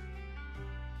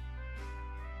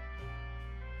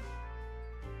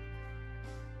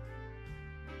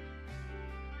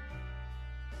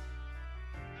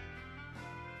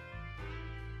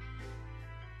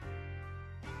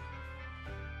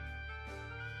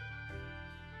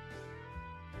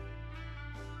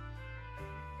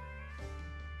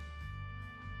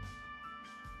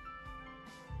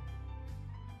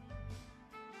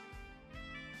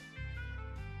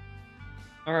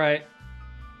 All right.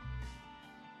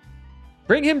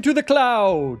 Bring him to the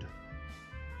cloud.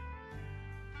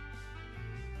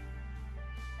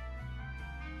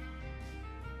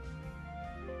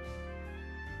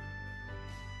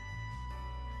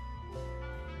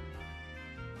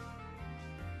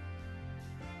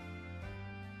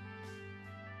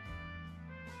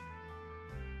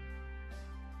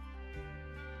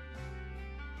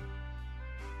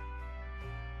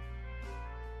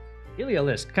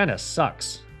 Heliolisk kind of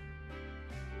sucks.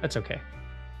 That's okay.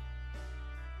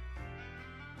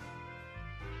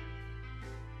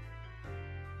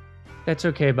 That's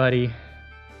okay, buddy.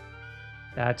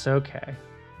 That's okay.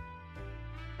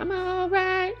 I'm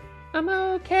alright. I'm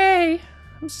okay.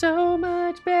 I'm so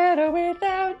much better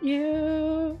without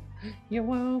you. You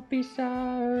won't be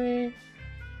sorry.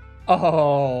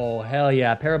 Oh, hell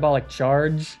yeah. Parabolic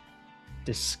charge.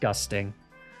 Disgusting.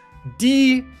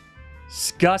 Disgusting.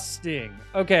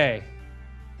 Okay.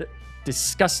 The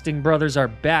disgusting brothers are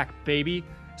back, baby.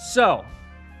 So,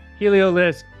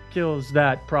 Heliolisk kills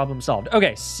that, problem solved.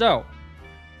 Okay, so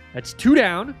that's 2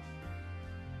 down.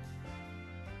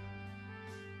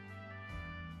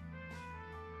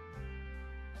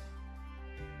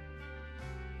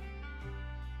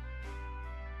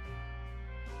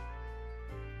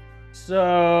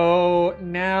 So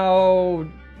now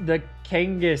the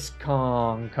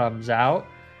Kangaskhan comes out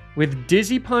with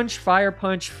Dizzy Punch, Fire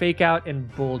Punch, Fake Out, and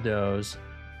Bulldoze.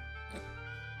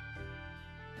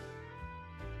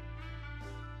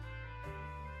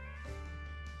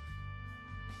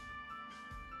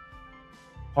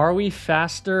 Are we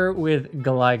faster with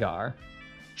Gligar?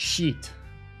 Sheet.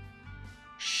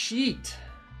 Sheet.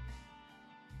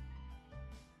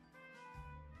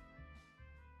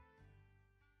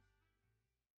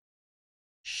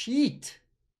 Sheet.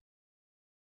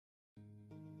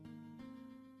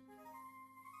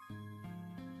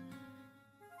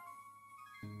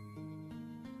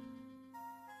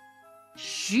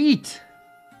 Sheet.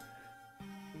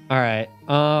 All right.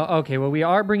 Okay, well, we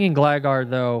are bringing Gligar,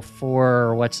 though,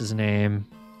 for what's his name?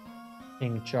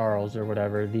 King Charles or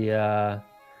whatever. The,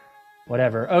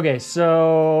 whatever. Okay,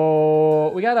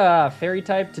 so we got a fairy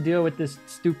type to deal with this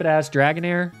stupid-ass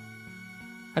Dragonair.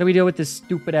 How do we deal with this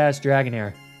stupid-ass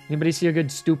Dragonair? Anybody see a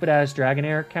good stupid-ass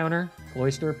Dragonair counter?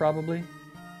 Cloyster, probably.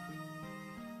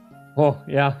 Oh,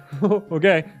 yeah.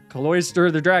 Okay.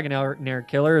 Cloyster, the Dragonair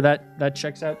killer. That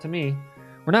checks out to me.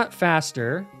 We're not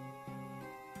faster,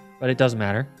 but it doesn't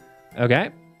matter. Okay.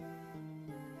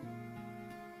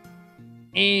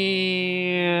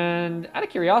 And out of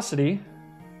curiosity...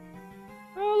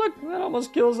 Oh, look. That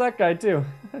almost kills that guy, too.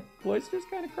 Cloyster's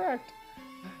kind of cracked.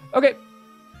 Okay.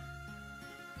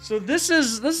 So this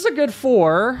is a good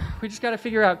 4. We just got to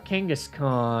figure out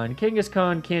Kangaskhan.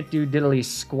 Kangaskhan can't do diddly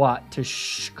squat to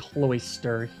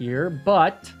Cloyster here,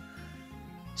 but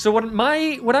so what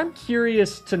I'm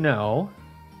curious to know,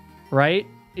 right,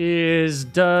 is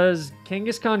does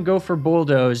Kangaskhan go for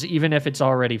Bulldoze even if it's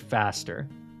already faster?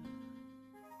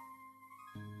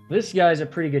 This guy's a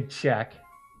pretty good check.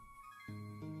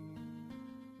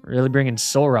 Really bringing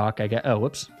Solrock, I guess. Oh,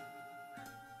 whoops.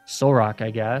 Solrock,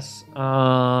 I guess.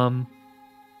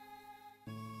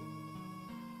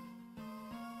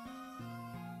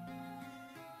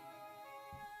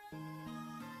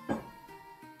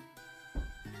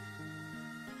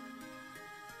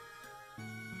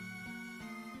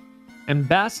 And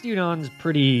Bastiodon's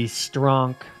pretty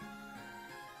strong.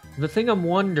 The thing I'm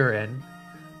wondering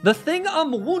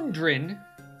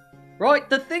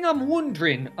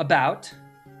about.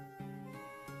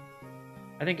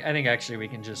 I think actually we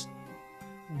can just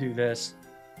do this.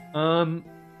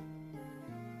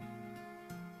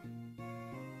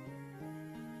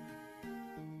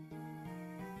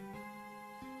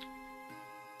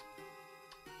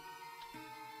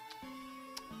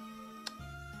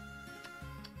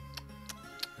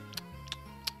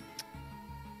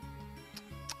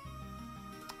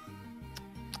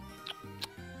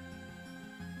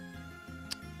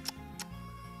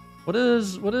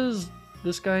 What is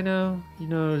this guy know? He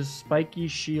knows Spiky,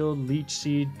 Shield, Leech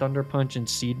Seed, Thunder Punch, and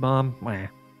Seed Bomb.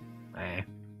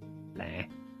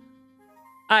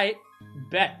 I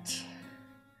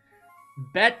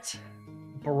bet,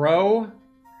 bro.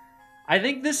 I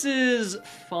think this is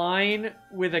fine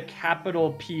with a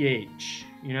capital PH,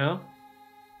 you know?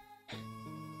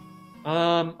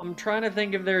 I'm trying to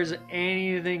think if there's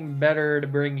anything better to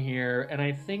bring here, and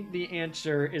I think the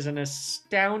answer is an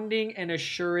astounding and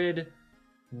assured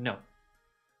no.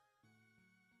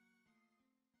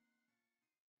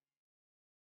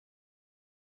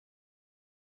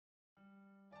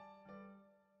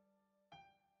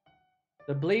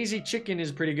 The Blazy Chicken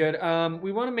is pretty good.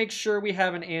 We want to make sure we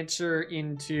have an answer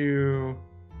into...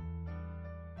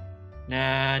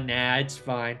 Nah, it's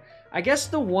fine. I guess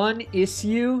the one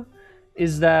issue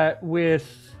is that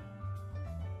with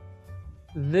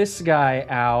this guy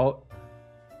out,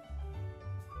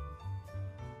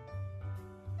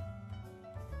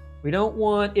 we don't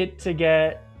want it to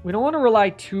get... We don't want to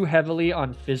rely too heavily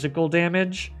on physical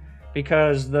damage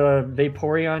because the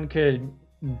Vaporeon could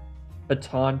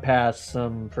baton pass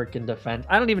some freaking defense.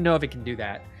 I don't even know if it can do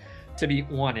that, to be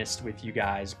honest with you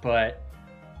guys, but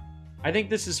I think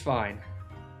this is fine.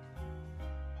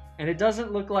 And it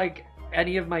doesn't look like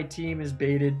any of my team is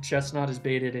baited. Chestnut is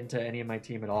baited into any of my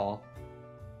team at all.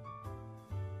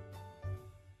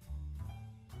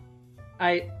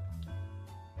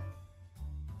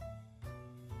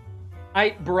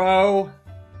 Bro.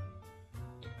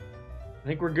 I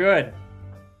think we're good.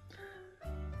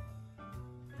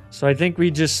 So I think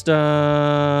we just, where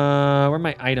are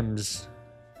my items?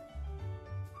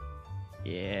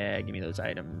 Yeah, give me those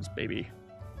items, baby.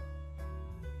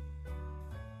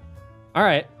 All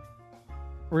right.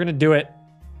 We're going to do it.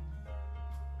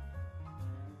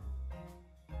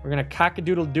 We're going to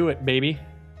cock-a-doodle do it, baby.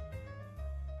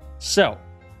 So,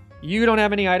 you don't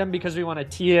have any item because we want to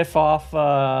TF off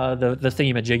the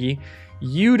thingamajiggy.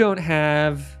 You don't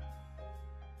have...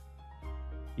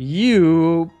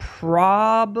 You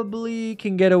probably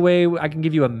can get away... I can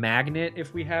give you a magnet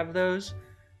if we have those.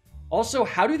 Also,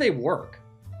 how do they work?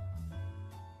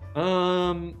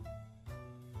 Do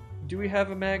we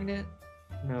have a magnet?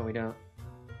 No, we don't.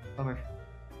 Bummer.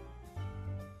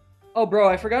 Oh, bro,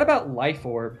 I forgot about Life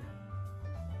Orb.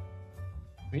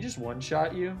 Can we just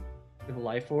one-shot you with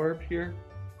Life Orb here?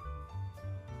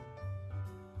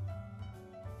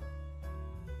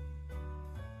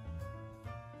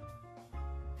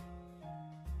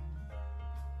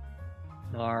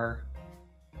 Nar.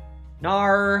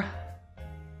 Nar!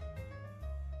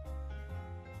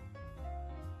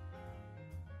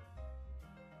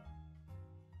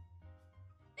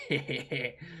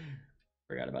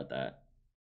 Forgot about that.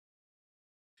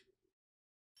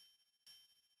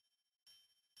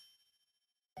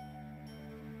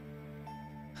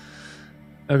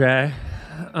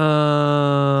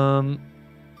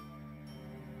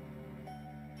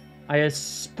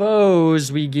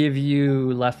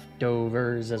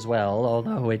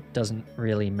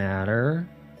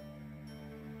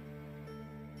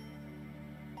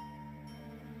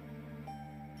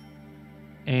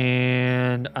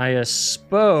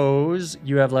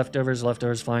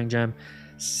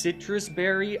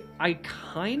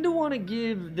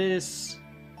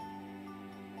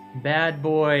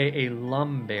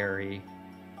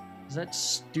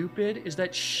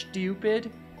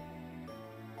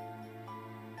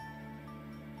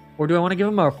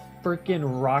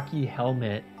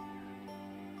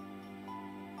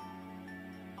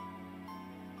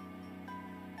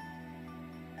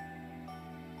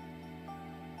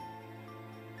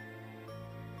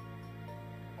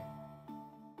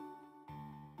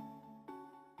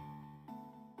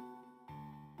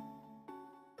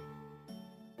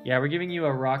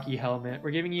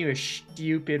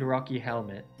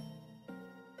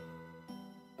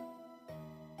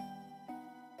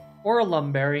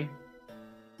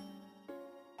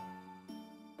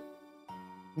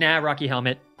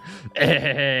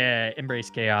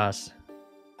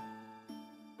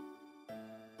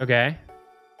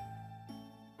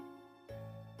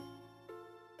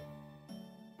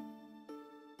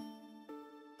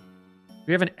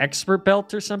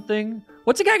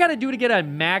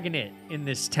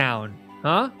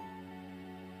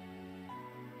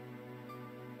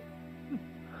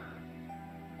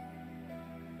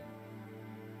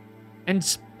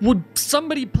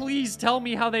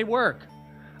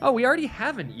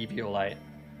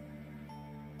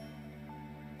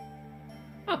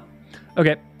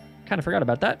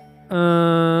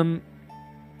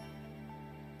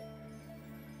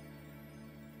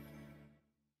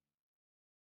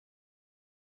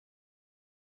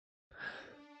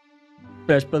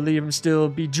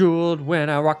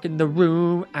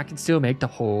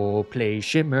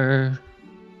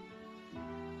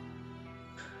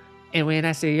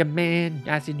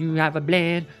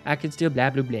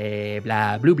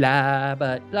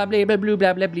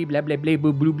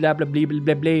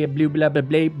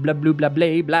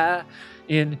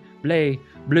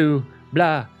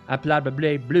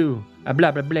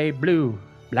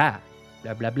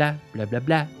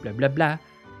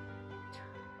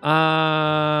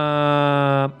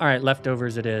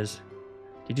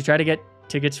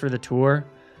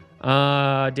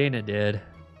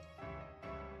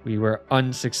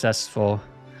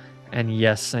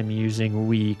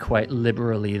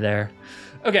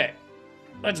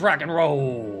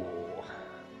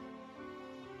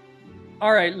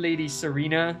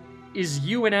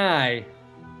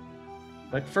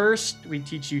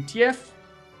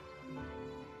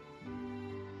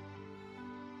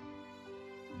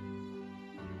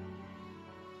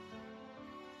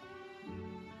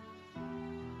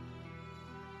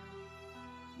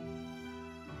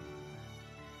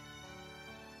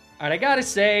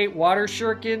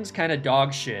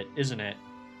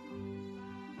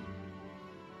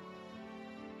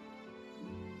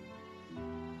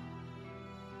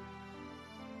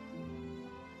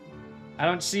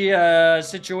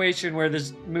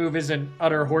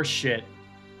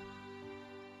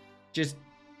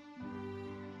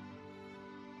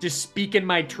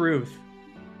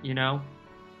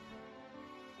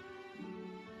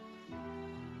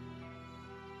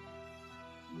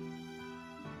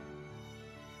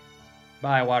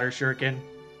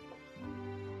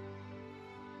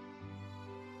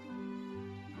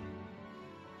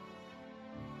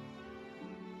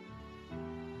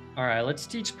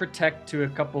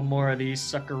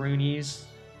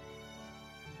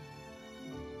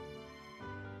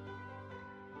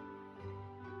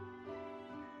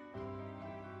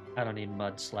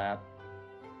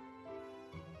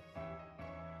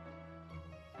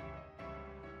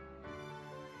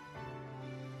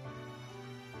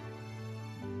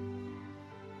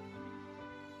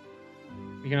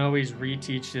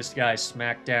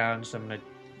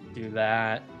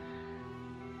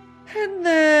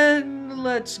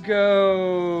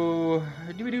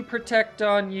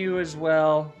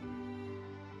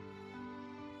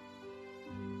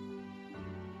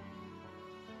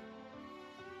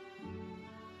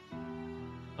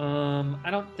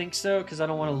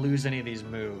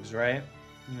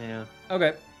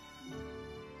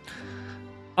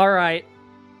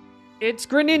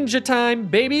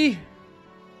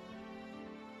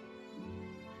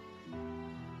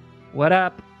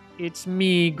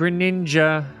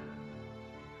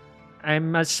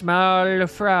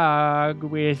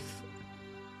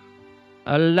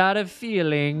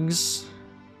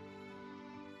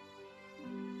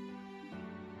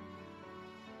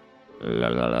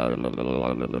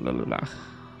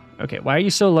 Okay, why are you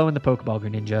so low in the Pokeball,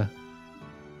 Greninja?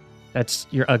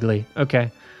 You're ugly.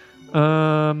 Okay.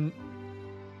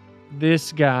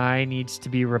 This guy needs to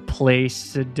be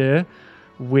replaced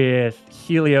with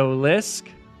Heliolisk.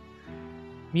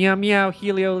 Meow meow,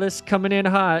 Heliolisk coming in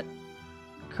hot.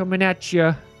 Coming at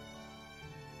you.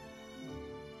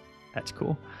 That's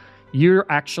cool. You're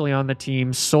actually on the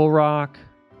team. Solrock.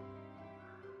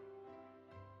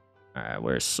 All right,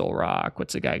 where's Solrock?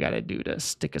 What's a guy got to do to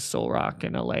stick a Solrock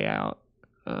in a layout?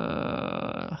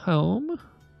 Home.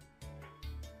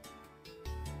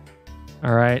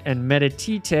 All right, and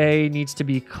Metatite needs to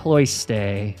be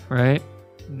Cloyste, right?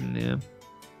 Yeah.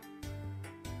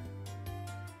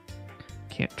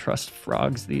 Can't trust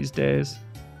frogs these days.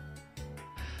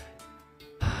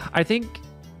 I think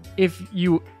if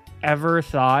you ever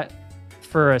thought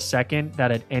for a second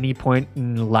that at any point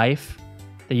in life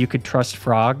that you could trust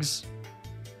frogs,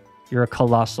 you're a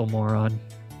colossal moron.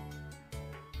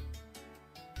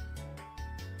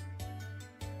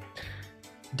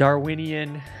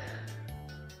 Darwinian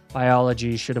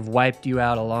biology should have wiped you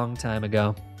out a long time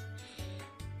ago.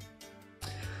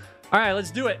 All right,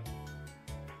 let's do it.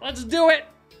 Let's do it.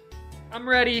 I'm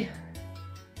ready.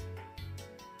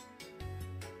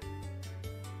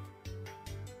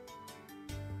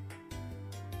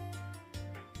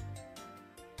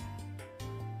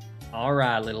 All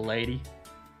right, little lady.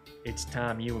 It's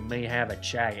time you and me have a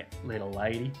chat, little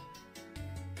lady.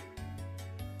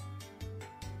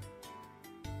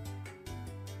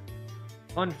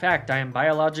 Fun fact, I am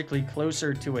biologically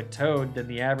closer to a toad than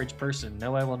the average person.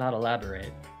 No, I will not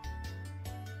elaborate.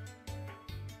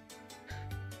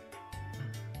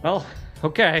 Well,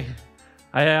 okay.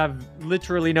 I have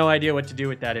literally no idea what to do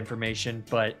with that information,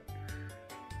 but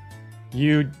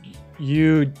good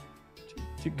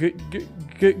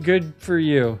for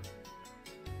you.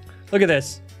 Look at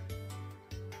this.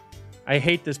 I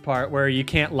hate this part where you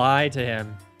can't lie to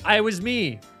him. It was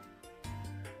me.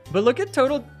 But look at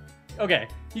total... Okay,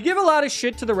 you give a lot of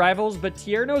shit to the rivals, but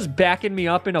Tierno's backing me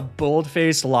up in a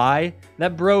bold-faced lie.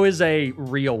 That bro is a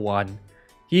real one.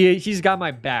 He's got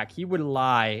my back. He would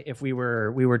lie if we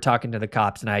were talking to the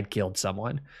cops and I had killed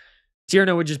someone.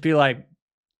 Tierno would just be like,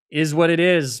 is what it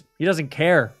is. He doesn't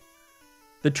care.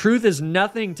 The truth is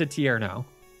nothing to Tierno.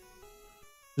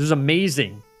 This is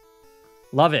amazing.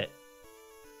 Love it.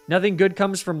 Nothing good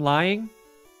comes from lying.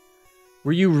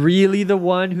 Were you really the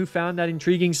one who found that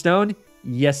intriguing stone?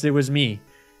 Yes, it was me.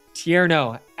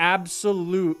 Tierno,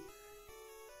 absolute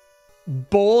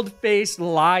bold-faced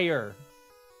liar.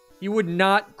 He would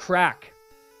not crack.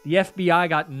 The FBI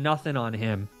got nothing on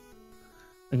him.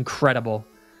 Incredible.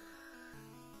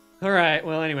 All right,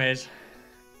 well, anyways.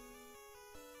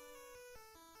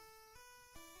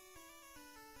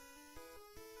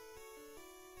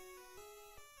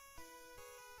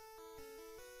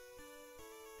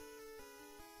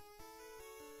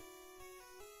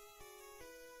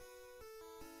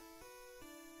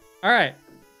 All right,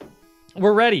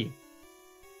 we're ready.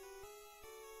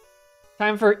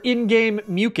 Time for in-game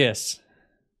mucus.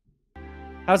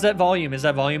 How's that volume? Is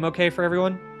that volume okay for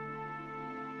everyone?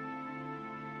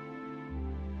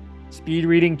 Speed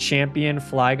reading champion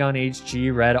Flygon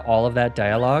HG read all of that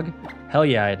dialogue? Hell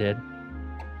yeah, I did.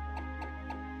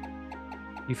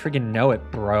 You freaking know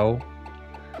it, bro.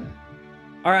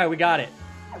 All right, we got it.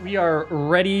 We are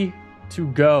ready to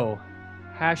go.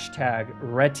 Hashtag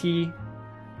ready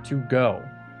to go.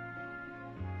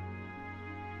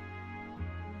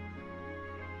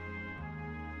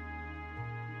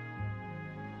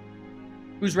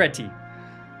 Who's ready?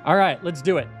 All right, let's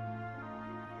do it.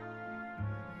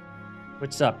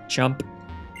 What's up, chump?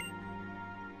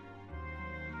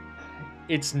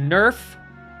 It's Nerf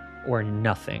or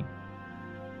nothing.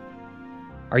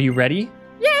 Are you ready?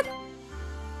 Yes.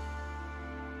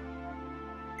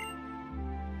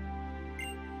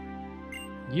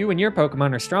 You and your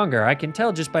Pokemon are stronger. I can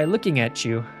tell just by looking at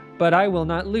you. But I will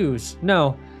not lose.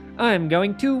 No, I'm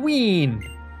going to win.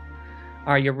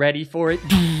 Are you ready for it?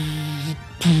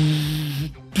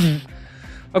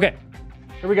 Okay,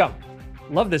 here we go.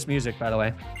 Love this music, by the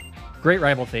way. Great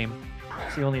rival theme.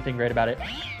 It's the only thing great about it.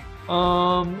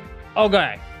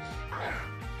 Okay.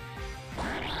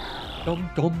 Dum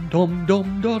dum dum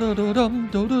dum da da da dum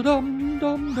da da dum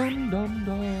dum dum dum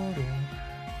da.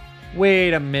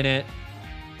 Wait a minute.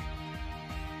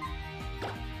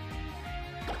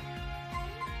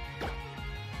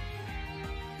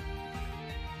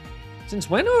 Since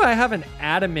when do I have an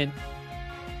adamant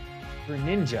for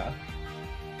Ninja?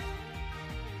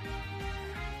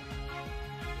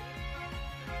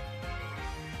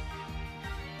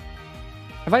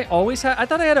 Have I always had? I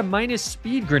thought I had a minus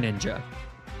speed Greninja.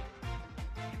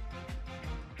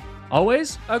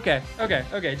 Always? Okay.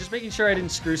 Just making sure I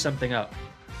didn't screw something up.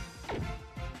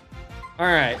 All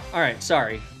right.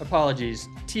 Sorry. Apologies.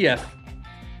 TF.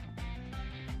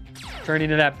 Turn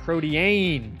into that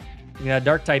Protean. Yeah,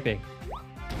 dark typing.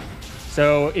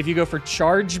 So if you go for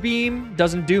Charge Beam,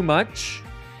 doesn't do much.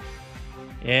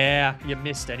 Yeah, you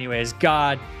missed anyways.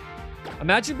 God.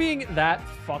 Imagine being that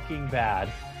fucking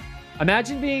bad.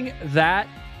 Imagine being that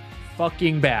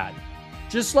fucking bad.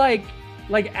 Just like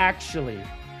actually.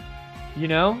 You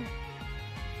know?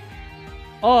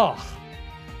 Oh.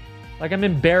 Like I'm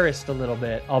embarrassed a little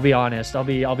bit. I'll be honest. I'll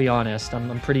be honest.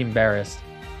 I'm pretty embarrassed.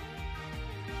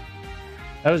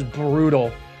 That was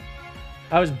brutal.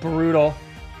 That was brutal.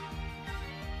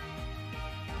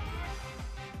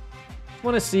 I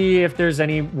want to see if there's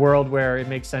any world where it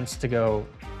makes sense to go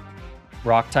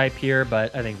rock type here,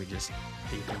 but I think we just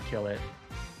can kill it.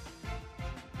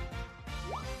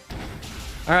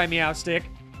 All right, Meowstic.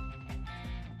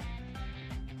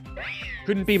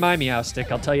 Couldn't be my Meowstic,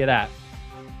 I'll tell you that.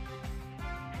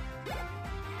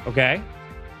 Okay.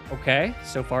 Okay,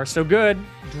 so far so good.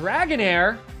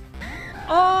 Dragonair.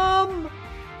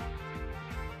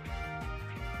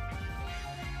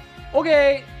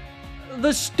 Okay.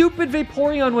 The stupid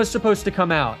Vaporeon was supposed to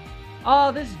come out.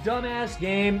 Oh, this dumbass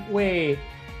game. Wait.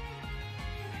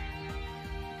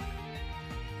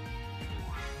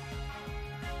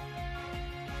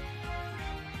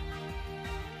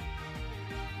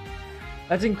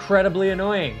 That's incredibly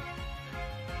annoying.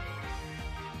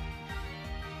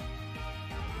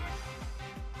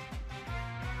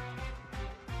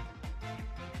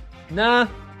 Nah.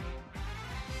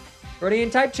 Protean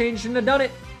type change shouldn't have done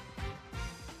it.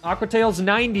 Aqua Tail's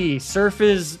 90. Surf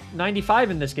is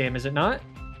 95 in this game, is it not?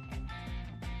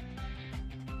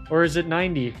 Or is it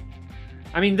 90?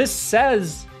 I mean, this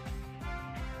says...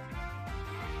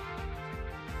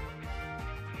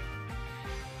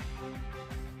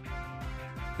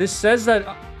 This says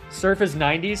that Surf is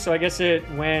 90, so I guess it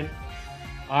went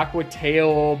Aqua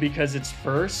Tail because it's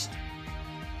first.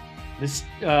 This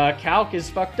calc is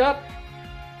fucked up.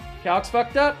 Calc's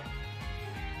fucked up.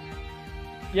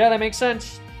 Yeah, that makes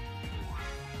sense.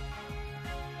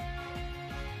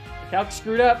 The calc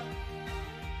screwed up.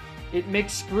 It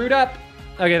makes screwed up.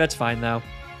 Okay, that's fine though.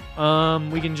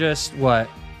 We can just what?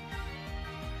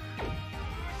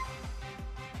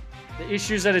 The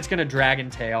issue is that it's gonna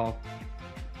Dragon Tail.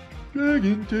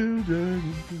 Dragon Tail,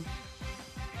 Dragon Tail.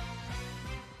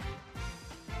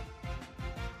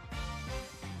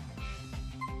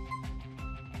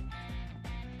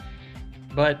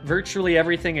 But virtually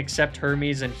everything except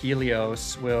Hermes and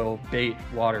Helios will bait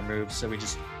water moves, so we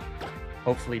just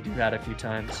hopefully do that a few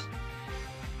times.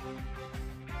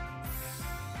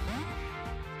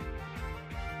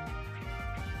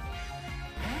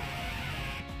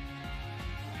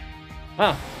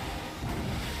 Huh.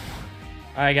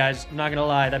 Alright guys, I'm not gonna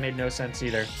lie, that made no sense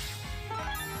either.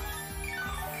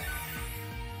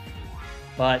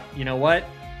 But, you know what?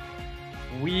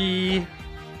 We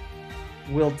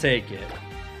will take it.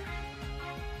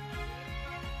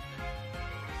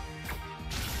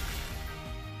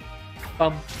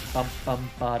 Bum bum bum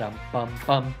ba-dum bum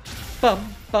bum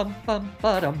bum bum bum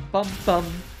ba-dum bum bum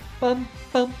bum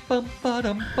bum bum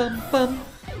ba-dum bum bum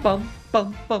bum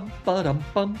bum bum ba-dum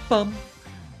bum bum.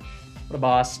 What a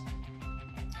boss.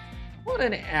 What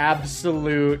an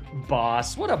absolute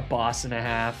boss. What a boss and a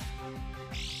half.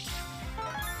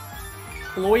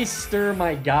 Cloyster,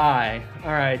 my guy.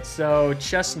 Alright, so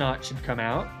Chestnut should come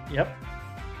out. Yep.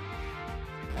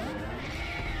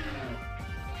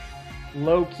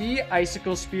 Low-key,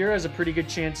 Icicle Spear has a pretty good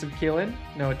chance of killing.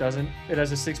 No, it doesn't. It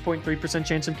has a 6.3%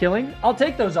 chance of killing. I'll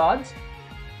take those odds.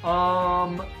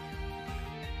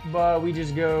 But we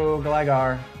just go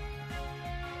Gligar.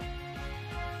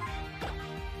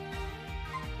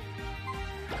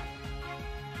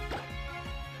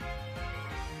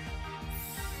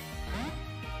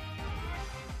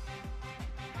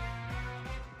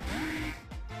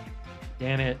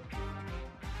 Damn it.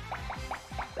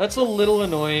 That's a little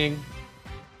annoying.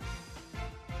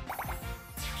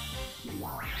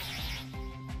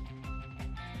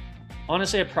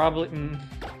 Honestly, I probably...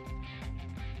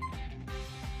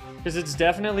 Because it's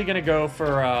definitely going to go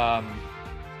for...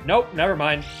 Nope, never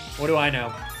mind. What do I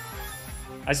know?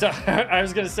 I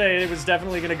was going to say it was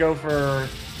definitely going to go for...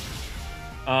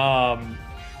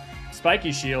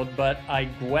 Spiky Shield, but I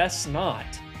guess not.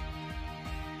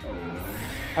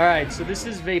 Alright, so this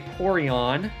is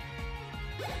Vaporeon.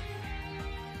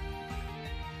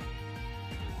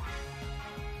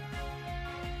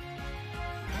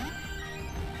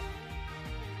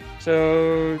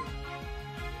 So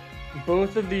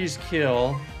both of these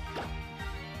kill.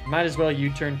 Might as well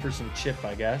U-turn for some chip,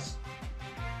 I guess.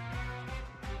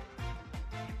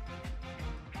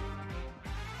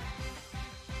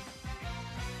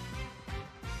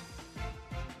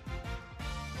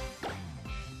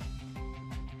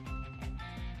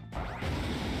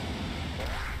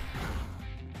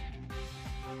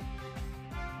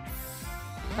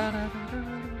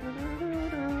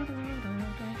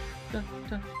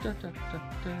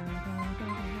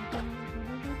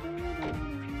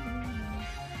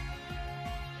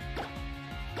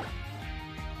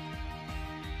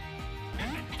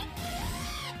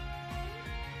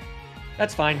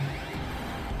 That's fine.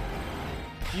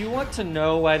 Do you want to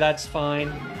know why that's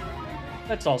fine?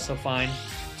 That's also fine.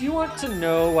 Do you want to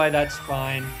know why that's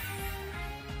fine?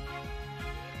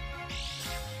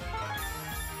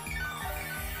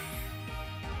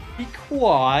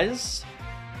 Because...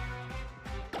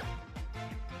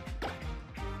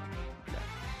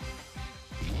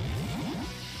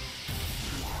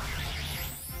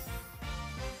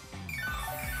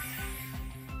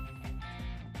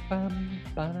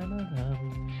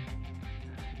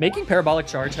 Making Parabolic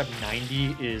Charge have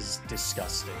 90 is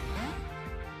disgusting.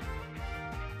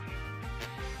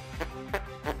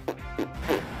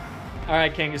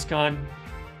 Alright, Kangaskhan.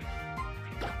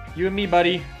 You and me,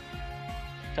 buddy.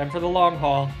 Time for the long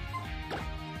haul.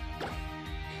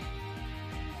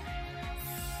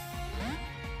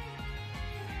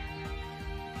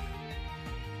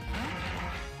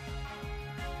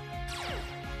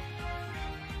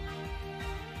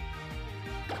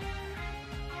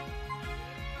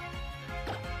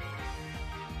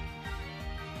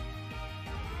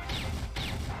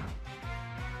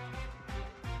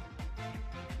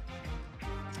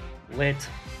 Lit.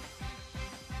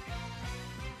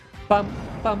 Bum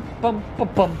bum bum bum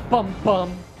bum bum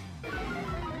bum.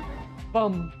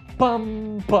 Bum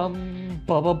bum bum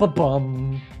bum bum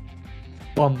bum.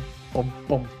 Bum bum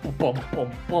bum bum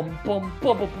bum bum bum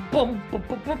bum bum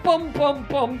bum bum bum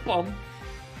bum bum.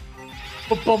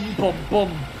 Bum bum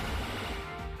bum.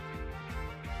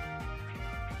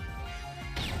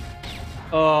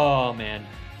 Oh man.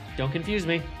 Don't confuse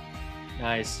me.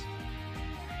 Nice.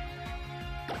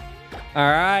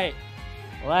 Alright.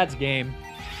 Well, that's game.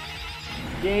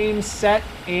 Game, set,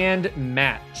 and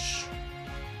match.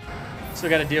 Still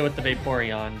gotta deal with the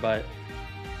Vaporeon, but...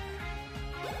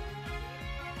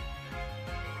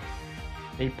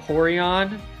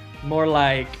 Vaporeon? More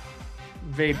like...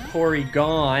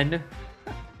 Vaporegon.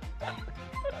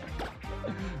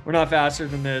 We're not faster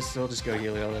than this, so we'll just go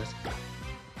Heliolisk.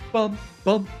 Bum,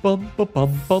 bum, bum, bum,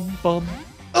 bum, bum, bum.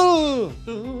 Oh!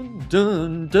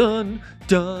 Dun, dun,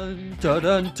 dun, dun,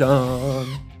 dun, dun.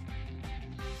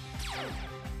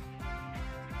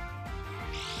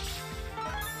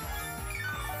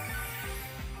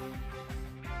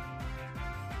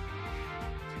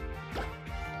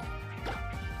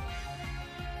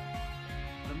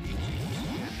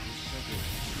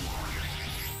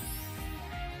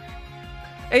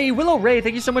 Hey, Willow Ray,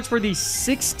 thank you so much for the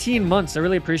 16 months. I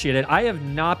really appreciate it. I have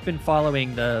not been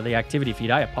following the activity feed.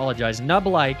 I apologize.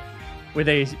 Nublike with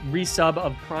a resub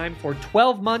of Prime for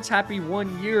 12 months. Happy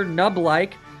 1 year,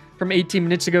 Nublike, from 18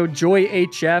 minutes ago. Joy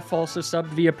HF also subbed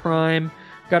via Prime.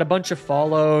 Got a bunch of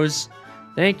follows.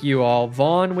 Thank you all.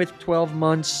 Vaughn with 12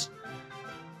 months.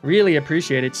 Really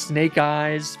appreciate it. Snake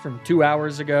Eyes from 2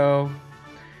 hours ago.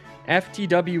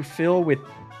 FTW Phil with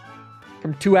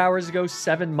from 2 hours ago,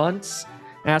 7 months.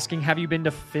 Asking, have you been to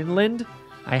Finland?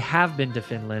 I have been to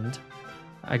Finland.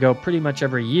 I go pretty much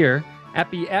every year.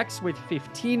 Epi X with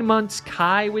 15 months.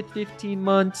 Kai with 15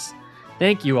 months.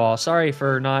 Thank you all. Sorry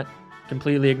for not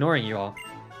completely ignoring you all.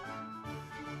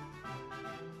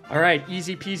 All right,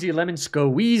 easy peasy lemon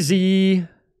squeezy.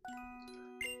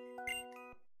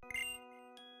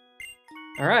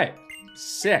 All right,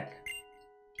 sick.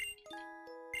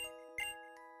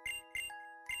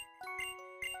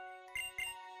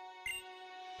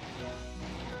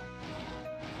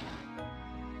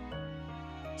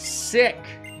 Sick.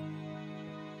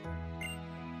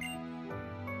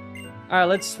 All right,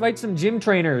 let's fight some gym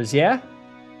trainers, yeah?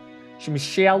 Some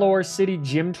Shalor City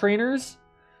gym trainers.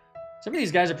 Some of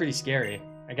these guys are pretty scary.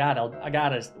 I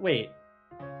gotta, wait.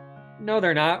 No,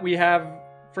 they're not. We have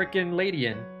frickin'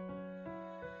 Ladian.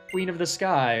 Queen of the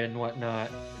Sky and whatnot,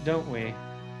 don't we?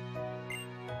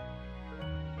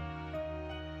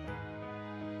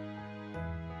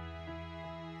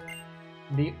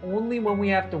 The only one we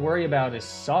have to worry about is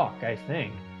Sock, I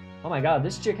think. Oh my god,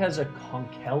 this chick has a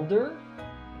Conkeldurr?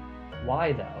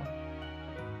 Why, though?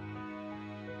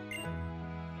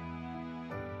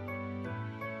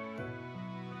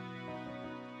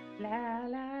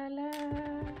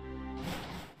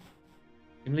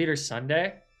 Gym leader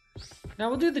Sunday? Now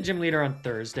we'll do the gym leader on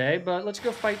Thursday, but let's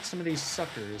go fight some of these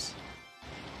suckers.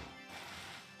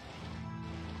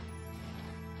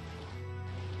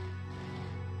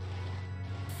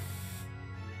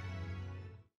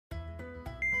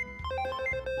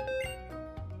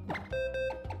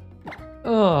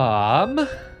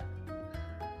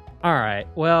 Alright,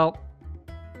 well,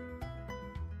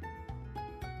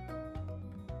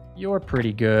 you're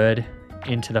pretty good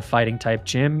into the fighting type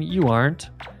gym. You aren't.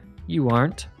 You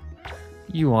aren't.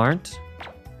 You aren't.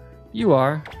 You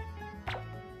are.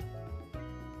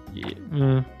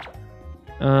 Yeah.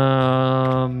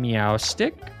 Meow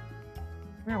stick.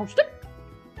 Meow stick.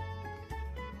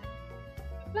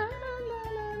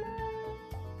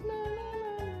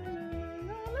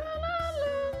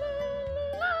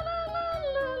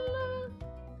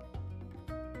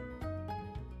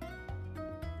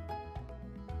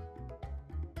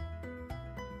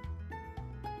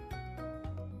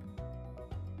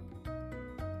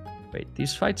 Wait,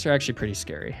 these fights are actually pretty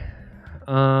scary.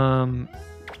 Or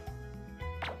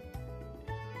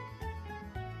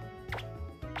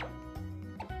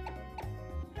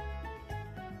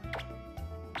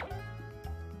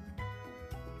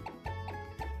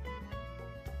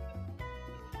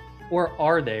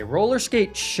are they? Roller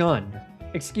skate Shun.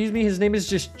 Excuse me, his name is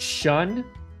just Shun?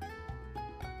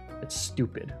 That's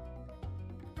stupid.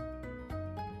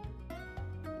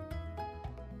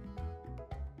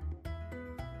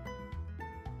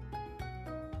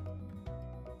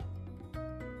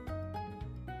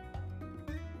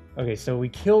 Okay, so we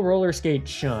kill Roller Skate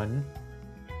Shun.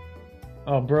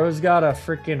 Oh, bro's got a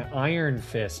freaking Iron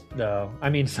Fist, though. I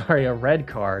mean, sorry, a red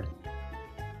card.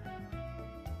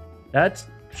 That's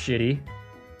shitty.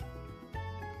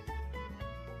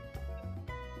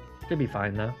 Could be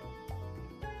fine, though.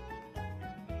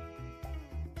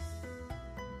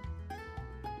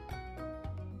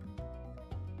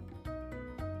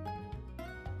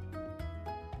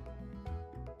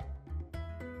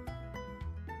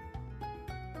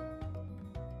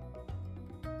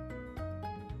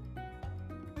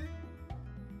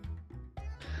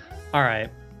 All right.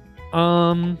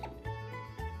 I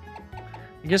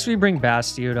guess we bring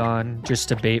Bastiodon just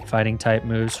to bait fighting type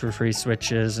moves for free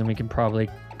switches, and we can probably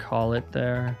call it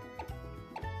there.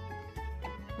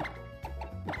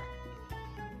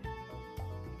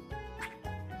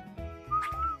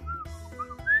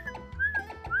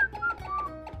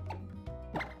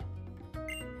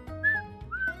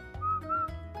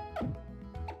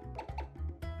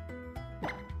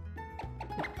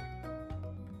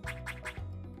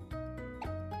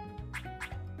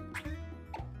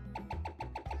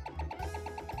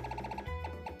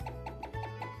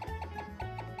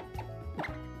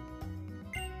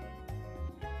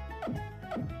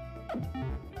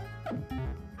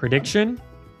 Prediction?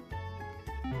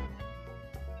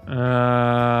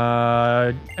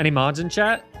 Any mods in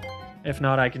chat? If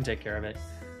not, I can take care of it.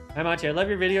 Hi, Monty. I love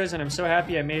your videos, and I'm so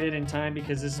happy I made it in time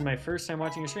because this is my first time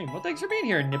watching your stream. Well, thanks for being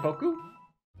here, Nippoku.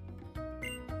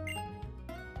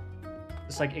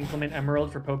 Just like Inclement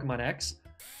Emerald for Pokemon X.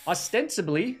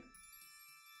 Ostensibly.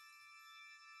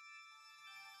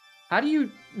 How do you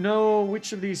know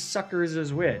which of these suckers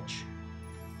is which?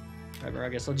 Whatever, I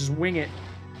guess I'll just wing it.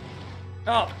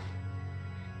 Oh!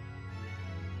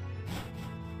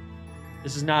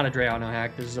 This is not a Drayano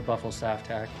hack. This is a Buffel Saft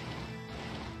hack.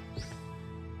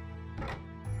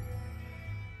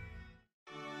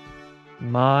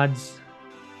 Mods.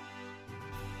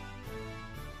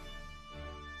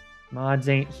 Mods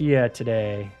ain't here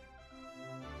today.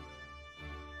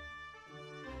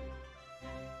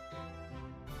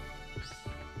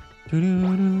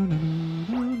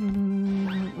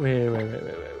 Wait.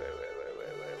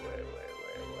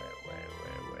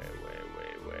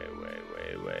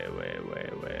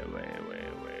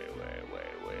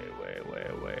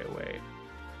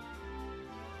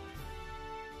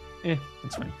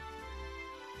 It's fine.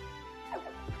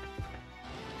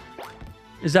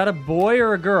 Is that a boy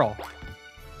or a girl?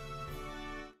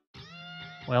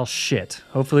 Well, shit.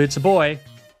 Hopefully it's a boy.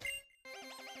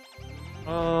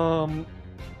 Alright,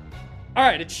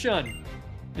 it's Shun.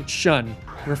 It's Shun.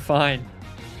 We're fine.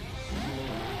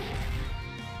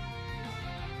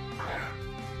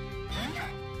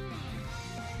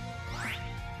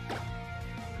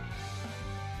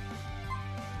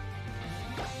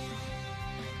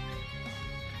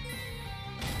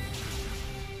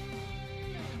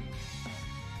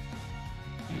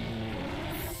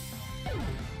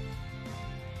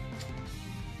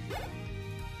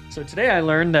 So today I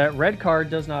learned that red card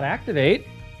does not activate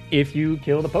if you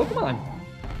kill the Pokemon.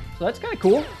 So that's kind of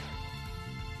cool.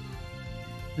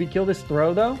 Did we kill this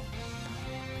throw, though?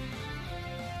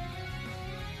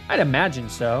 I'd imagine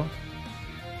so.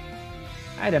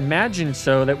 I'd imagine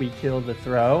so that we killed the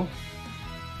throw.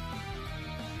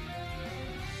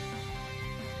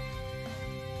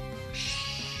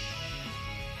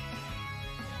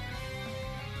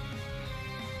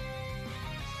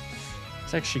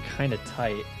 It's actually kind of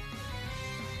tight.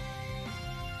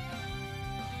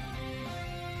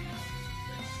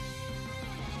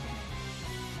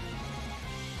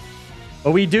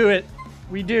 But we do it.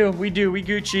 We do. We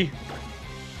Gucci.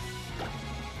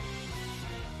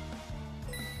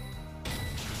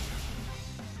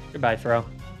 Goodbye, throw.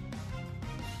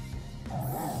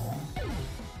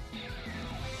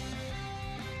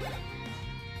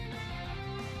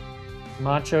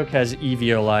 Machoke has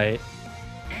Eviolite.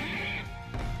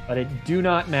 But it do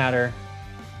not matter.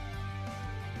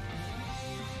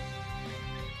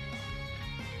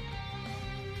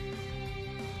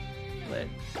 Lit.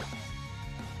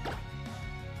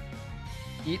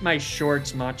 Eat my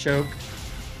shorts, Machoke.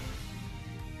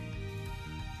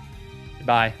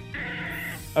 Goodbye.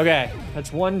 Okay,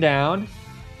 that's one down.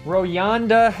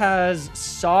 Royanda has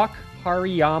Sock,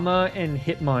 Hariyama, and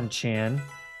Hitmonchan.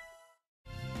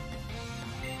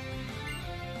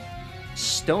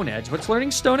 Stone Edge. What's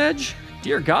learning Stone Edge?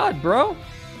 Dear God, bro.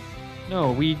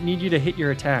 No, we need you to hit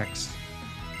your attacks.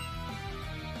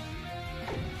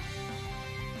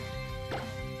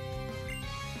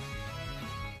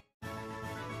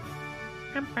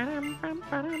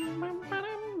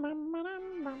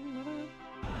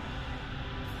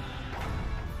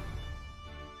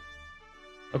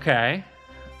 Okay.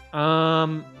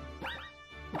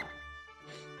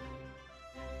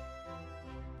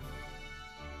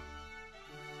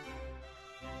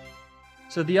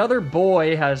 So the other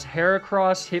boy has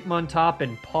Heracross, Hitmontop,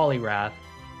 and Poliwrath.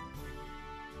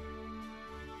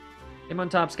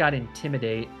 Hitmontop's got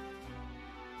Intimidate.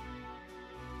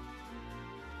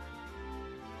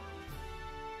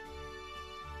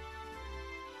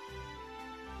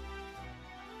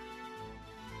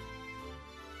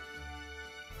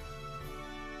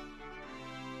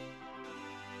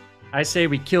 I say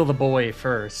we kill the boy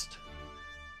first.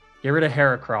 Get rid of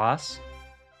Heracross.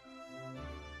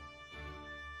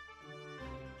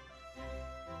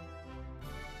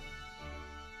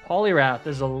 Poliwrath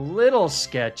is a little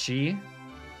sketchy.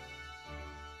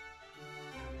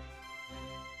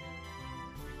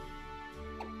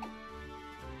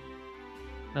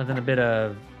 Nothing a bit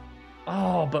of...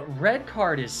 Oh, but red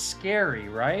card is scary,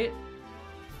 right?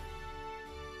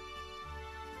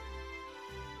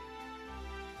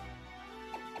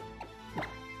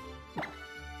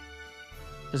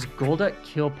 Does Golduck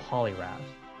kill Poliwrath?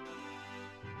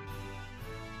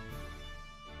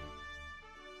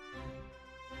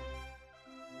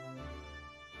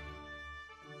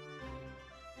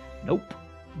 Nope.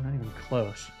 Not even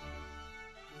close.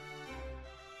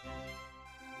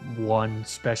 One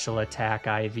special attack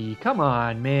IV. Come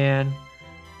on, man.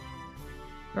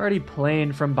 Already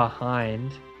playing from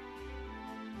behind.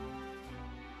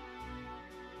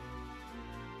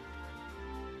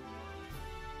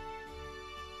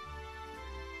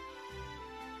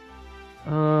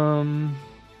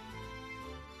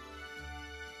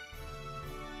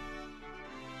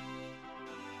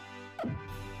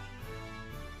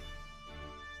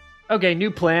 Okay,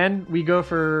 new plan. We go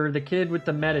for the kid with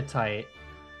the Metatite.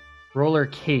 Roller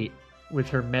Kate with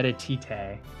her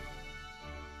Metatite.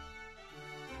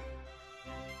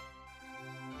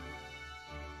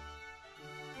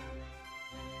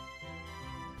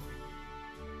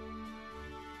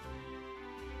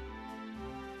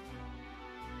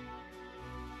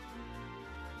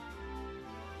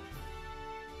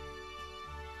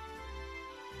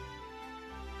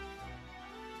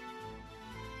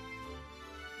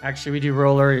 Actually, we do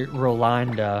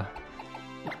Rolanda.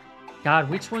 God,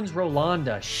 which one's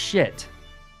Rolanda? Shit.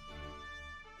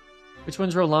 Which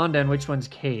one's Rolanda and which one's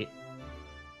Kate?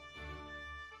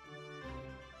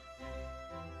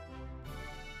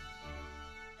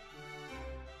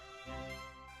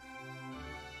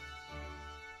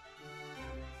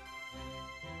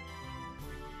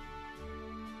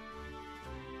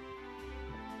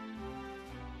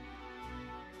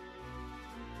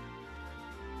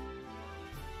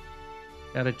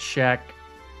 Gotta check.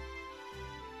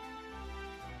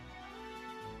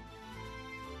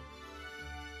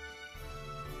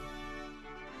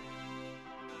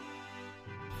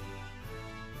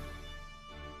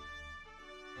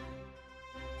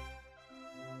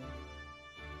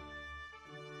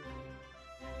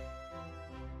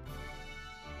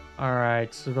 All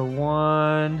right, so the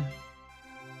one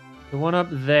up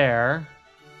there.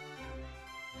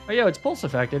 Oh yeah, it's Pulse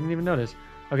Effect. I didn't even notice.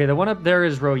 Okay, the one up there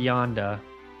is Royanda.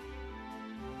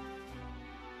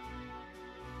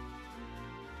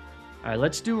 All right,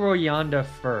 let's do Royanda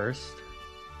first.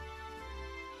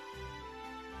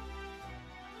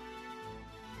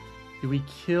 Do we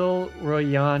kill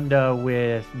Royanda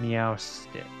with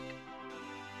Meowstic?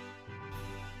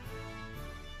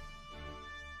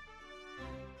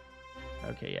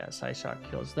 Okay, yeah, Psyshock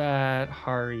kills that.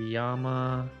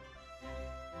 Hariyama.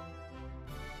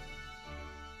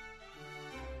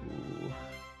 Ooh.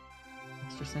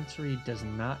 Extrasensory does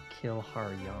not kill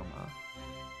Hariyama.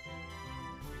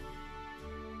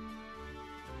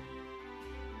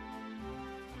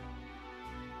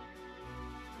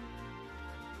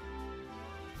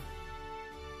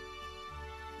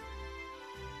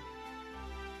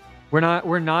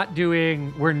 We're not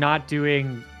doing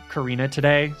Karina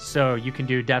today, so you can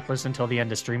do Deathless until the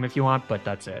end of stream if you want, but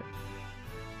that's it.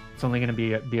 It's only gonna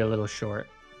be a little short.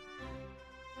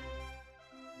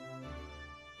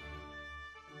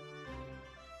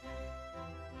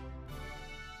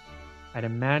 I'd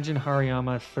imagine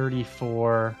Hariyama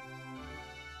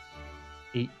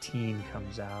 34-18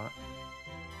 comes out.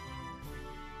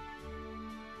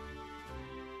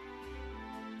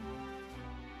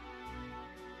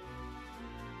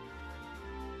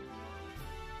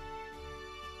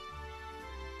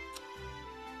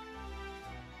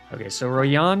 Okay, so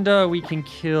Royanda we can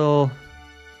kill.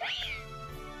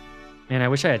 Man, I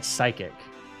wish I had Psychic.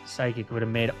 Psychic would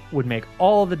make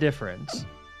all the difference.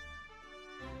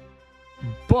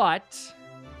 But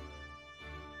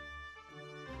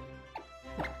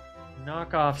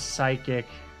knock off Psychic.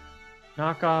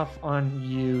 Knock off on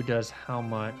you does how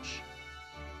much?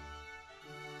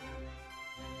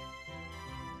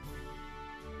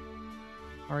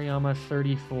 Hariyama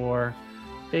 34.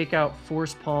 Fake out,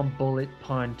 Force Palm, Bullet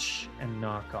Punch, and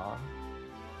knock off.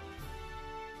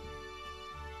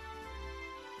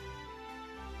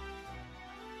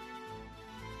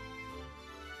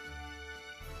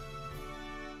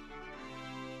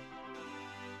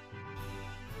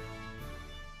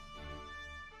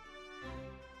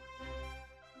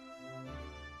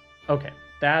 Okay,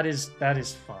 that is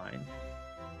fine.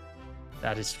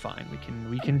 That is fine.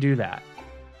 We can do that.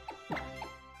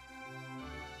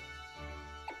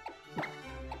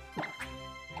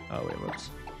 Oh, wait, whoops.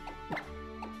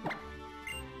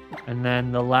 And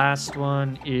then the last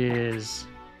one is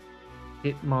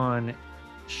Hitmonchan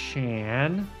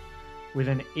with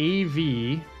an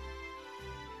AV.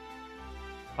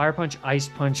 Fire Punch, Ice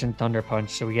Punch, and Thunder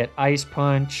Punch. So we get Ice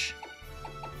Punch.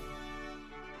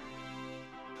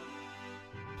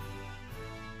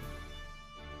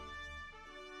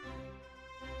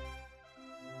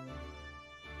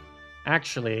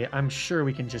 Actually, I'm sure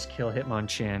we can just kill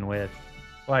Hitmonchan with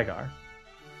Flygar.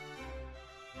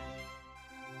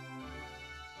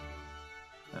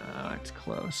 It's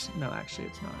close. No, actually,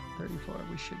 it's not. 34.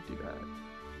 We should do that.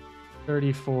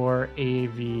 34,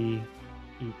 AV, 18.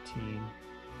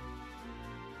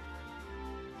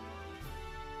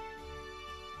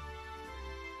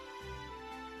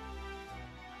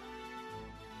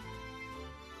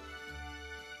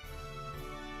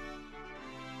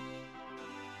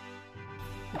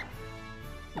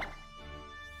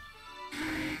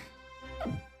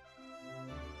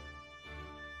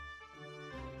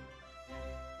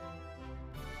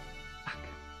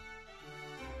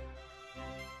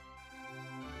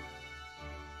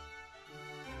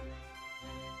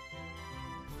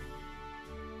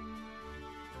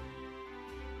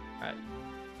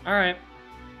 All right.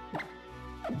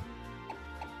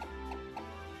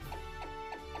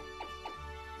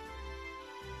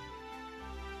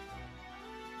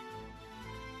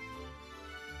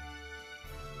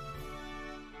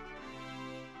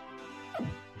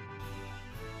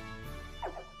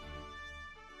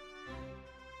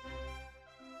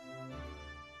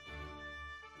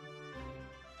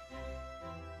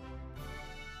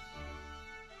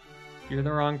 You're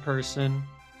the wrong person.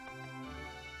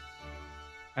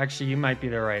 Actually, you might be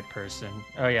the right person.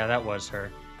 Oh yeah, that was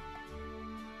her.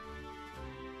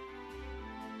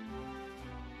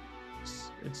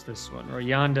 It's this one.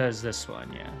 Royanda is this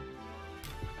one, yeah.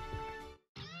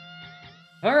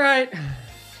 All right.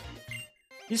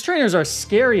 These trainers are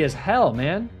scary as hell,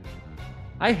 man.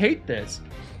 I hate this.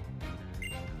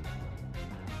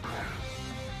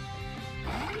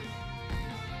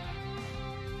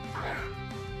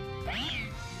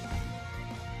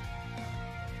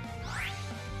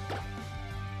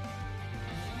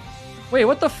 Wait,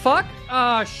 what the fuck?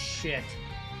 Oh, shit.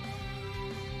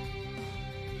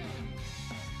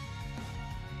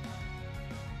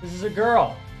 This is a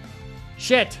girl.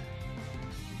 Shit.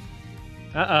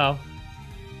 Uh-oh.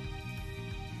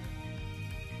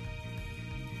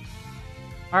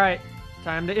 All right,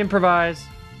 time to improvise.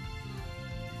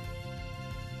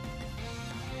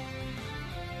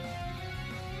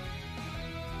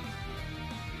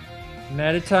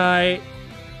 Meditite,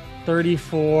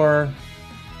 34,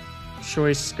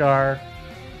 Choice Scarf.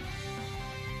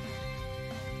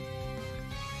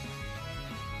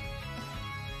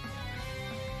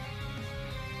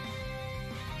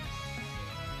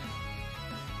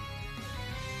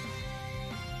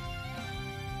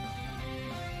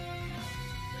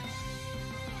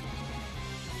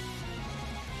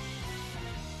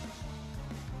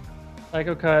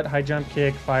 Psycho Cut, High Jump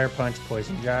Kick, Fire Punch,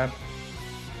 Poison Jab.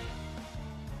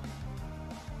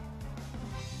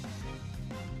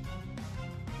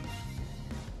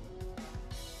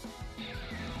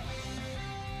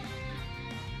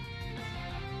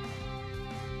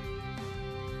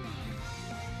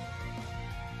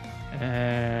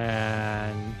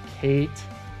 And Kate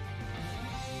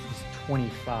is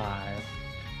 25.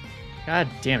 God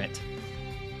damn it.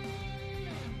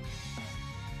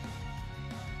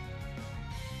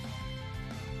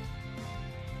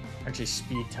 Actually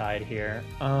speed tied here.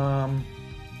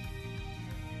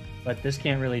 But this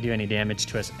can't really do any damage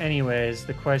to us anyways.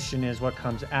 The question is what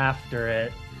comes after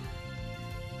it.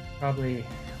 Probably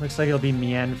looks like it'll be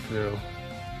Mienfu.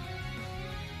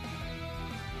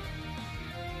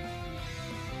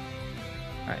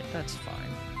 Alright, that's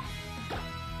fine.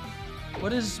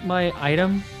 What is my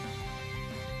item?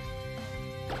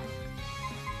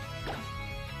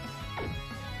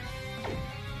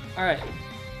 Alright.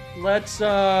 Let's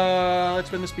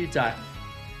win the speed tie.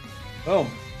 Boom.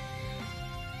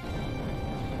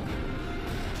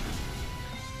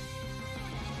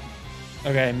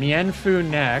 Okay, Mienfu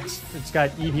next. It's got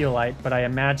Eviolite, but I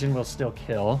imagine we'll still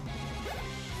kill.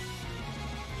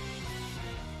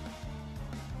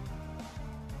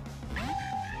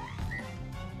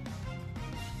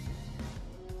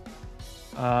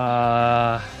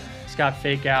 It's got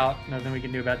Fake Out. Nothing we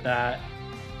can do about that.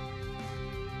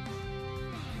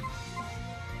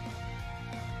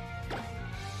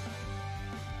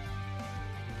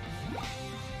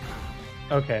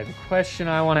 Okay, the question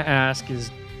I want to ask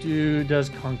is, does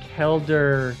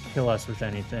Conkeldurr kill us with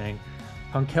anything?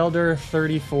 Conkeldurr,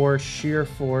 34, Sheer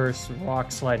Force,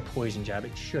 Rock Slide, Poison Jab.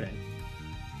 It shouldn't.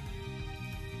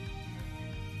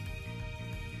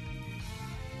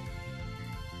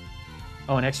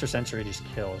 Oh, an Extrasensory just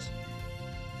kills.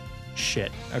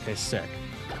 Shit. Okay, sick.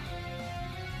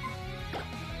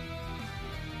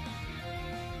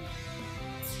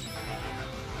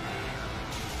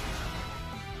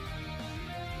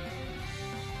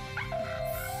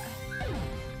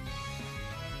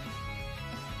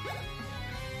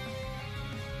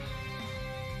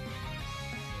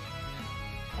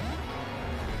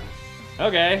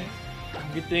 Okay.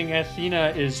 Good thing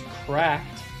Athena is cracked.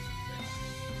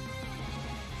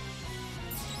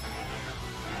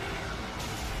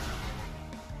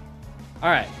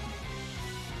 Alright.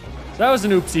 So that was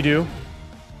an oopsie-doo.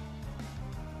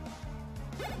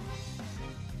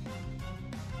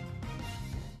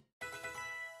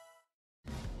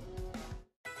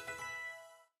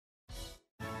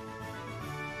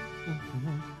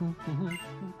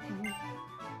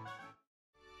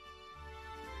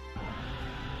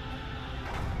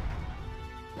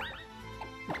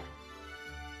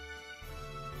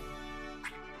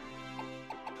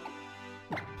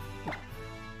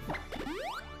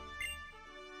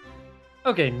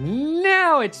 Okay,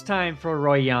 now it's time for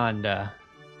Royanda.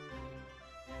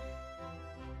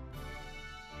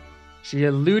 She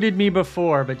eluded me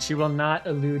before, but she will not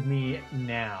elude me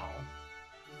now.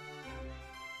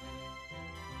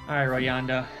 Alright,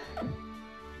 Royanda.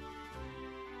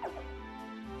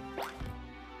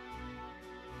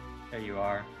 There you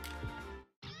are.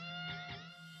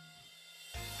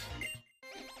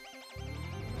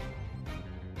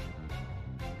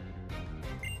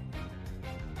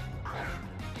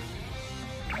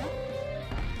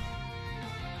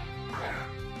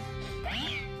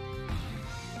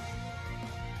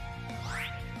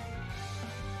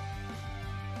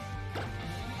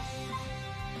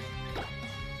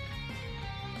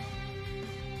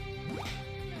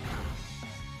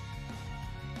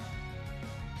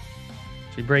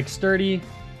 She breaks sturdy.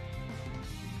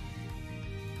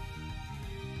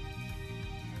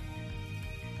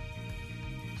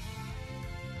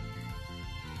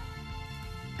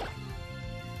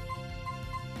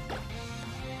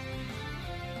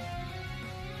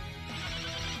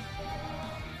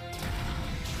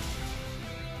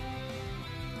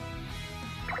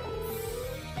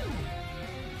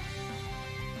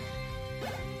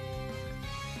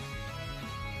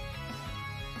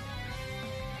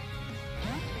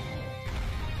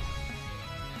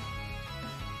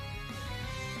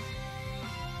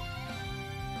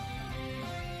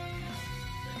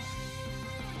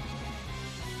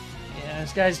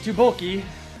 This guy's too bulky.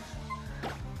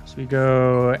 So we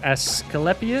go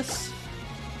Asclepius.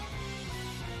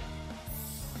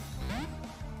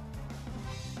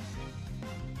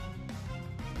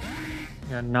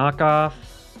 Yeah, knockoff.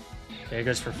 Okay, it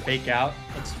goes for fake out.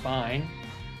 That's fine.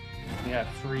 We have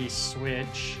free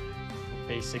switch,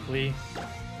 basically.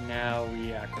 Now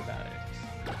we acrobatics.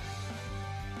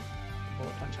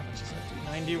 Bullet punch, how much is that?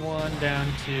 91 down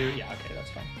to, yeah, okay,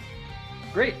 that's fine.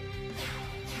 Great.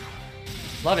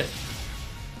 Love it.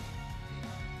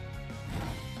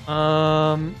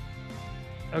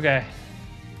 Okay.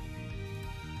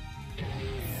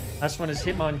 Last one is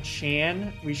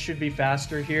Hitmonchan. We should be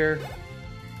faster here.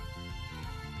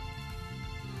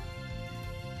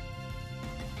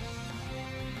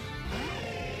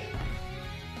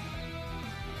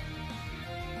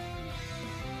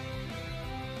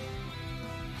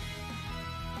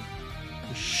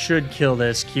 We should kill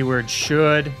this. Keyword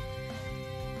should.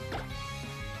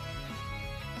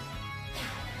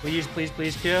 Please, please,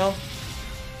 please kill.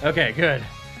 Okay, good.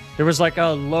 There was like a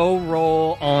low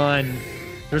roll on...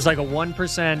 There was like a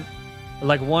 1%,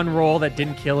 like one roll that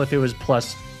didn't kill if it was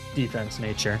plus defense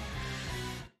nature.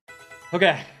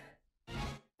 Okay.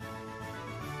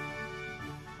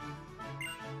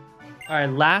 All right,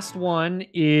 last one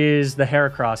is the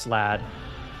Heracross lad.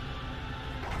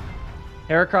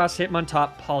 Heracross,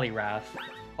 Hitmontop, Poliwrath.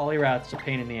 Poliwrath's a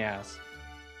pain in the ass.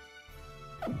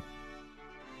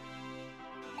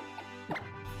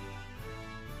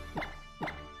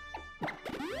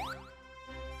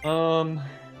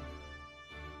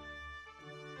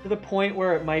 To the point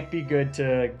where it might be good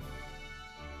to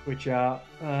switch out.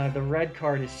 The red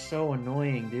card is so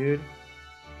annoying, dude.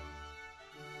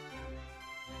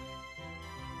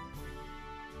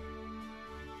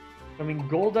 I mean,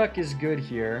 Golduck is good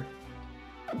here.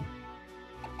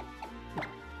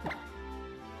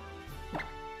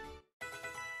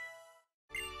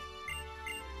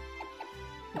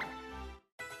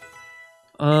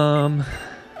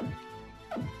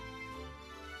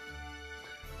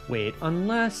 Wait,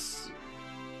 unless...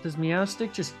 Does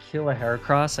Meowstic just kill a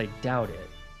Heracross? I doubt it.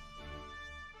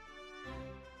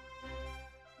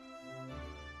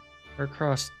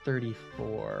 Heracross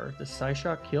 34. Does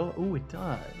Psyshock kill? Ooh, it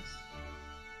does.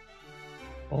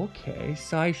 Okay,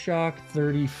 Psyshock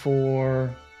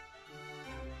 34.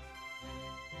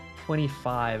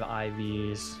 25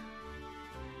 IVs.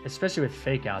 Especially with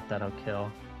Fake Out, that'll kill.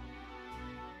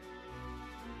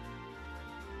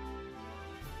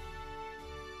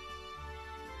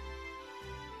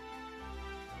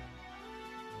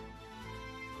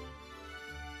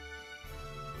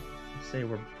 Say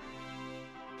we're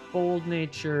bold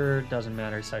nature, doesn't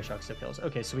matter. Psyshock still kills.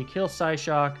 Okay, so we kill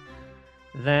Psyshock.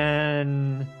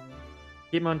 Then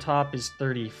Hitmontop is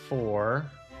 34.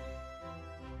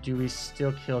 Do we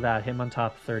still kill that?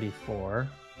 Hitmontop 34.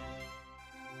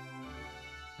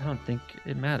 I don't think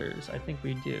it matters. I think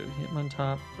we do.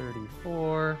 Hitmontop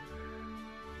 34.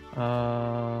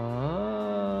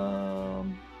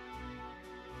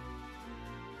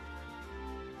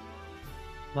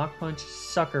 Mach Punch,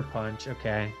 Sucker Punch.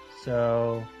 Okay,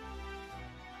 so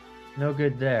no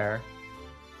good there.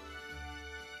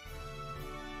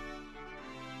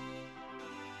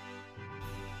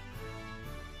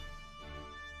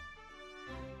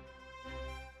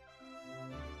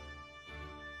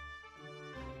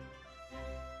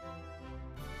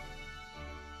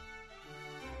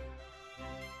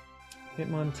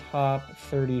 Hitmontop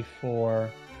 34.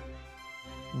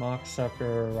 Mock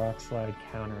Sucker, Rock Slide,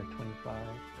 counter 25.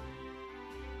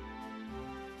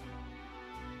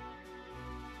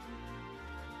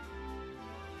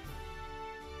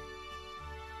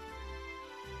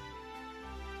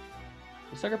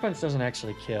 The Sucker Punch doesn't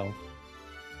actually kill.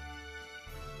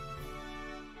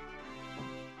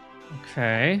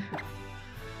 Okay.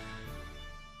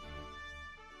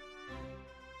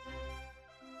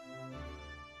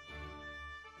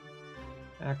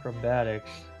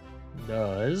 Acrobatics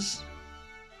does.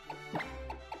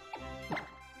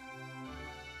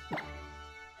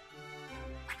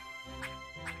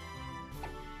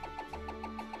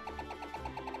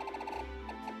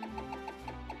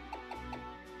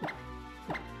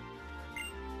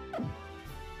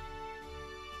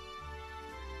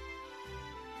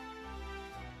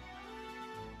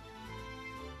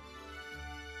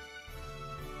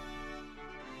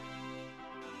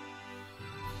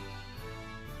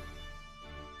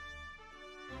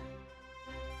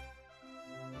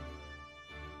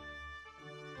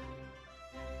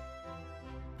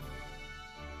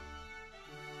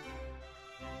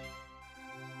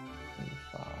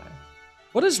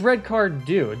 What does red card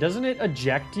do? Doesn't it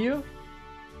eject you?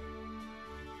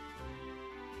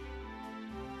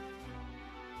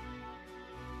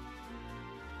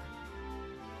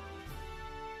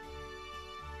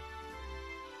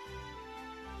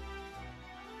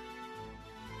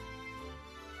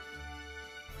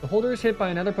 holder is hit by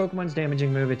another Pokemon's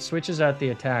damaging move, it switches out the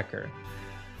attacker.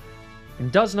 And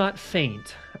does not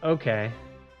faint. Okay.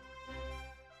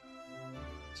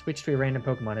 Switch to a random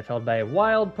Pokemon. If held by a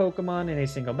wild Pokemon in a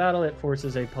single battle, it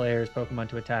forces a player's Pokemon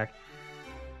to attack.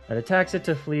 That attacks it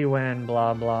to flee when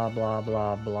blah blah blah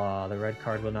blah blah. The red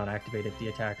card will not activate if the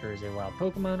attacker is a wild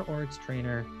Pokemon or its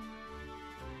trainer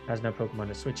has no Pokemon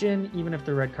to switch in, even if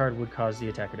the red card would cause the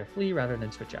attacker to flee rather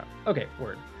than switch out. Okay,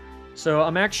 word. So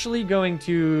I'm actually going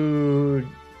to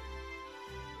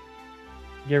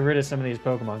get rid of some of these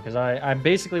Pokemon, because I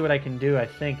basically what I can do, I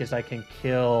think, is I can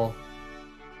kill...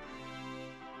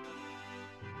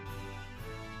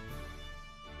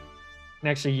 I can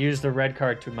actually use the red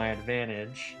card to my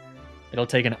advantage. It'll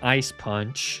take an Ice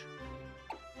Punch.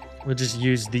 We'll just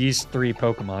use these 3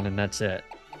 Pokemon, and that's it.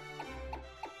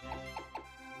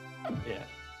 Yeah.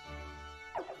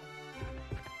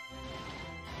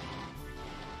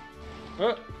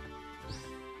 Oh.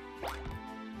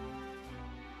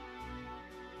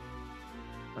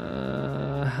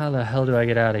 How the hell do I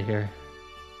get out of here?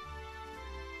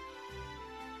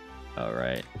 All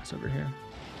right, it's over here.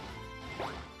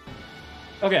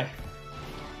 Okay.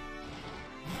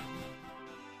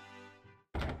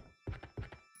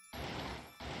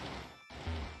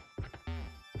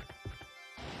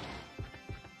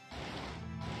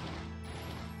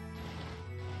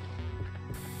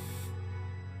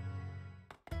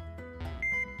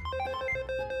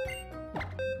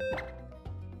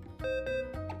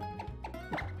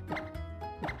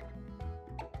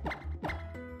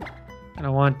 I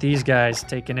don't want these guys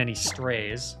taking any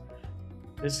strays.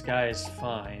 This guy's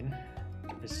fine.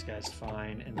 This guy's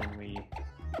fine, and then we...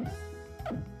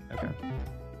 Okay.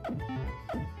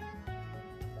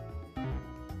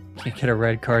 Can't get a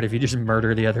red card if you just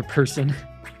murder the other person.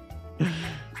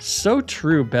 So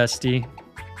true, bestie.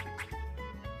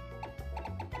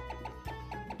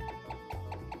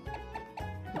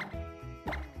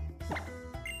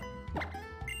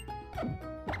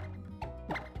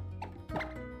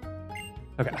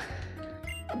 Okay.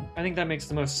 I think that makes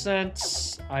the most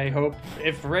sense. I hope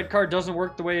if the red card doesn't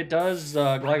work the way it does,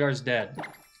 Gligar's dead.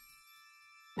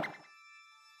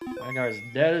 Gligar's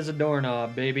dead as a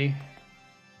doorknob, baby.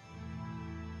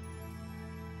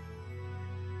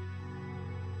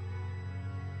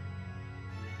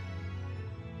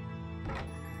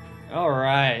 All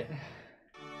right.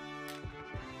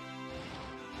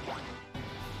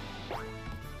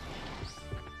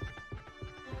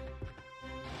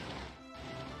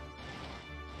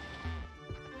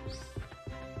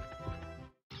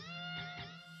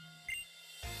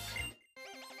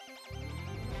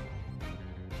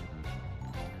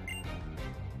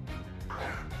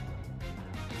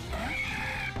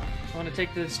 I want to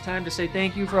take this time to say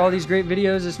thank you for all these great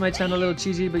videos. This might sound a little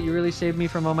cheesy, but you really saved me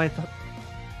from all my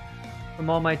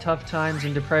tough times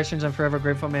and depressions. I'm forever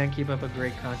grateful, man. Keep up a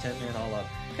great content, man. All love.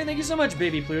 Hey, thank you so much,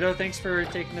 Baby Pluto. Thanks for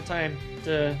taking the time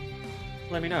to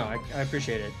let me know. I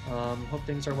appreciate it. Hope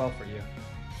things are well for you.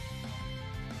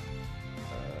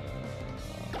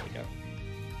 There we go.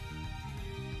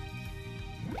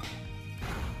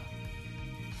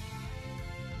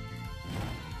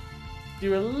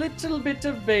 Do a little bit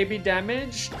of baby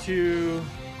damage to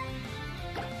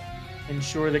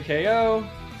ensure the KO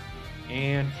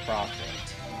and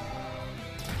profit.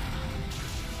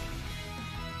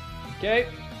 Okay.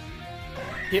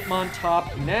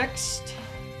 Hitmontop next.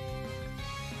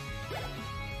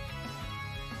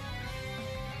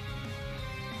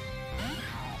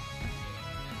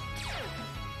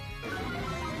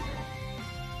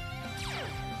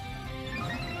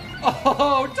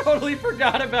 Oh, totally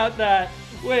forgot about that.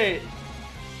 Wait.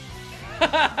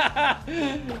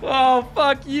 Oh,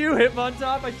 fuck you,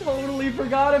 Hitmontop. I totally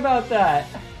forgot about that.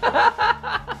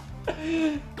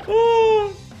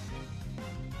 Oh.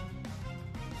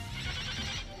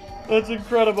 That's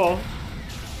incredible.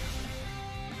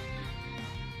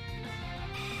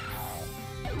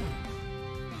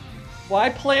 Why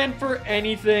plan for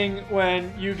anything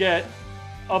when you get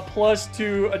a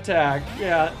 +2 attack?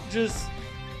 Yeah, just...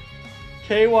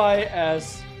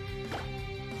 KYS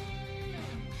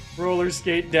roller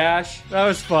skate dash. That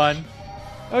was fun.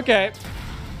 Okay.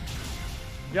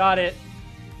 Got it.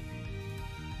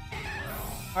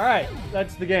 All right,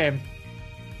 that's the game.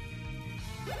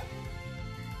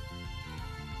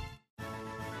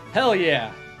 Hell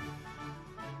yeah.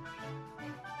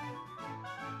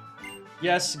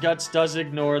 Yes, Guts does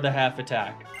ignore the half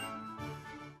attack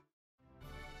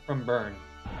from burn.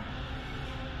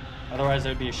 Otherwise, that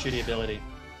would be a shitty ability.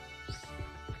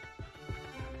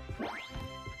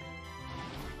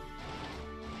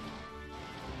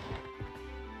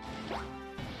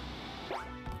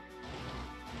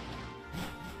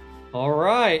 All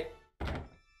right.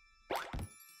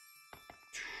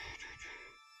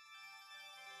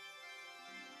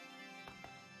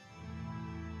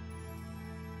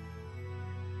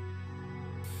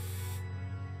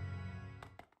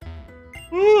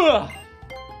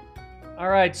 All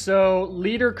right, so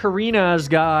leader Karina's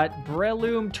got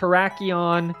Breloom,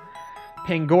 Terrakion,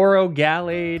 Pangoro,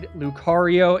 Gallade,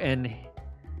 Lucario, and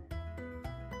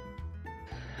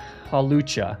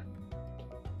Halucha.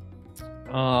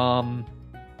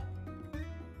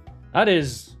 That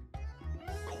is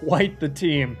quite the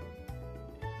team.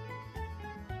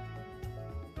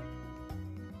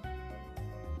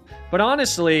 But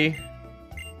honestly,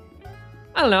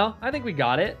 I don't know. I think we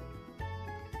got it.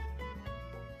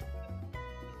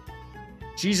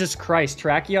 Jesus Christ,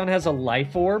 Terrakion has a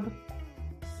life orb?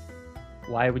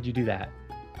 Why would you do that?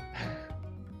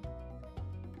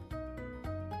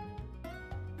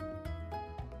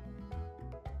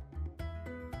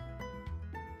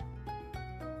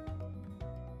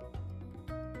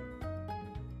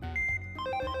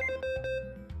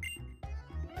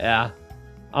 Yeah.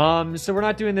 So we're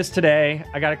not doing this today.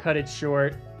 I gotta cut it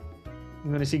short.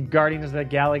 I'm gonna see Guardians of the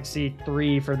Galaxy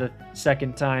 3 for the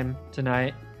second time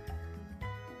tonight.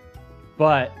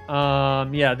 But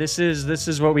yeah, this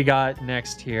is what we got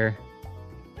next here.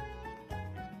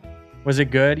 Was it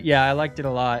good? Yeah, I liked it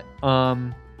a lot.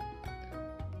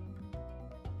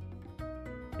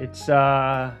 It's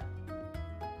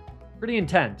pretty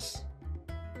intense.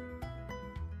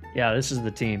 Yeah, this is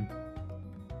the team.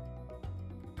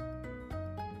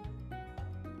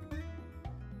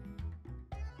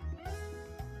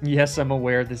 Yes, I'm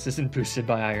aware this isn't boosted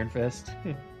by Iron Fist.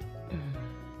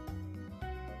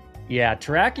 Yeah,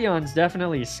 Terrakion's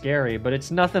definitely scary, but it's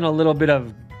nothing a little bit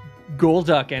of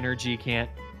Golduck energy can't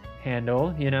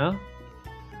handle, you know?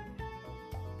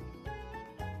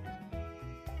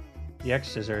 The X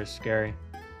Scissor is scary.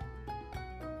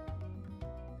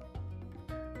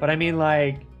 But I mean,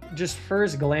 like, just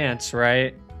first glance,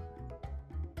 right?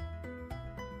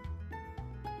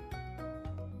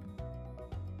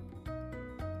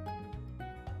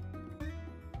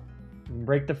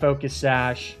 Break the Focus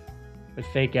Sash with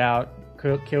Fake Out,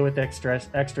 kill with extra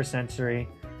sensory.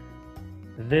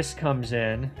 This comes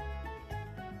in.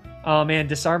 Oh man,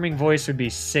 Disarming Voice would be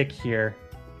sick here.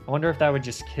 I wonder if that would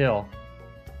just kill.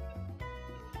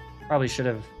 Probably should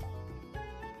have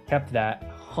kept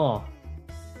that. Huh.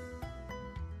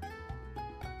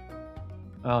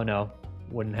 Oh no,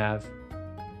 wouldn't have.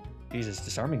 Jesus,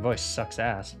 Disarming Voice sucks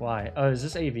ass. Why? Oh, is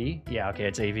this AV? Yeah, okay,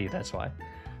 it's AV, that's why.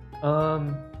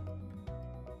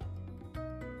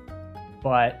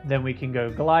 But then we can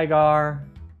go Gligar.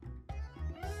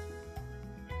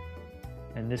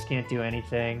 And this can't do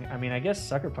anything. I mean, I guess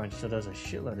Sucker Punch still does a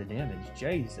shitload of damage.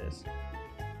 Jesus.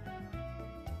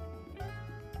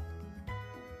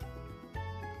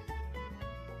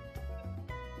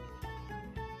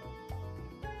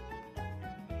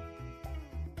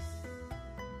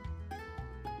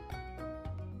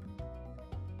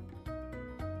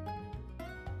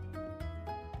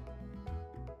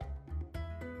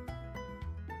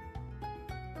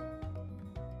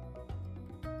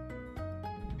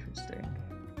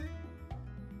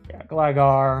 Yeah,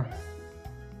 Gligar.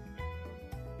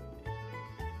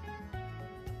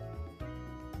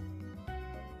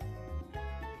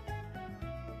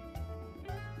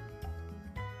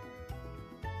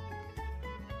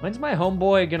 When's my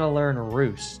homeboy gonna learn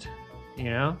Roost? You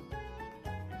know?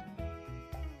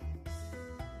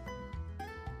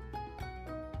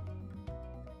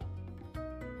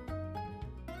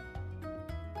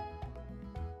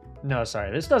 No,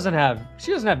 sorry. This doesn't have...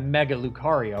 She doesn't have Mega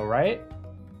Lucario, right?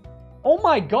 Oh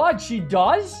my god, she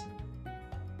does?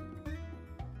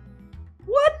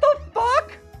 What the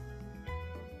fuck?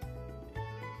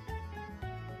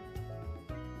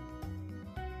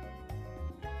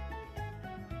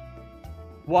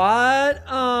 What?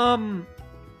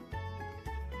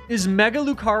 Is Mega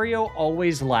Lucario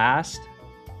always last?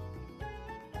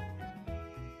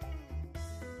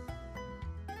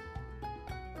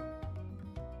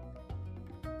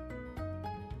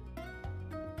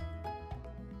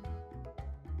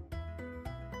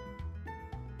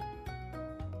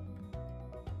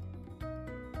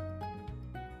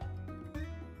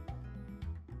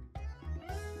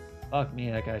 Fuck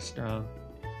me, that guy's strong.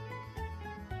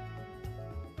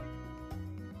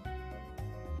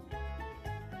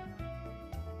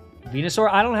 Venusaur,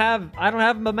 I don't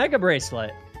have a Mega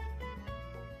Bracelet.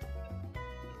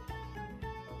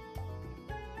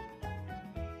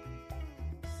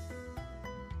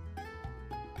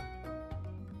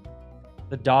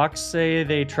 The docs say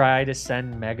they try to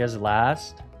send Megas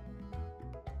last.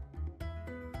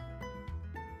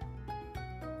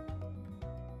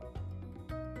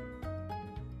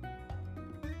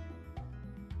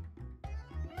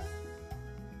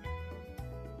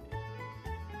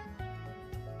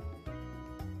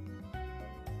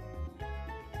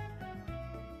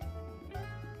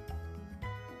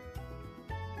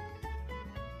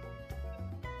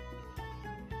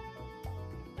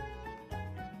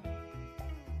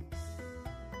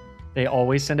 They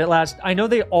always send it last. I know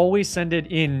they always send it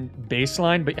in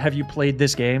baseline, but have you played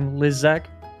this game, Lizek?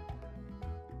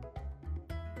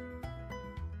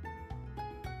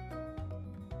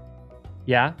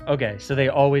 Yeah? Okay, so they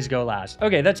always go last.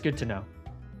 Okay, that's good to know.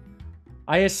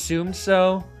 I assumed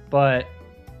so, but...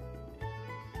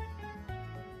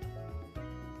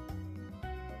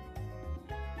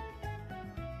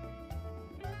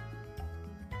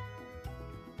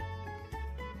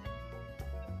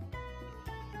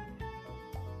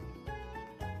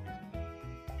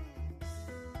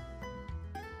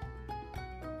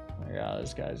 Yeah,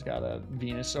 this guy's got a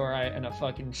Venusaur and a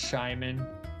fucking Shyman.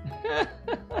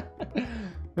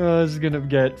 Oh, this is gonna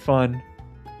get fun.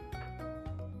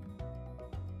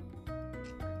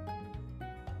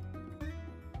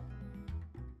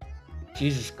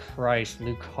 Jesus Christ,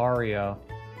 Lucario.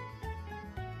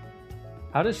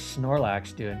 How does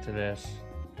Snorlax do into this?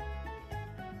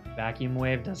 Vacuum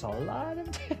Wave does a lot of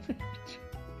damage.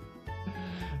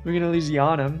 We're gonna lose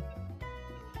Yhanam.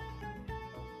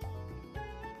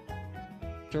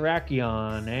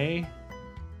 Terrakion, eh?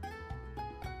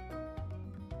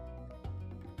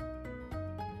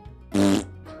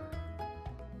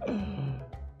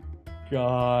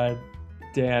 God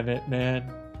damn it, man.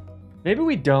 Maybe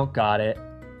we don't got it.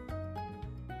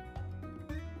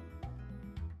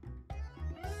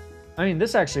 I mean,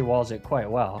 this actually walls it quite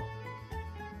well.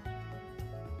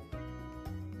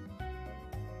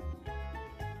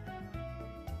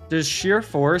 Does Sheer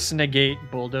Force negate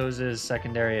Bulldoze's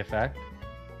secondary effect?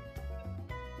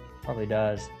 Probably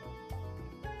does.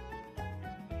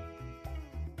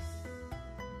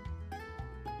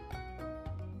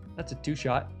 That's a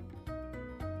 2-shot.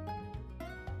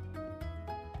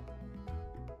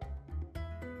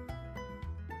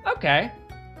 Okay.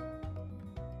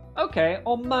 Okay,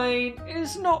 on mine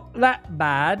is not that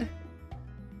bad.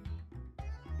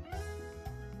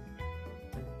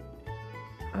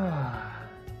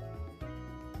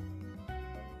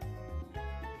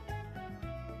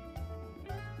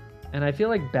 And I feel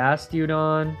like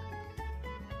Bastiodon.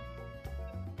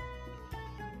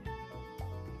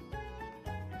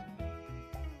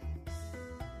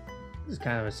 This is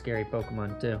kind of a scary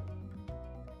Pokemon too.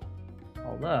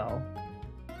 Although.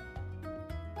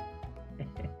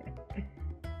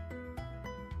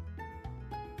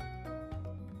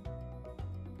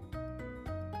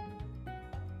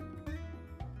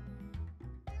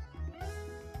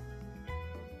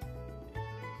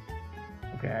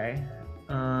 Okay.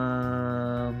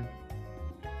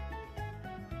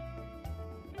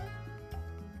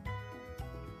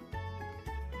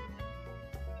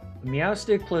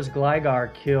 Meowstic plus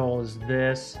Gligar kills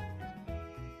this.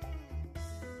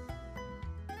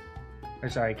 Or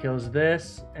sorry, kills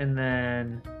this, and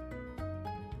then...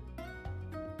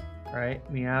 Right,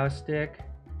 Meowstic.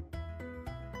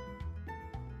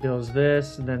 Kills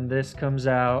this, and then this comes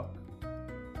out.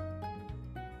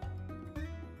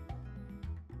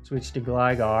 Switch to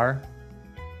Gligar.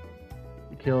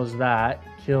 It kills that,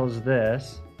 kills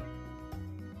this.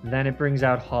 Then it brings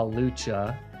out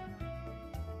Hawlucha.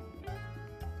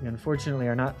 We unfortunately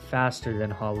are not faster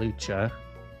than Hawlucha.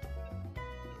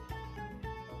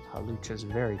 Hawlucha's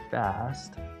very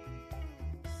fast.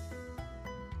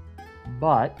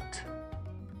 But...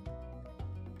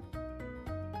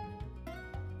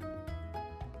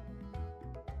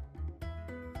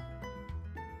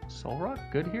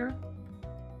 Solrock good here?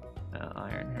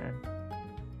 Iron Head.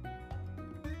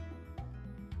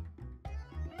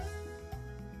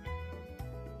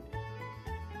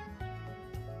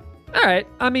 All right.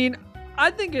 I mean, I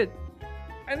think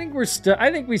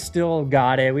we still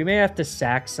got it. We may have to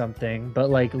sack something,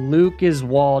 but like Luke is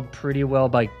walled pretty well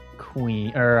by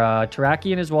Queen, or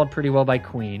Terrakion is walled pretty well by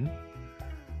Queen.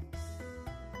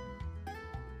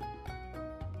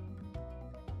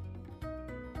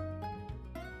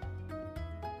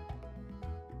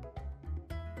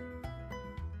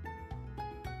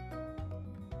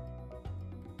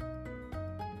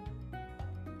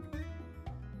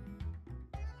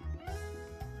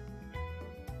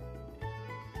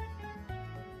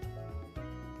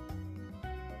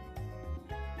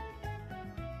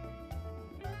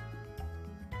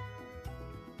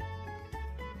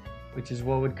 Which is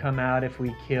what would come out if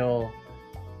we kill...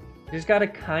 Just gotta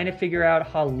kind of figure out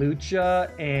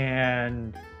Hawlucha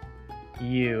and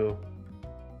you.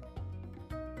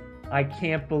 I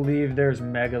can't believe there's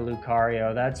Mega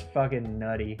Lucario. That's fucking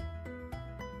nutty.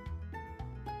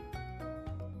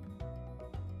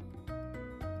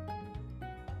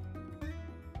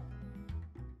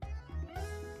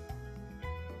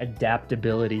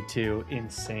 Adaptability too.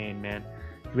 Insane, man.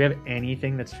 Do we have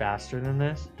anything that's faster than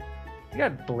this? We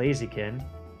got Blaziken.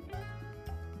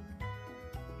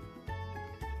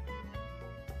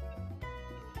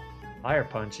 Fire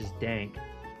Punch is dank.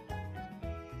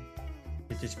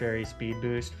 It's Fairy speed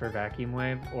boost for Vacuum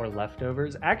Wave or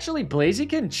leftovers. Actually,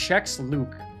 Blaziken checks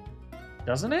Luke,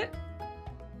 doesn't it?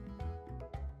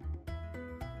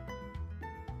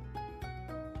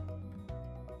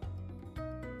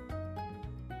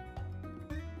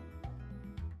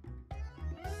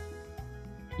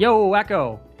 Yo,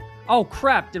 Wacko. Oh,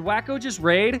 crap. Did Wacko just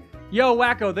raid? Yo,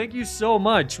 Wacko, thank you so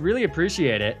much. Really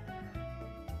appreciate it.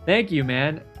 Thank you,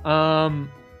 man.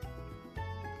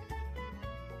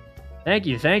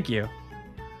 Thank you.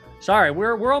 Sorry,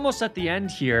 we're almost at the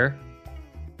end here.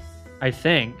 I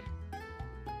think.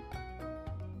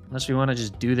 Unless we want to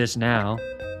just do this now.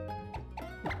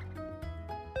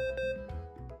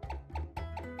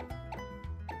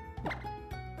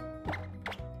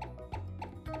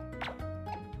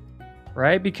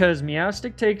 Right? Because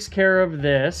Meowstic takes care of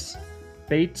this.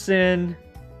 Baits in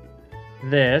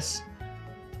this.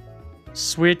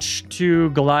 Switch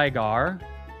to Gligar.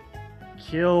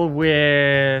 Kill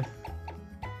with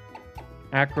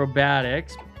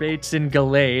Acrobatics. Baits in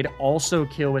Gallade. Also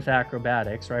kill with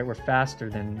Acrobatics, right? We're faster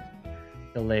than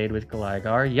Gallade with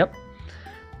Gligar. Yep.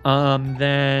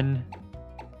 Then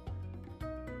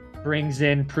brings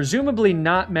in, presumably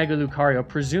not Mega Lucario,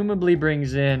 presumably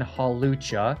brings in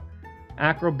Hawlucha.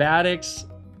 Acrobatics.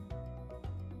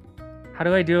 How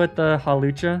do I do with the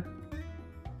Hawlucha?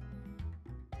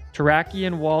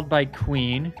 Terrakion walled by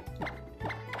Queen.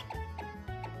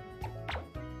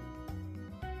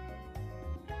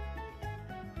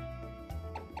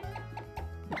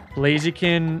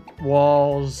 Blaziken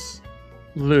walls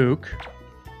Luke.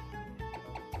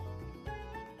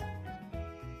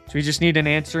 So we just need an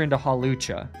answer into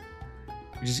Hawlucha,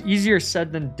 which is easier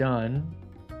said than done.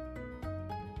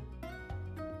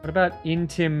 What about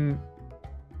Intim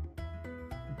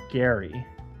Gary?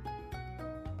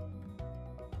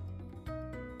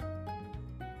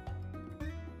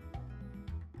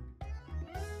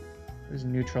 There's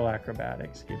neutral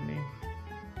acrobatics, give me.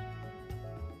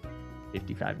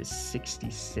 55 to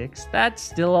 66. That's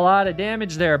still a lot of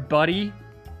damage there, buddy.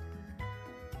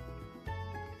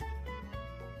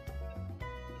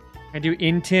 I do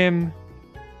Intim,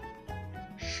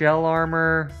 Shell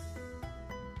Armor,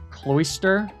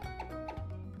 Cloyster.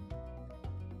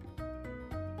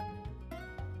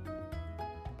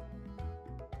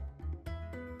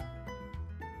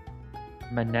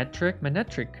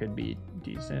 Manectric could be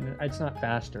decent. It's not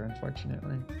faster,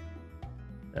 unfortunately.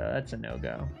 That's a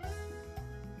no-go.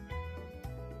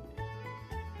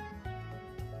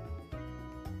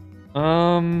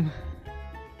 So,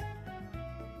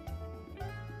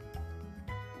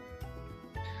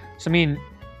 I mean,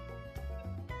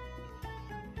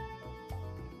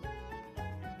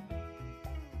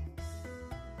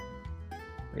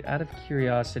 wait, out of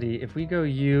curiosity, if we go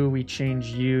U, we change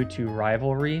U to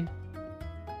Rivalry.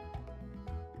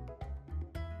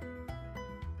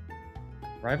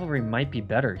 Rivalry might be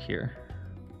better here.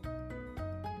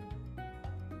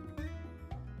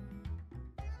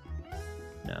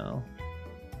 No.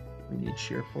 We need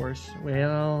Sheer Force.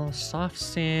 Well, Soft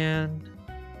Sand.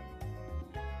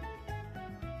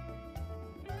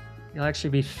 It'll actually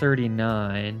be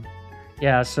 39.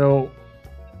 Yeah, so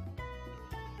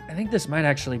I think this might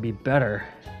actually be better.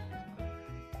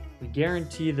 We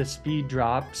guarantee the speed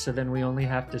drop, so then we only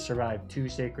have to survive 2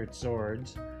 Sacred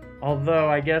Swords. Although,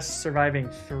 I guess surviving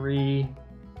 3...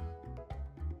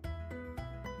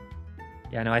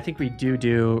 Yeah, no, I think we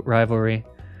do Rivalry.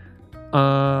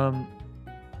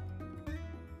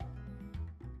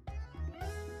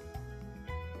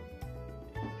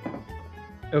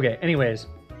 Okay, anyways.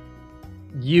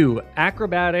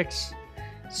 Acrobatics.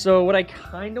 So what I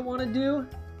kind of want to do...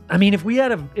 I mean, if we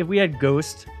had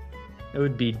Ghost, it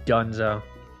would be Dunzo.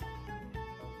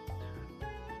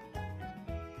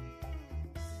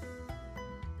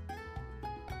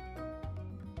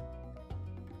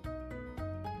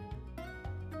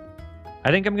 I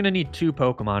think I'm going to need 2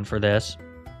 Pokemon for this.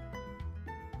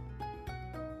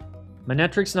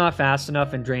 Manectric's not fast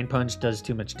enough, and Drain Punch does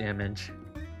too much damage.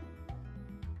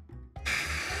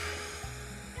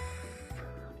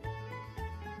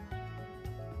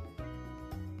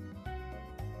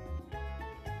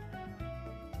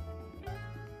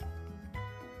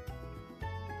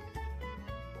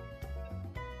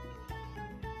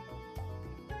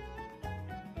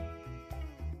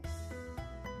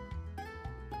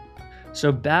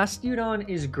 So Bastiodon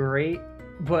is great,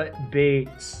 but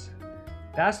baits.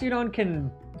 Bastiodon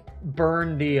can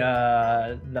burn the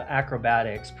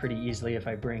acrobatics pretty easily if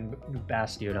I bring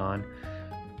Bastiodon.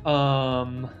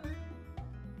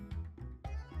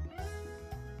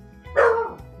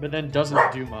 But then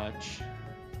doesn't do much.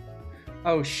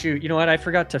 Oh, shoot. You know what? I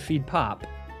forgot to feed Pop.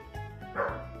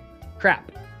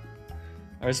 Crap.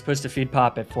 I was supposed to feed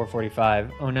Pop at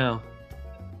 4:45. Oh, no.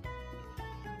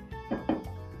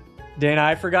 Dana,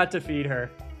 I forgot to feed her.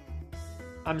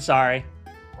 I'm sorry.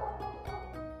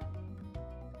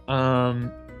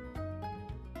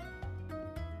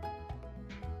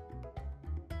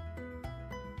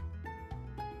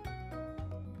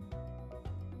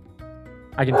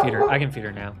 I can feed her. I can feed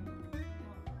her now.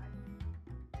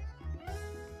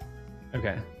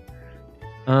 Okay.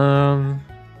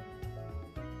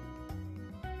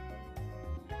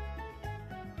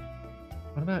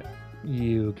 What about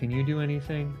you? Can you do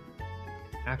anything?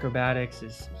 Acrobatics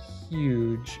is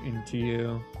huge into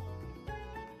you.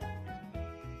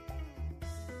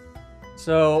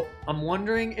 So I'm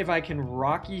wondering if I can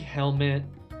Rocky Helmet.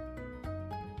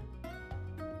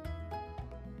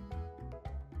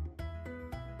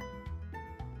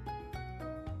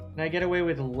 Can I get away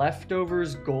with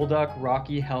Leftovers, Golduck,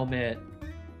 Rocky Helmet?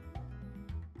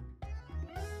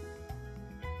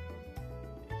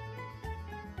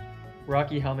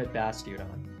 Rocky Helmet,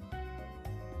 Bastiodon.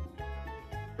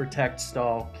 Protect,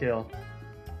 stall, kill.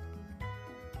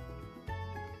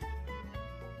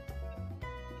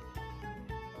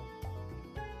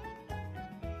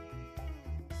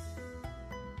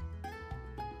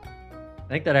 I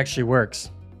think that actually works.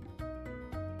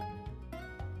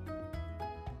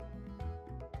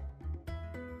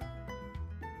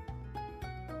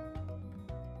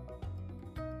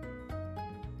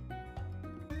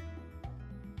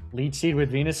 Leech Seed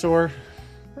with Venusaur?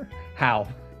 How?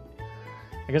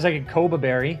 I guess I could Koba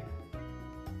Berry.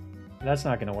 That's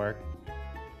not gonna work.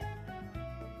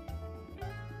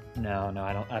 No,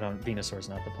 I don't. Venusaur's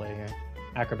not the play here.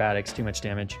 Acrobatics, too much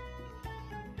damage.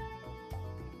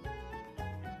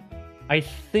 I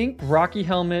think Rocky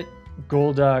Helmet,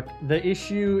 Golduck. The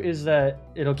issue is that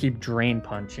it'll keep Drain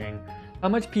Punching. How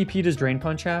much PP does Drain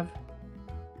Punch have?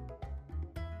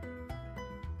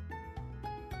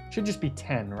 Should just be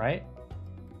 10, right?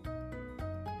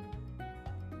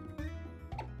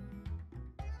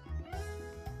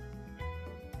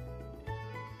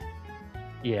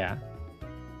 Yeah.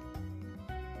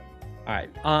 All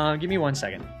right. Give me 1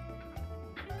 second.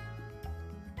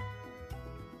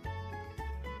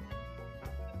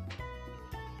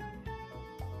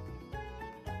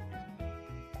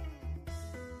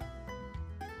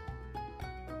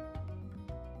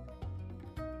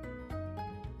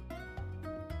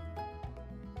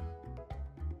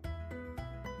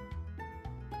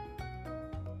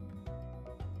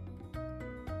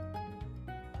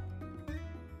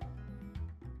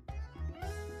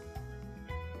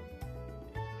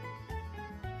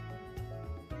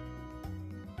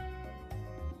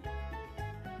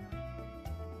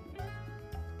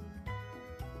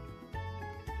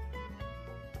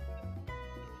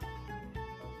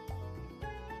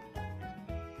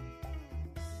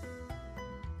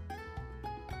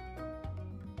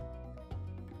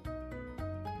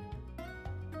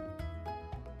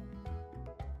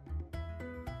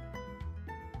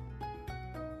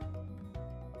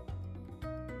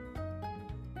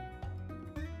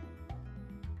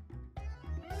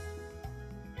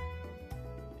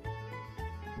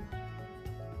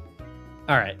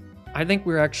 All right. I think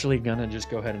we're actually gonna just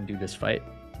go ahead and do this fight.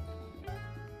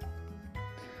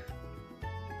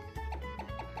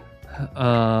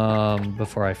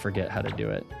 Before I forget how to do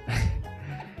it.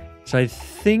 So I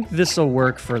think this will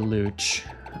work for Luch.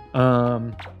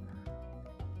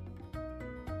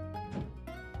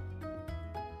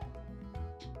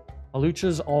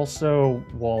 Lucha's also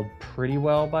walled pretty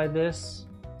well by this.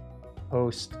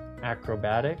 Post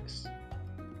acrobatics.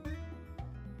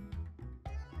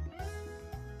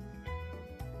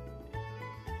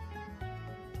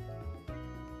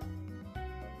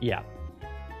 Yeah.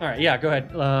 All right. Yeah, go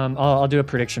ahead. I'll do a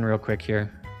prediction real quick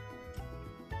here.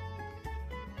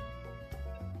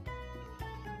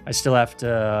 I still have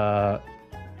to...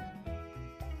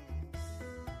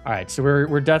 All right. So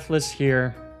we're deathless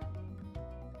here.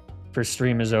 First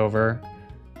stream is over.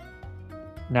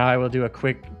 Now I will do a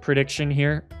quick prediction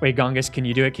here. Wait, Gongus, can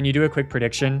you do it? Can you do a quick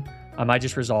prediction? I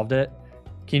just resolved it.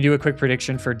 Can you do a quick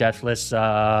prediction for deathless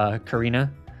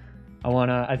Karina?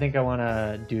 I think I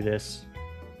wanna do this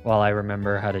while I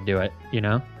remember how to do it, you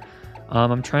know?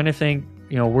 I'm trying to think,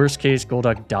 you know, worst case,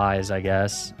 Golduck dies, I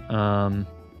guess.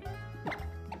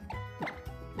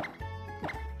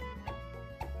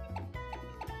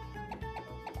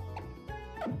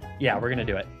 Yeah, we're gonna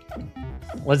do it.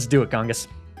 Let's do it, Gongus.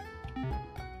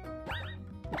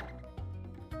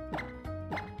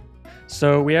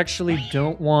 So we actually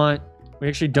don't want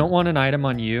an item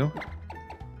on you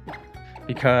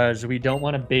because we don't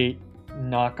want to bait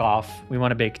knock off. We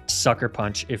want to make Sucker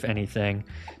Punch, if anything,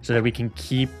 so that we can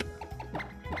keep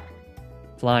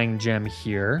Flying Gem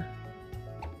here.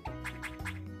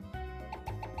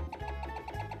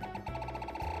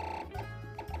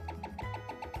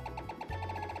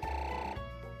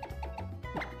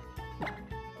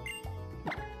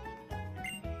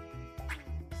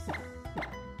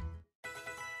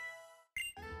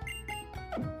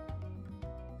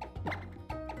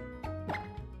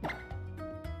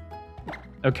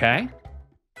 Okay.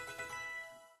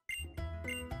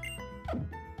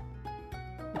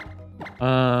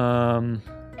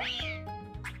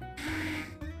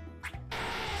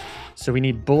 So we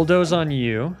need Bulldoze on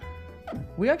you.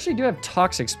 We actually do have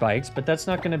Toxic Spikes, but that's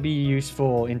not going to be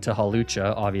useful into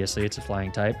Hawlucha, obviously. It's a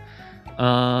flying type.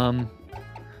 Oh,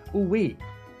 wait.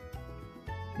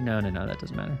 No, that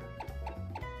doesn't matter.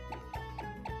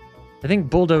 I think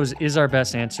Bulldoze is our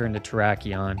best answer into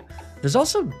Terrakion. There's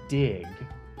also Dig.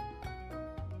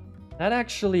 That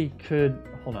actually could...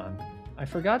 Hold on. I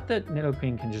forgot that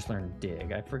Nidoqueen can just learn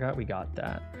Dig. I forgot we got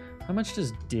that. How much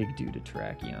does Dig do to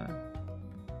Terrakion?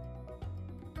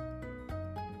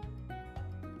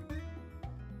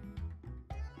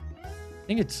 I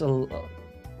think it's a...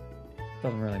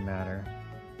 doesn't really matter.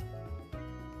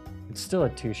 It's still a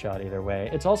 2-shot either way.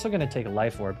 It's also going to take a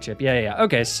Life Orb chip. Yeah.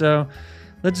 Okay, so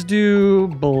let's do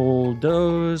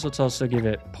Bulldoze. Let's also give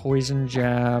it Poison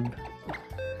Jab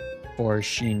for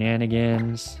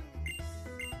shenanigans.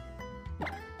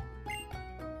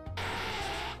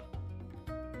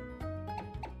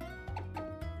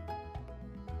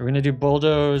 We're going to do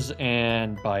Bulldoze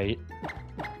and Bite.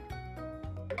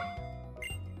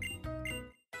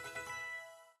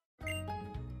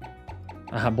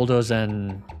 Bulldoze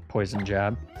and Poison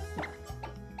Jab.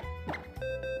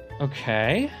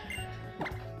 Okay.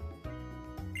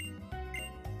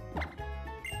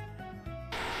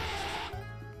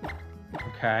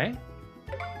 Okay.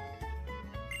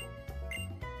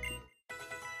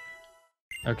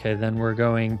 Okay, then we're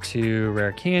going to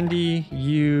Rare Candy,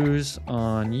 use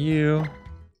on you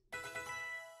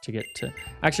to get to...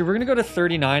 Actually, we're going to go to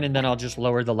 39 and then I'll just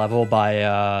lower the level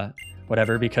by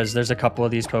whatever, because there's a couple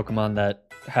of these Pokemon that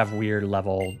have weird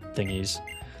level thingies.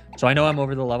 So I know I'm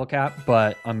over the level cap,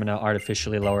 but I'm going to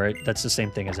artificially lower it. That's the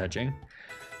same thing as edging.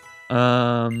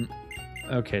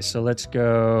 Okay, so let's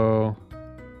go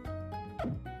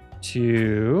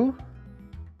to...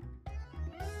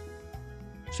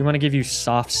 So we want to give you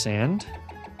Soft Sand.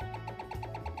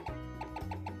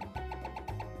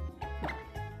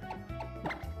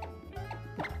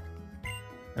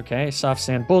 Okay, Soft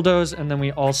Sand Bulldoze, and then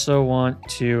we also want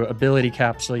to Ability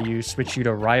Capsule you, switch you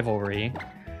to Rivalry,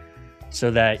 so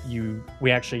that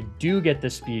we actually do get the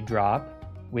speed drop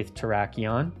with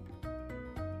Terrakion.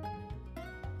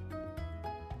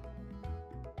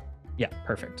 Yeah,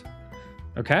 perfect.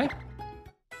 Okay.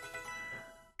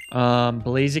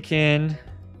 Blaziken.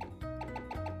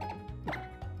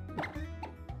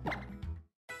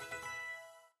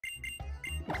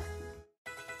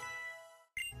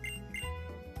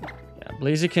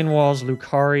 Blaziken walls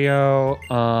Lucario.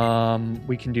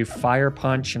 We can do Fire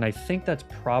Punch, and I think that's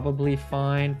probably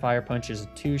fine. Fire Punch is a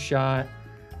 2-shot.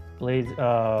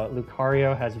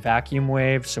 Lucario has Vacuum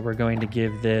Wave, so we're going to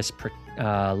give this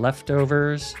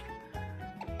Leftovers.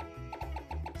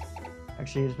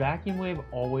 Actually, is Vacuum Wave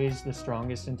always the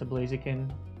strongest into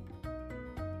Blaziken?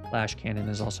 Flash Cannon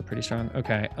is also pretty strong.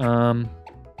 Okay.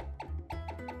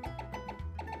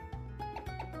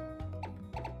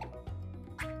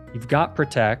 You've got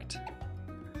Protect.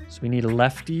 So we need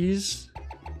lefties.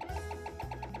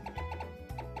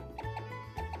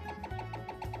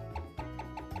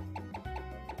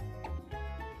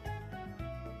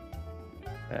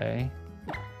 Okay.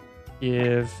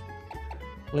 Give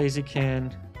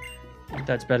Blaziken. I think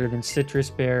that's better than Citrus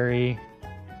Berry.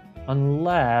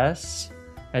 Unless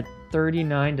at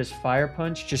 39, does Fire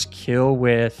Punch just kill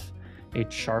with a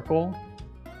Charcoal?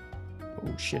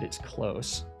 Oh shit, it's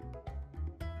close.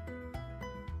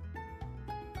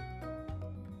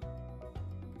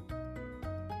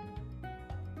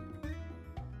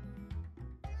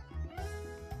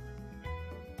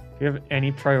 Do you have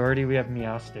any priority? We have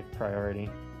Meowstic priority.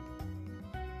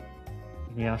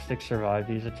 Meowstic survive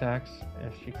these attacks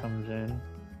if she comes in.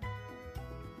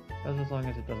 Does as long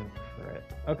as it doesn't crit.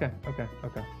 Okay.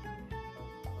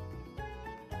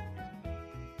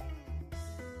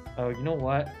 Oh, you know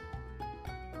what?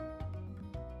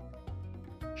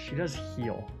 She does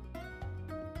heal.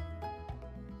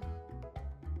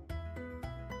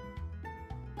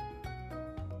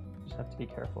 Just have to be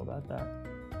careful about that.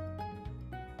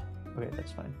 Okay,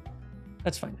 that's fine.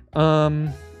 That's fine.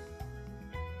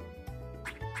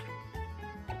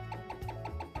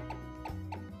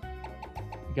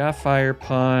 We got Fire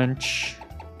Punch.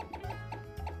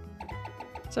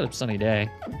 Set up Sunny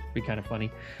Day. Be kind of funny.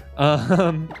 All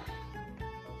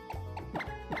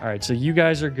right, so you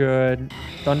guys are good.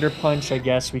 Thunder Punch, I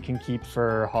guess we can keep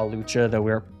for Hawlucha, though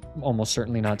we're almost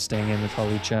certainly not staying in with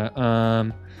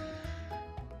Hawlucha.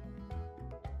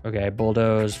 Okay,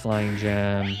 Bulldoze, Flying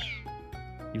Gem.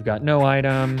 You've got no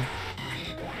item.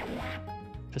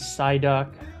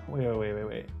 Psyduck.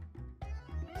 Wait.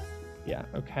 Yeah,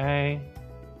 okay.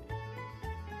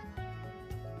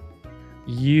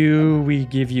 We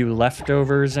give you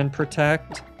Leftovers and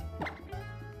Protect.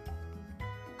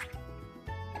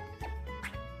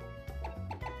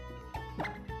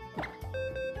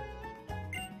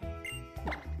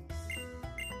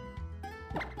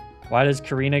 Why does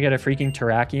Karina get a freaking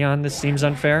Terrakion? This seems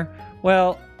unfair.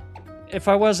 Well, if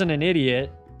I wasn't an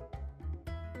idiot,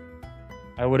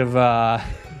 I would have, I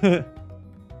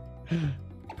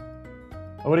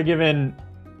would have given...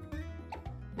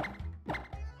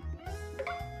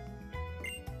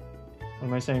 What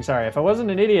am I saying? Sorry. If I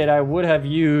wasn't an idiot, I would have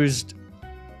used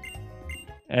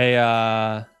a,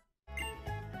 I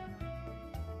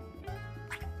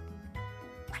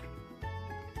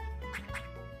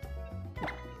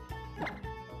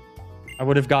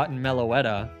would have gotten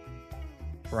Meloetta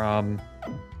from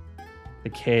the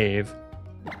cave.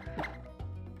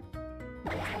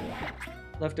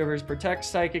 Leftovers, Protect,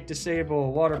 Psychic,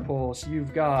 Disable, Water Pulse.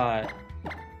 You've got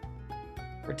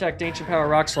Protect, Ancient Power,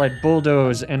 Rock Slide,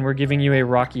 Bulldoze, and we're giving you a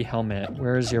Rocky Helmet.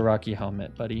 Where is your Rocky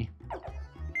Helmet, buddy?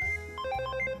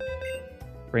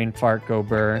 Brain Fart, Go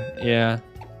Burr. Yeah.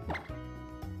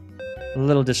 A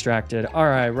little distracted. All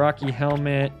right, Rocky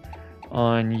Helmet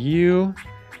on you.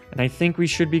 And I think we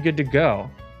should be good to go.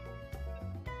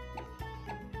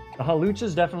 The Hawlucha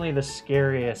is definitely the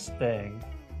scariest thing.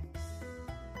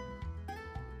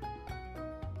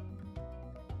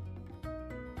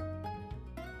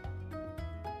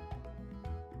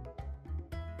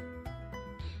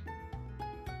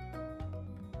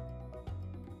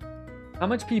 How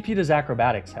much PP does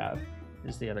Acrobatics have?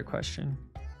 Is the other question.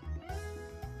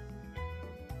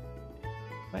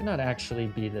 Might not actually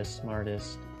be the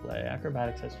smartest play.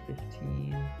 Acrobatics has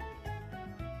 15.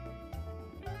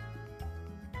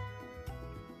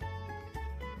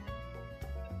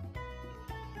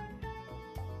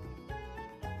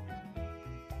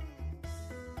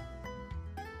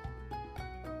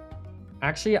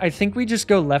 Actually, I think we just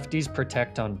go Lefties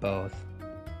Protect on both.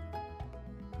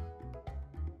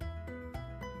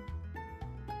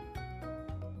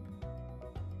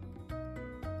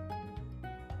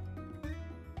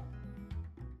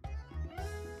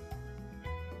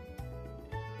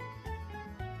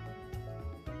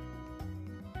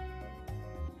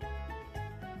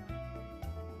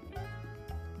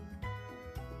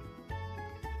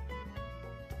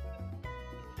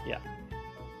 Yeah.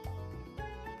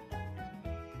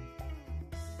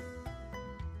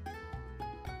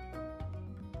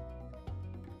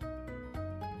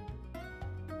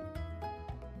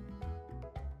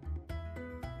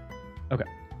 Okay.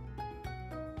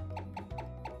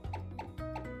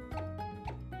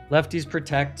 Lefties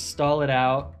Protect, stall it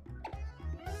out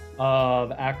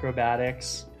of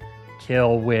Acrobatics,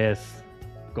 kill with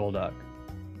Golduck.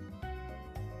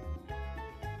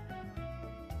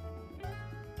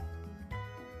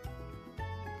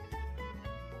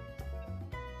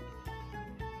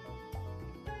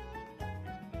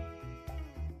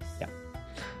 Yeah.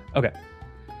 Okay.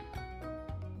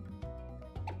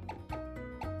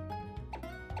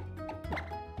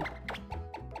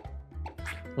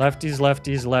 Lefties,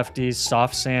 lefties, lefties,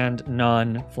 soft sand,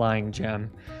 none, flying gem.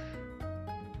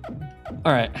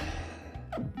 All right.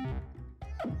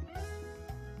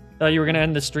 Thought you were gonna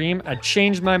end the stream. I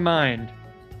changed my mind.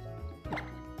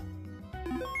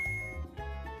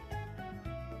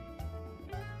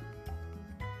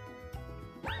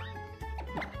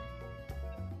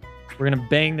 We're gonna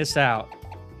bang this out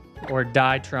or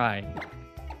die trying.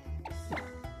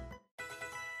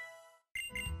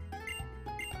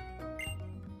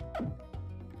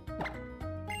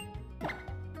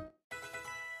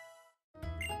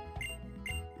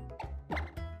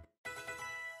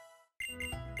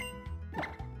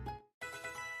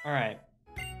 All right.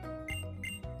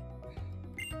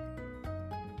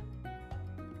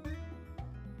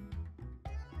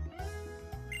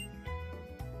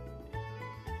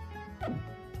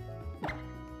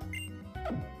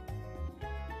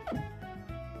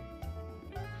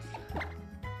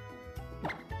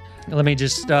 Let me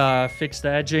just fix the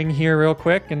edging here real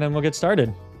quick, and then we'll get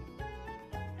started.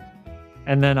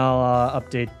 And then I'll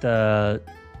update the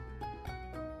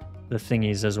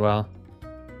thingies as well.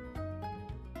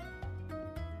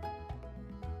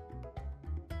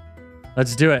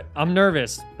 Let's do it. I'm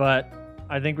nervous, but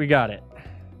I think we got it.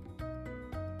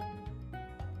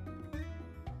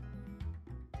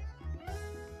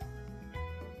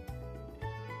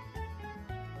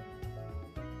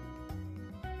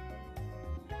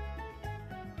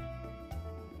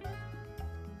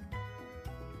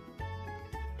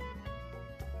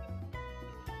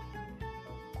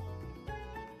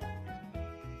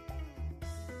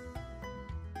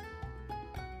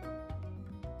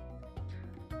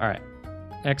 All right.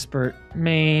 Expert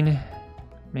main,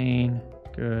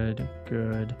 good.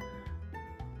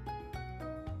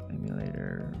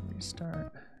 Emulator,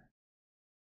 restart.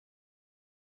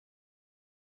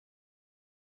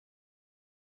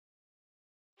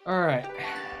 All right.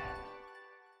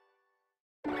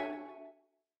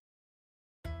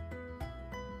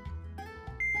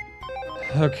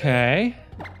 Okay.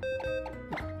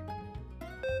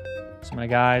 So my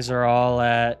guys are all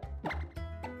at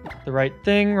the right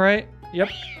thing, right? Yep.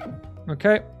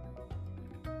 Okay.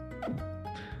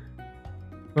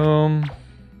 Boom.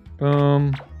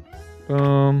 Boom.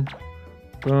 Boom.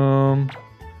 Boom.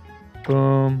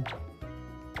 Boom.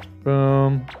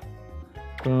 Boom.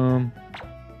 Boom.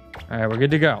 All right, we're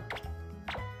good to go.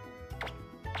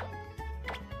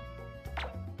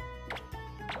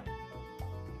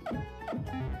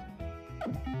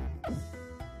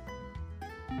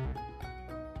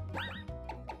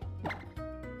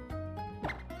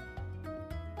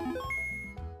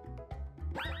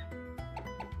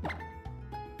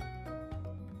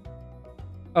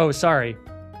 Oh, sorry.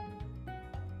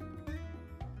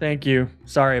 Thank you.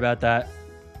 Sorry about that.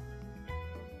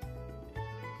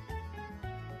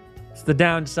 It's the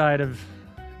downside of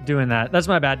doing that. That's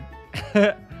my bad.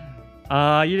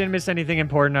 You didn't miss anything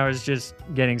important. I was just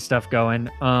getting stuff going.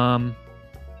 All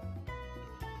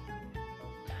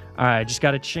right, just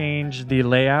got to change the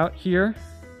layout here.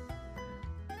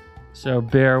 So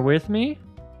bear with me.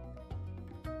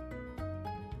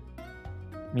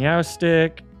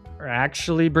 Meowstick. We're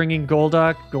actually bringing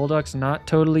Golduck. Golduck's not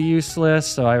totally useless,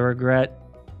 so I regret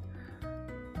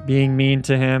being mean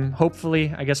to him.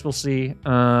 Hopefully, I guess we'll see.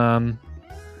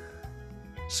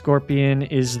 Scorpion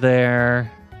is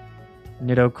there.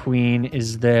 Nidoqueen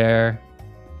is there.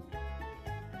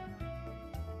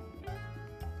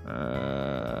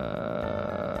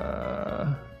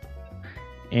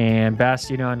 And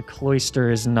Bastiodon Cloyster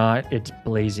is not. It's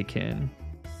Blaziken.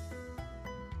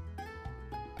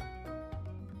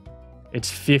 It's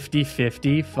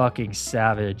 50-50. Fucking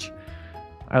savage.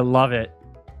 I love it.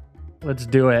 Let's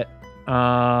do it.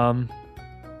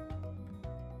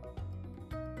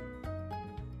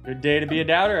 Good day to be a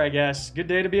doubter, I guess. Good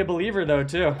day to be a believer, though,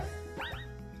 too.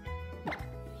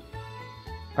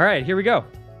 All right, here we go.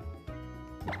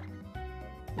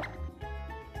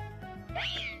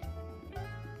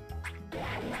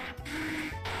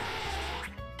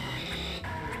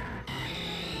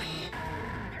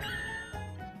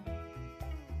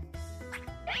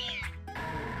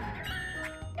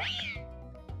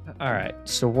 All right,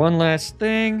 so one last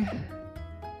thing.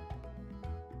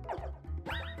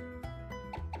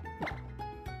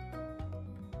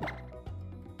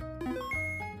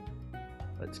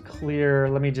 Let's clear,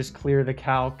 let me just clear the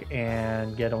calc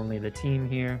and get only the team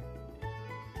here.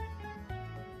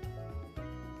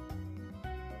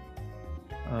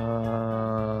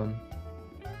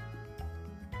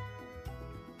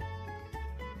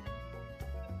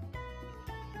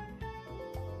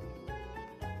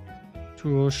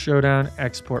 Tool showdown,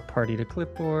 export party to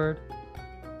clipboard.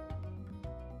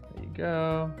 There you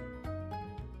go.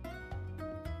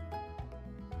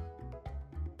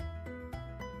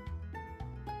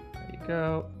 There you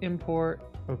go. Import.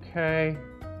 Okay.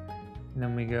 And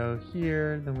then we go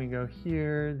here, then we go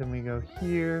here, then we go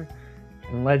here.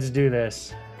 And let's do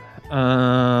this.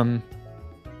 All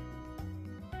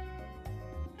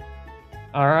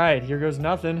right, here goes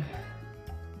nothing.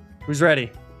 Who's ready?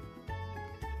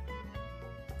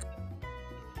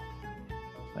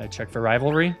 I check for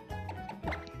rivalry.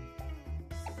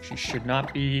 She should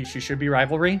not be, she should be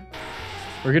rivalry.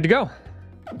 We're good to go.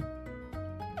 All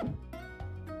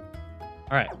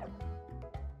right.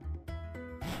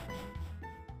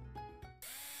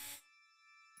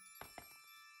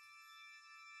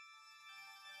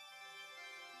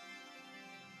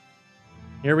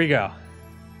 Here we go.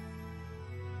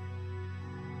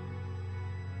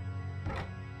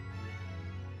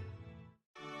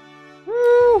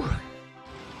 Woo!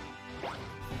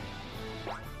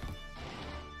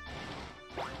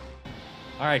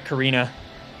 All right, Karina,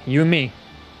 you and me.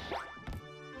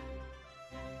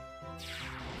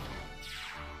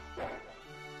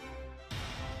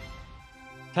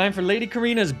 Time for Lady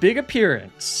Karina's big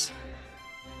appearance.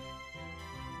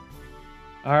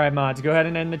 All right, mods, go ahead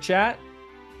and end the chat.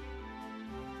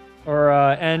 Or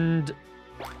end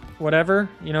whatever,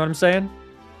 you know what I'm saying?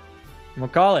 We'll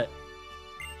call it.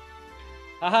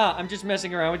 Haha, I'm just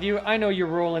messing around with you. I know you're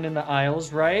rolling in the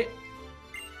aisles, right?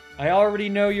 I already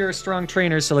know you're a strong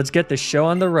trainer, so let's get this show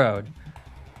on the road.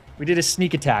 We did a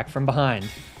sneak attack from behind.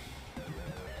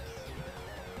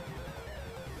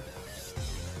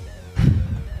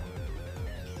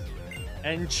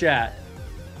 End chat.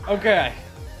 Okay.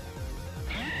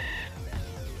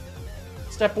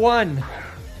 Step 1.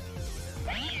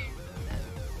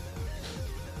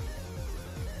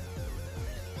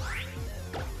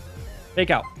 Fake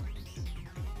out.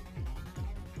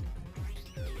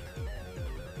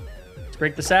 Let's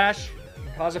break the sash.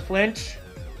 Cause a flinch.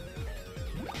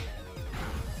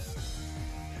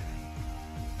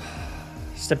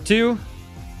 Step 2.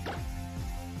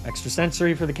 Extra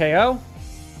sensory for the KO.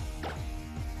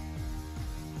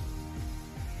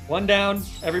 1 down.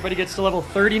 Everybody gets to level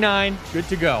 39. Good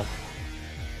to go. All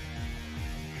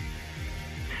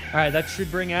right, that should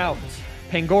bring out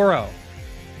Pangoro.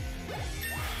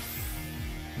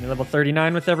 Level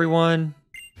 39 with everyone.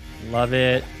 Love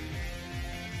it.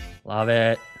 Love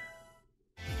it.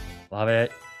 Love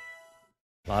it.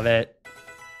 Love it.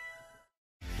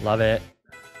 Love it.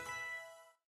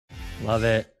 Love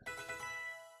it.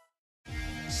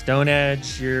 Stone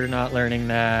Edge, you're not learning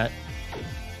that.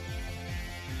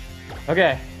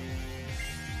 Okay.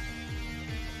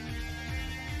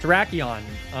 Terrakion.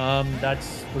 That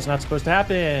was not supposed to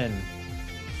happen.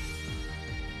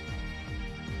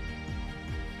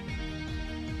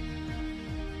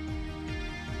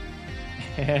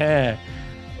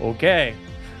 Okay.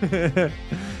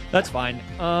 That's fine.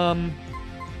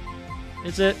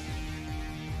 Is it?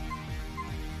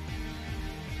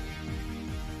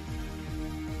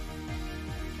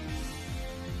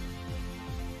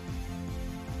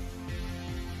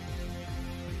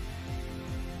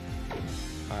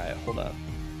 All right, hold up.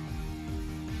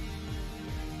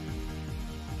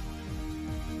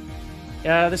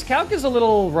 Yeah, this calc is a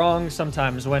little wrong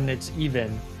sometimes when it's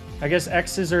even. I guess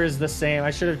X Scissor is the same.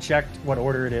 I should have checked what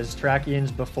order it is.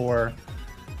 Terrakion's before...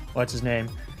 What's his name?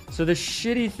 So the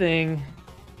shitty thing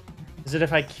is that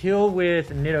if I kill with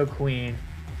Nidoqueen...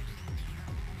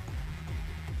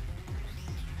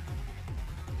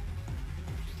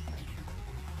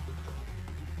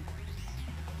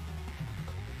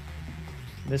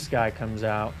 This guy comes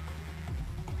out.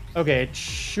 Okay, it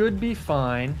should be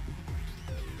fine.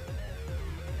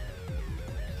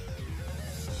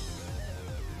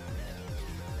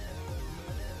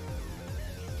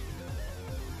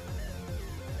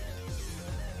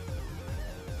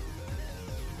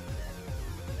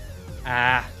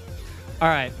 Ah. All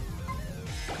right.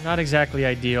 Not exactly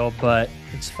ideal, but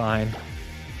it's fine.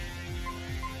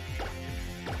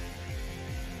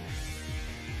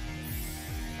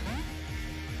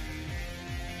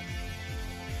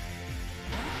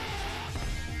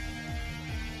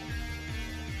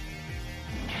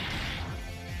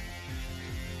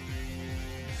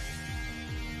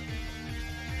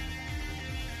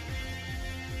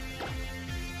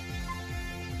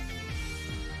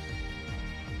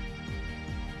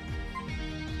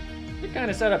 Kind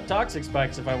of set up toxic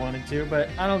spikes if I wanted to, but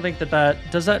I don't think that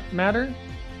does that matter?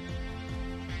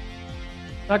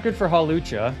 Not good for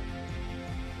Hawlucha.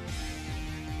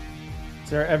 Is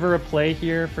there ever a play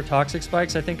here for toxic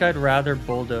spikes? I think I'd rather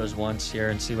bulldoze once here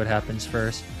and see what happens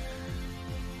first.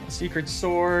 Secret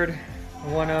Sword,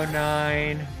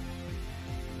 109.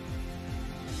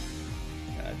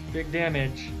 Got big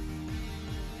damage.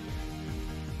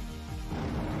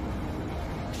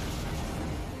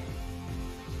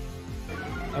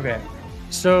 Okay,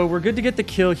 so we're good to get the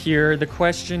kill here. The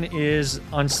question is,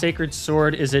 on Sacred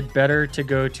Sword, is it better to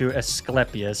go to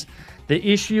Asclepius? The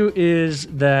issue is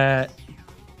that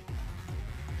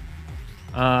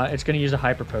it's going to use a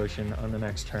Hyper Potion on the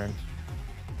next turn.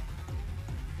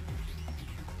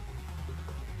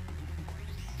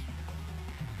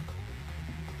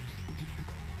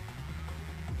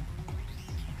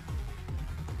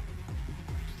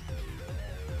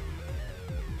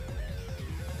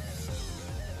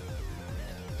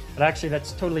 But actually,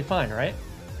 that's totally fine, right?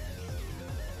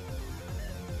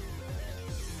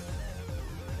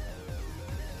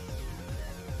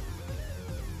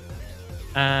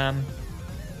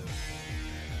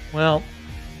 Well...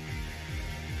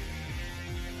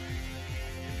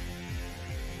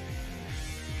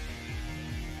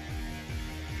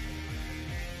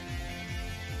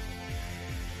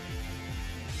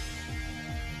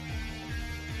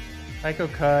 Psycho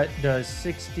Cut does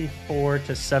 64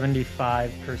 to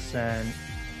 75%.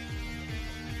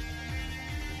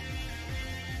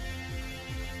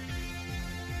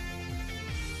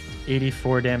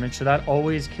 84 damage, so that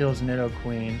always kills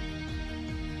Nidoqueen.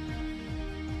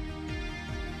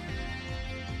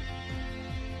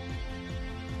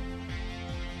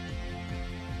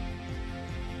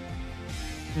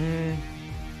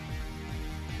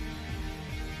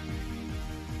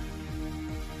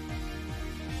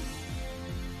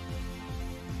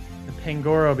 The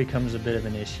Pangoro becomes a bit of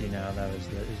an issue now. That is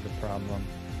the problem.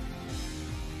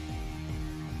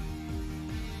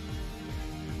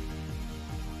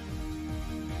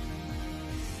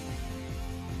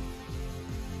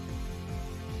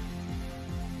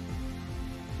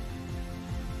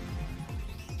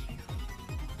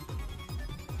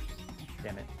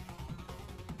 Damn it.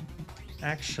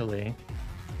 Actually,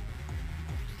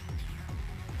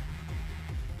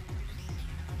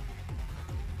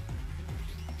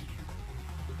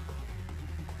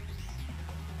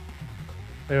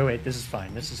 wait, this is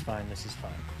fine. This is fine. This is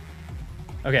fine.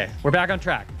 Okay, we're back on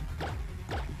track.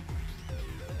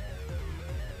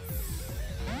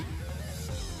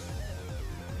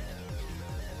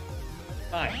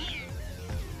 Fine.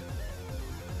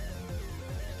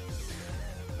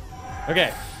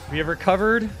 Okay, we have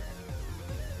recovered,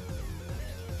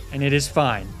 and it is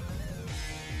fine.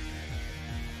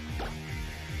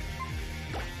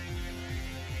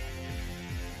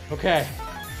 Okay.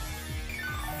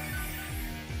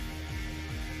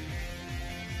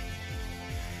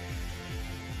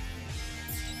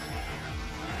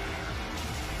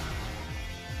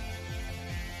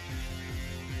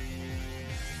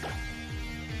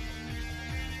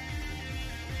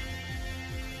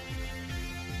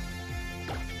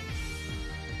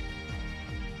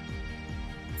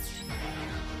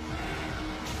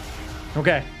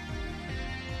 Okay.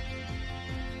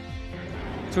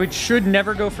 So it should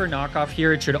never go for knockoff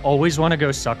here. It should always want to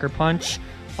go Sucker Punch.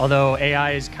 Although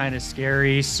AI is kind of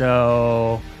scary,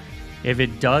 so if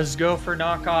it does go for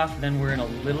knockoff, then we're in a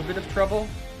little bit of trouble.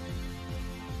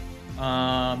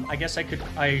 I guess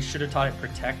I should have taught it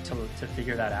Protect to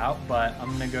figure that out, but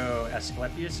I'm gonna go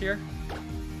Asclepius here.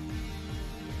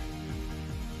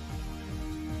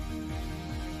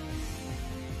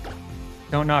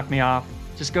 Don't knock me off.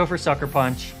 Just go for Sucker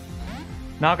Punch.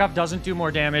 Knockoff doesn't do more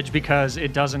damage because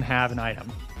it doesn't have an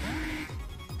item.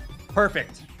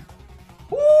 Perfect.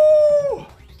 Woo!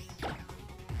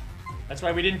 That's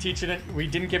why we didn't teach it. We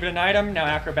didn't give it an item. Now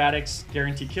Acrobatics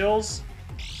guarantee kills.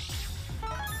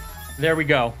 There we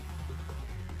go.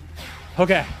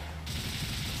 Okay.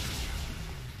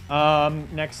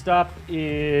 Next up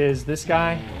is this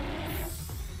guy.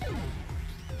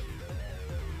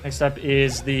 Next up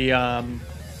is the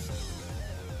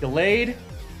Gallade.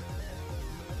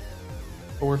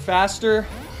 But we're faster.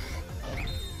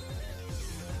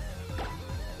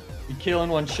 We kill in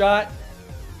one shot.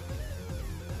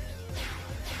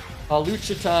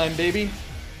 Halucha time, baby.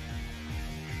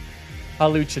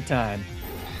 Halucha time.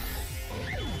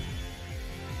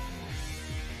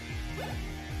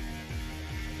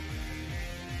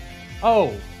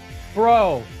 Oh,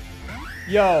 bro.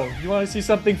 Yo, you want to see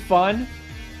something fun?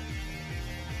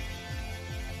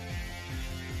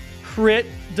 Crit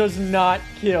does not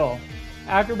kill.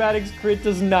 Acrobatics crit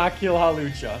does not kill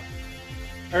Halucha.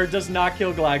 Or does not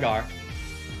kill Gligar.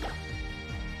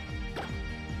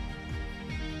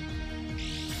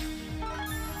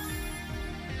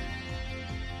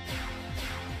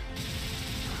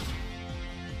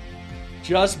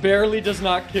 Just barely does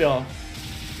not kill.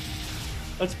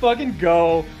 Let's fucking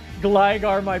go.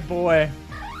 Gligar, my boy.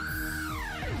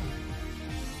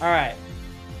 Alright.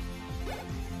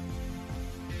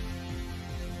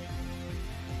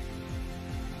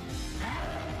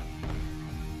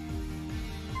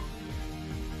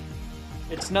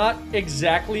 It's not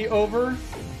exactly over.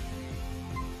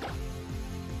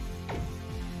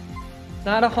 It's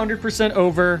not 100%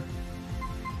 over.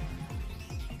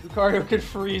 Lucario could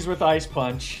freeze with Ice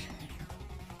Punch.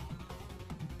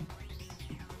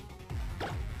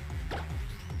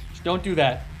 Just don't do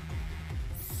that.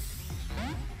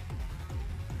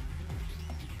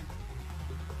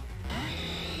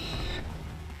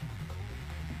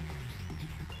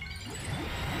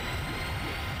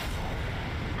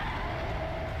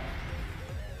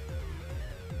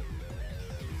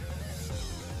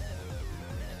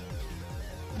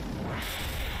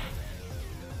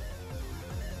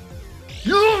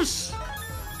 Yes!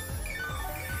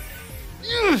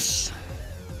 Yes!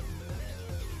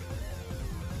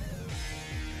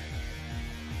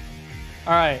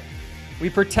 Alright. We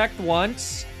protect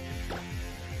once.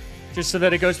 Just so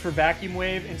that it goes for Vacuum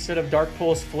Wave instead of Dark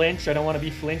Pulse Flinch. I don't want to be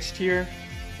flinched here.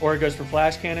 Or it goes for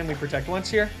Flash Cannon. We protect once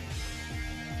here.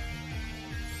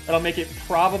 That'll make it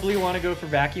probably want to go for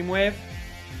Vacuum Wave.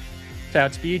 To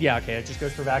outspeed? Yeah, okay. It just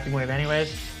goes for Vacuum Wave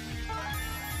anyways.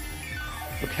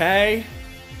 Okay.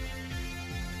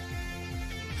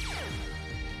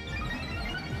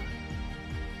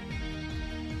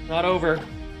 Not over.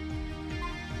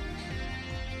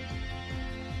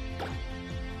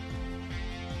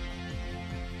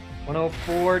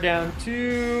 $104 down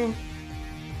to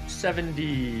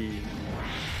 $70.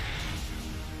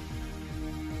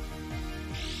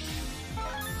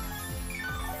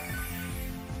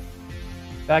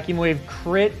 Vacuum Wave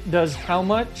crit does how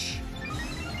much?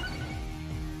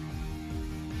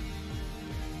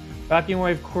 Vacuum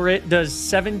Wave crit does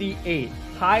 78.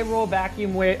 High roll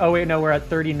Vacuum Wave. Oh, wait, no, we're at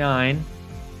 39.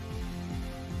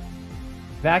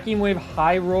 Vacuum Wave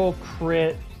high roll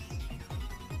crit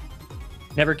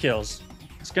never kills.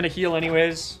 It's going to heal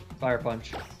anyways. Fire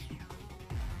Punch.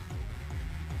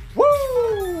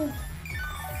 Woo!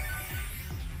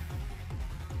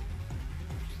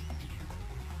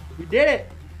 We did it!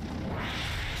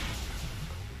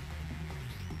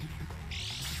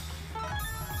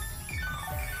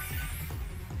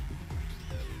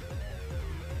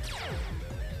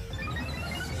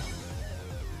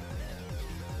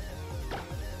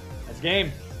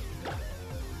 Game.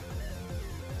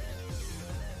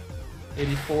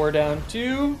 84 down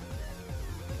to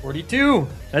 42.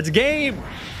 That's game.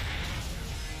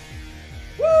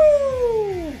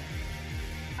 Woo!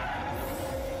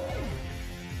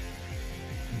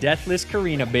 Deathless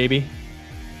Karina, baby.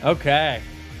 Okay.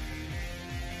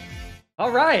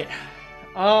 All right.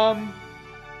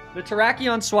 The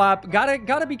Terrakion swap.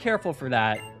 Gotta be careful for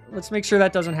that. Let's make sure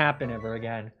that doesn't happen ever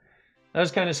again. That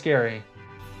was kind of scary.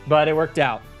 But it worked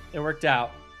out. It worked out.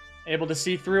 Able to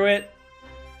see through it.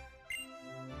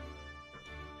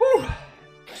 Whew.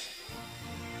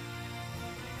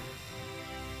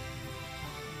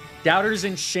 Doubters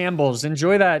in Shambles.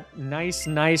 Enjoy that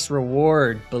nice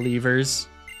reward, believers.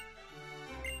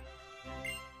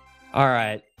 All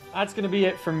right. That's going to be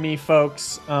it from me,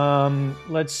 folks.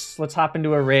 Let's hop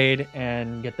into a raid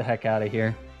and get the heck out of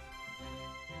here.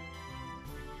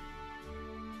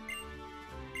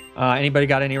 Anybody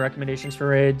got any recommendations for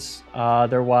raids?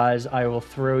 Otherwise, I will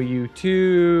throw you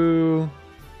to...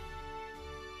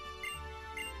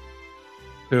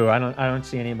 Ooh, I don't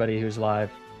see anybody who's live.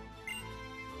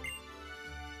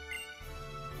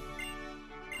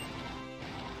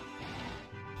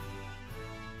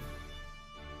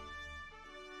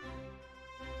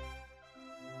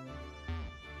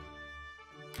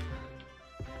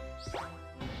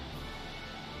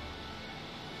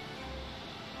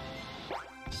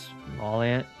 Small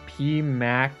Ant.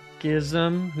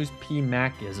 P-Macism? Who's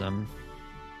P-Macism?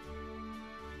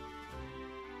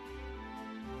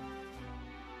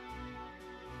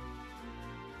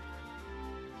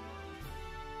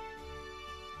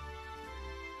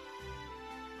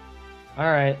 All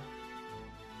right.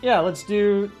 Yeah, let's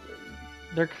do.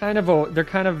 They're kind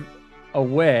of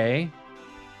away.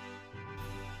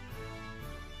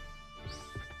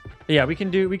 Yeah, we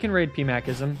can raid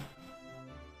P-Macism.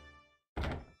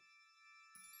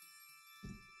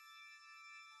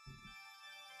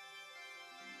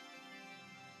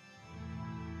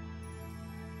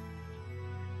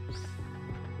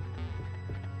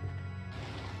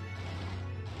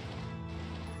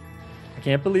 I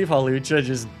can't believe Halucha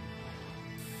just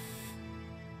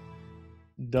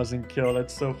doesn't kill.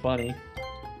 That's so funny.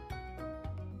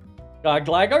 God,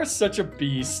 Gligar's such a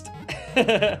beast.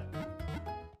 Yeah,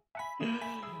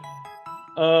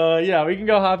 we can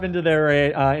go hop into their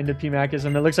raid, into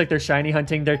P-Macism. It looks like they're shiny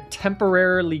hunting. They're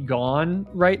temporarily gone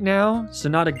right now, so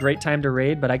not a great time to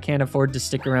raid, but I can't afford to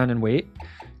stick around and wait.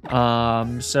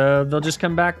 So they'll just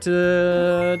come back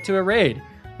to a raid.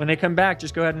 When they come back,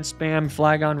 just go ahead and spam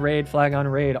flag on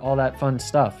raid, all that fun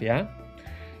stuff, yeah?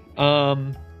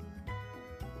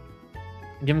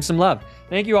 Give them some love.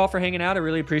 Thank you all for hanging out. I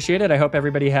really appreciate it. I hope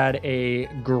everybody had a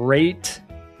great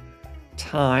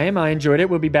time. I enjoyed it.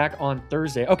 We'll be back on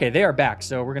Thursday. Okay, they are back,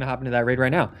 so we're going to hop into that raid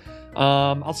right now.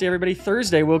 I'll see everybody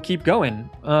Thursday. We'll keep going.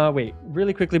 Wait,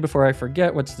 really quickly before I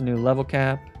forget, what's the new level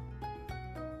cap?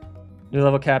 New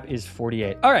level cap is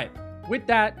 48. All right, with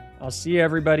that, I'll see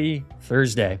everybody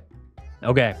Thursday.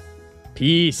 Okay,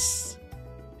 peace.